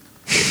Twitter are.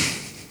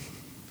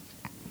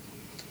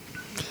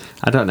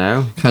 I don't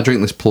know. Can I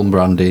drink this plum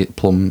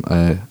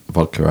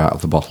vodka out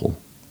of the bottle?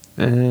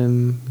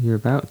 You're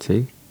about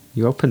to.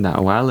 You opened that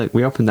a while.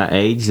 We opened that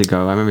ages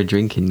ago. I remember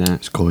drinking that.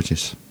 It's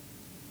gorgeous.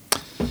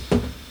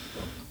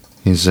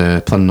 He's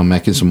planning on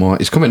making some more.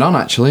 He's coming on,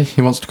 actually.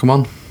 He wants to come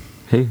on.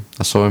 Who?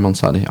 I saw him on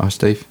Saturday. Hi,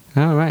 Steve.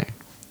 Oh, right.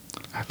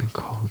 I been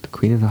called?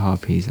 Queen of the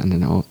Harpies and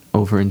an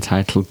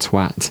over-entitled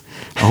twat.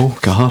 Oh,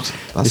 God.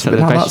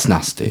 That's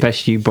nasty.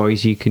 Best you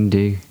boys you can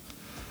do.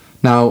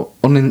 Now,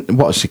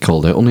 what's she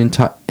called it?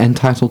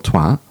 Entitled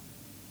twat?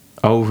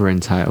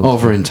 Over-entitled.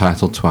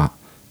 Over-entitled twat.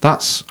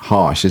 That's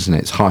harsh, isn't it?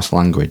 It's harsh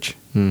language.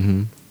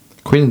 Mm-hmm.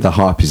 Queen of the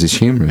Harpies is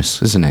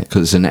humorous, isn't it?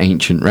 Because it's an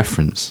ancient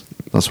reference.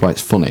 That's why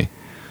it's funny.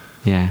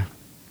 Yeah.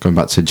 Going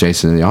back to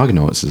Jason and the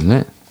Argonauts, isn't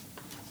it?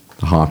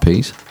 The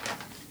Harpies.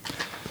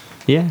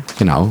 Yeah.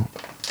 You know,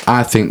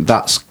 I think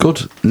that's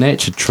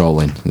good-natured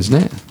trolling,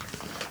 isn't it?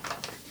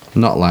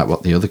 Not like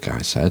what the other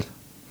guy said.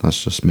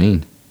 That's just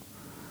mean.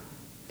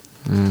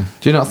 Do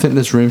you not think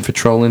there's room for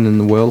trolling in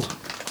the world?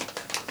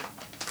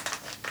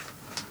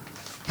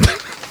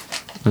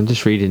 I'm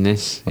just reading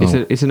this.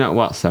 Is it not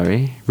what,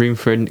 sorry? Room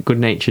for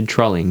good-natured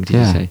trolling, did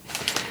you say?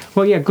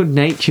 Well, yeah,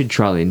 good-natured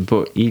trolling,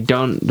 but you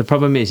don't... The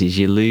problem is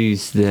you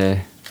lose the...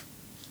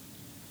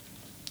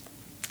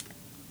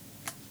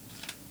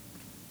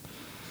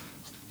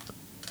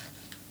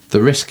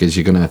 The risk is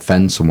you're going to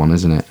offend someone,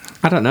 isn't it?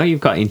 I don't know,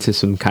 you've got into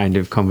some kind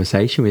of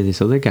conversation with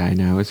this other guy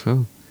now as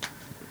well.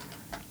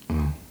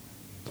 Oh,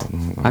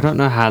 I don't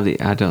know how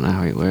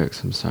it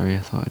works. I'm sorry, I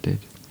thought I did.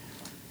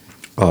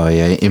 Oh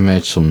yeah, he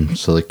made some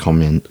silly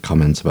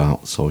comments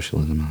about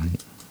socialism, I think.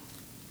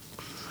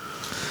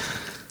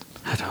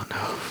 I don't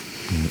know.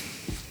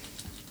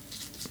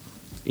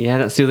 Yeah,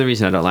 that's the other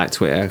reason I don't like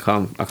Twitter.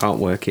 I can't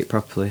work it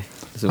properly.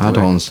 I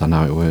don't understand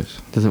how it works.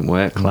 Doesn't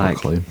work like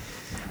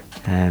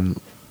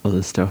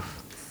other stuff.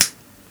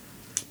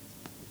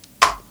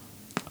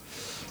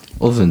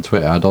 Other than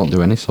Twitter, I don't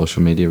do any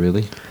social media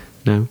really.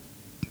 No.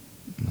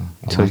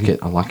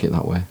 I like it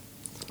that way.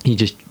 You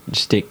just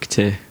stick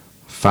to...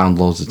 Found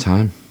loads of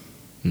time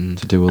to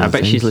do other things. I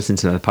bet she's listening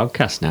to the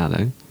podcast now,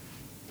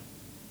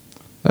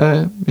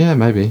 though. Yeah,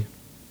 maybe.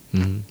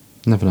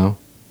 Never know.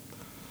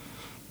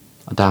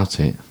 I doubt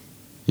it.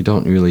 You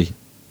don't really...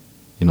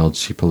 You know,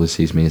 she probably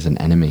sees me as an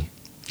enemy.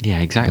 Yeah,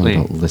 exactly. You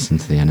don't listen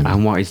to the enemy.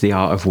 And what is the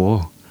art of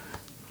war?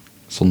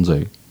 Sun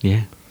Tzu.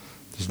 Yeah.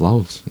 There's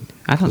loads.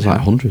 I don't know. There's like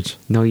hundreds.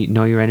 Know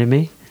your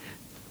enemy?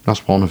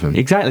 That's one of them.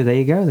 Exactly, there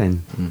you go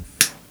then.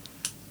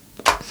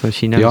 So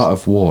she knows. The art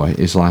of war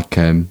is like,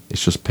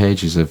 it's just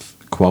pages of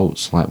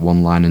quotes, like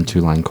 1-line and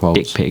 2-line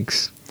quotes. Dick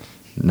pigs.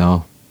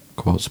 No,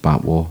 quotes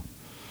about war.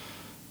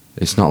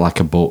 It's not like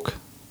a book.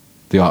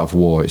 The Art of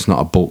War, it's not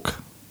a book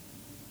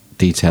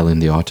detailing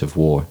the art of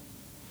war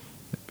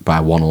by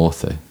one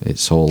author.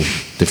 It's all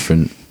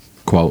different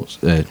quotes,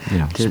 Didn't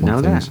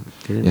small know things.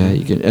 that.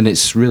 You can, and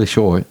it's really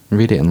short.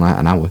 Read it in like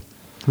an hour.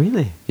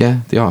 Really?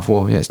 Yeah, The Art of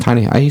War. Yeah, it's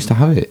tiny. I used to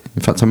have it.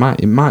 In fact,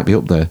 it might be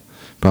up there,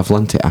 but I've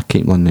lent it. I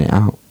keep lending it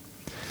out.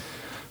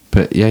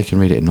 But yeah, you can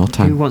read it in no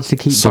time. Who wants to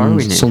keep borrowing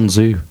it? Sun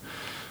Tzu.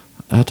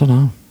 I don't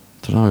know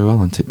who I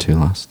lent it to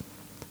last.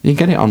 You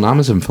can get it on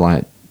Amazon for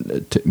like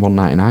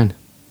 $1.99.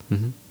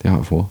 The Art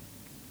of War.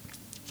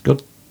 It's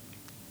good.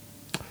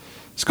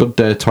 It's a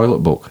good toilet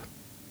book.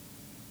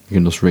 You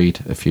can just read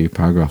a few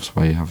paragraphs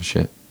while you have a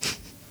shit.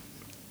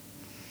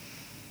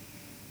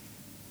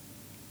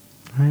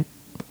 Right.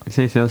 Is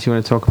there anything else you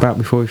want to talk about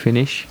before we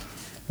finish?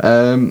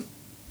 No,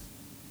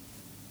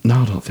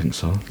 I don't think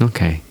so.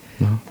 Okay.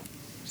 No,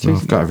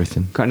 I've got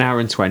everything. Got an hour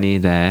and 20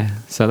 there,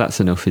 so that's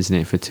enough, isn't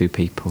it, for two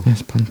people?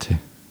 Yes, plenty.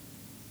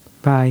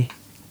 Bye.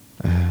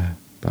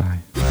 Bye.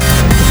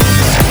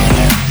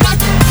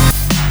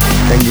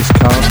 Genghis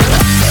Khan.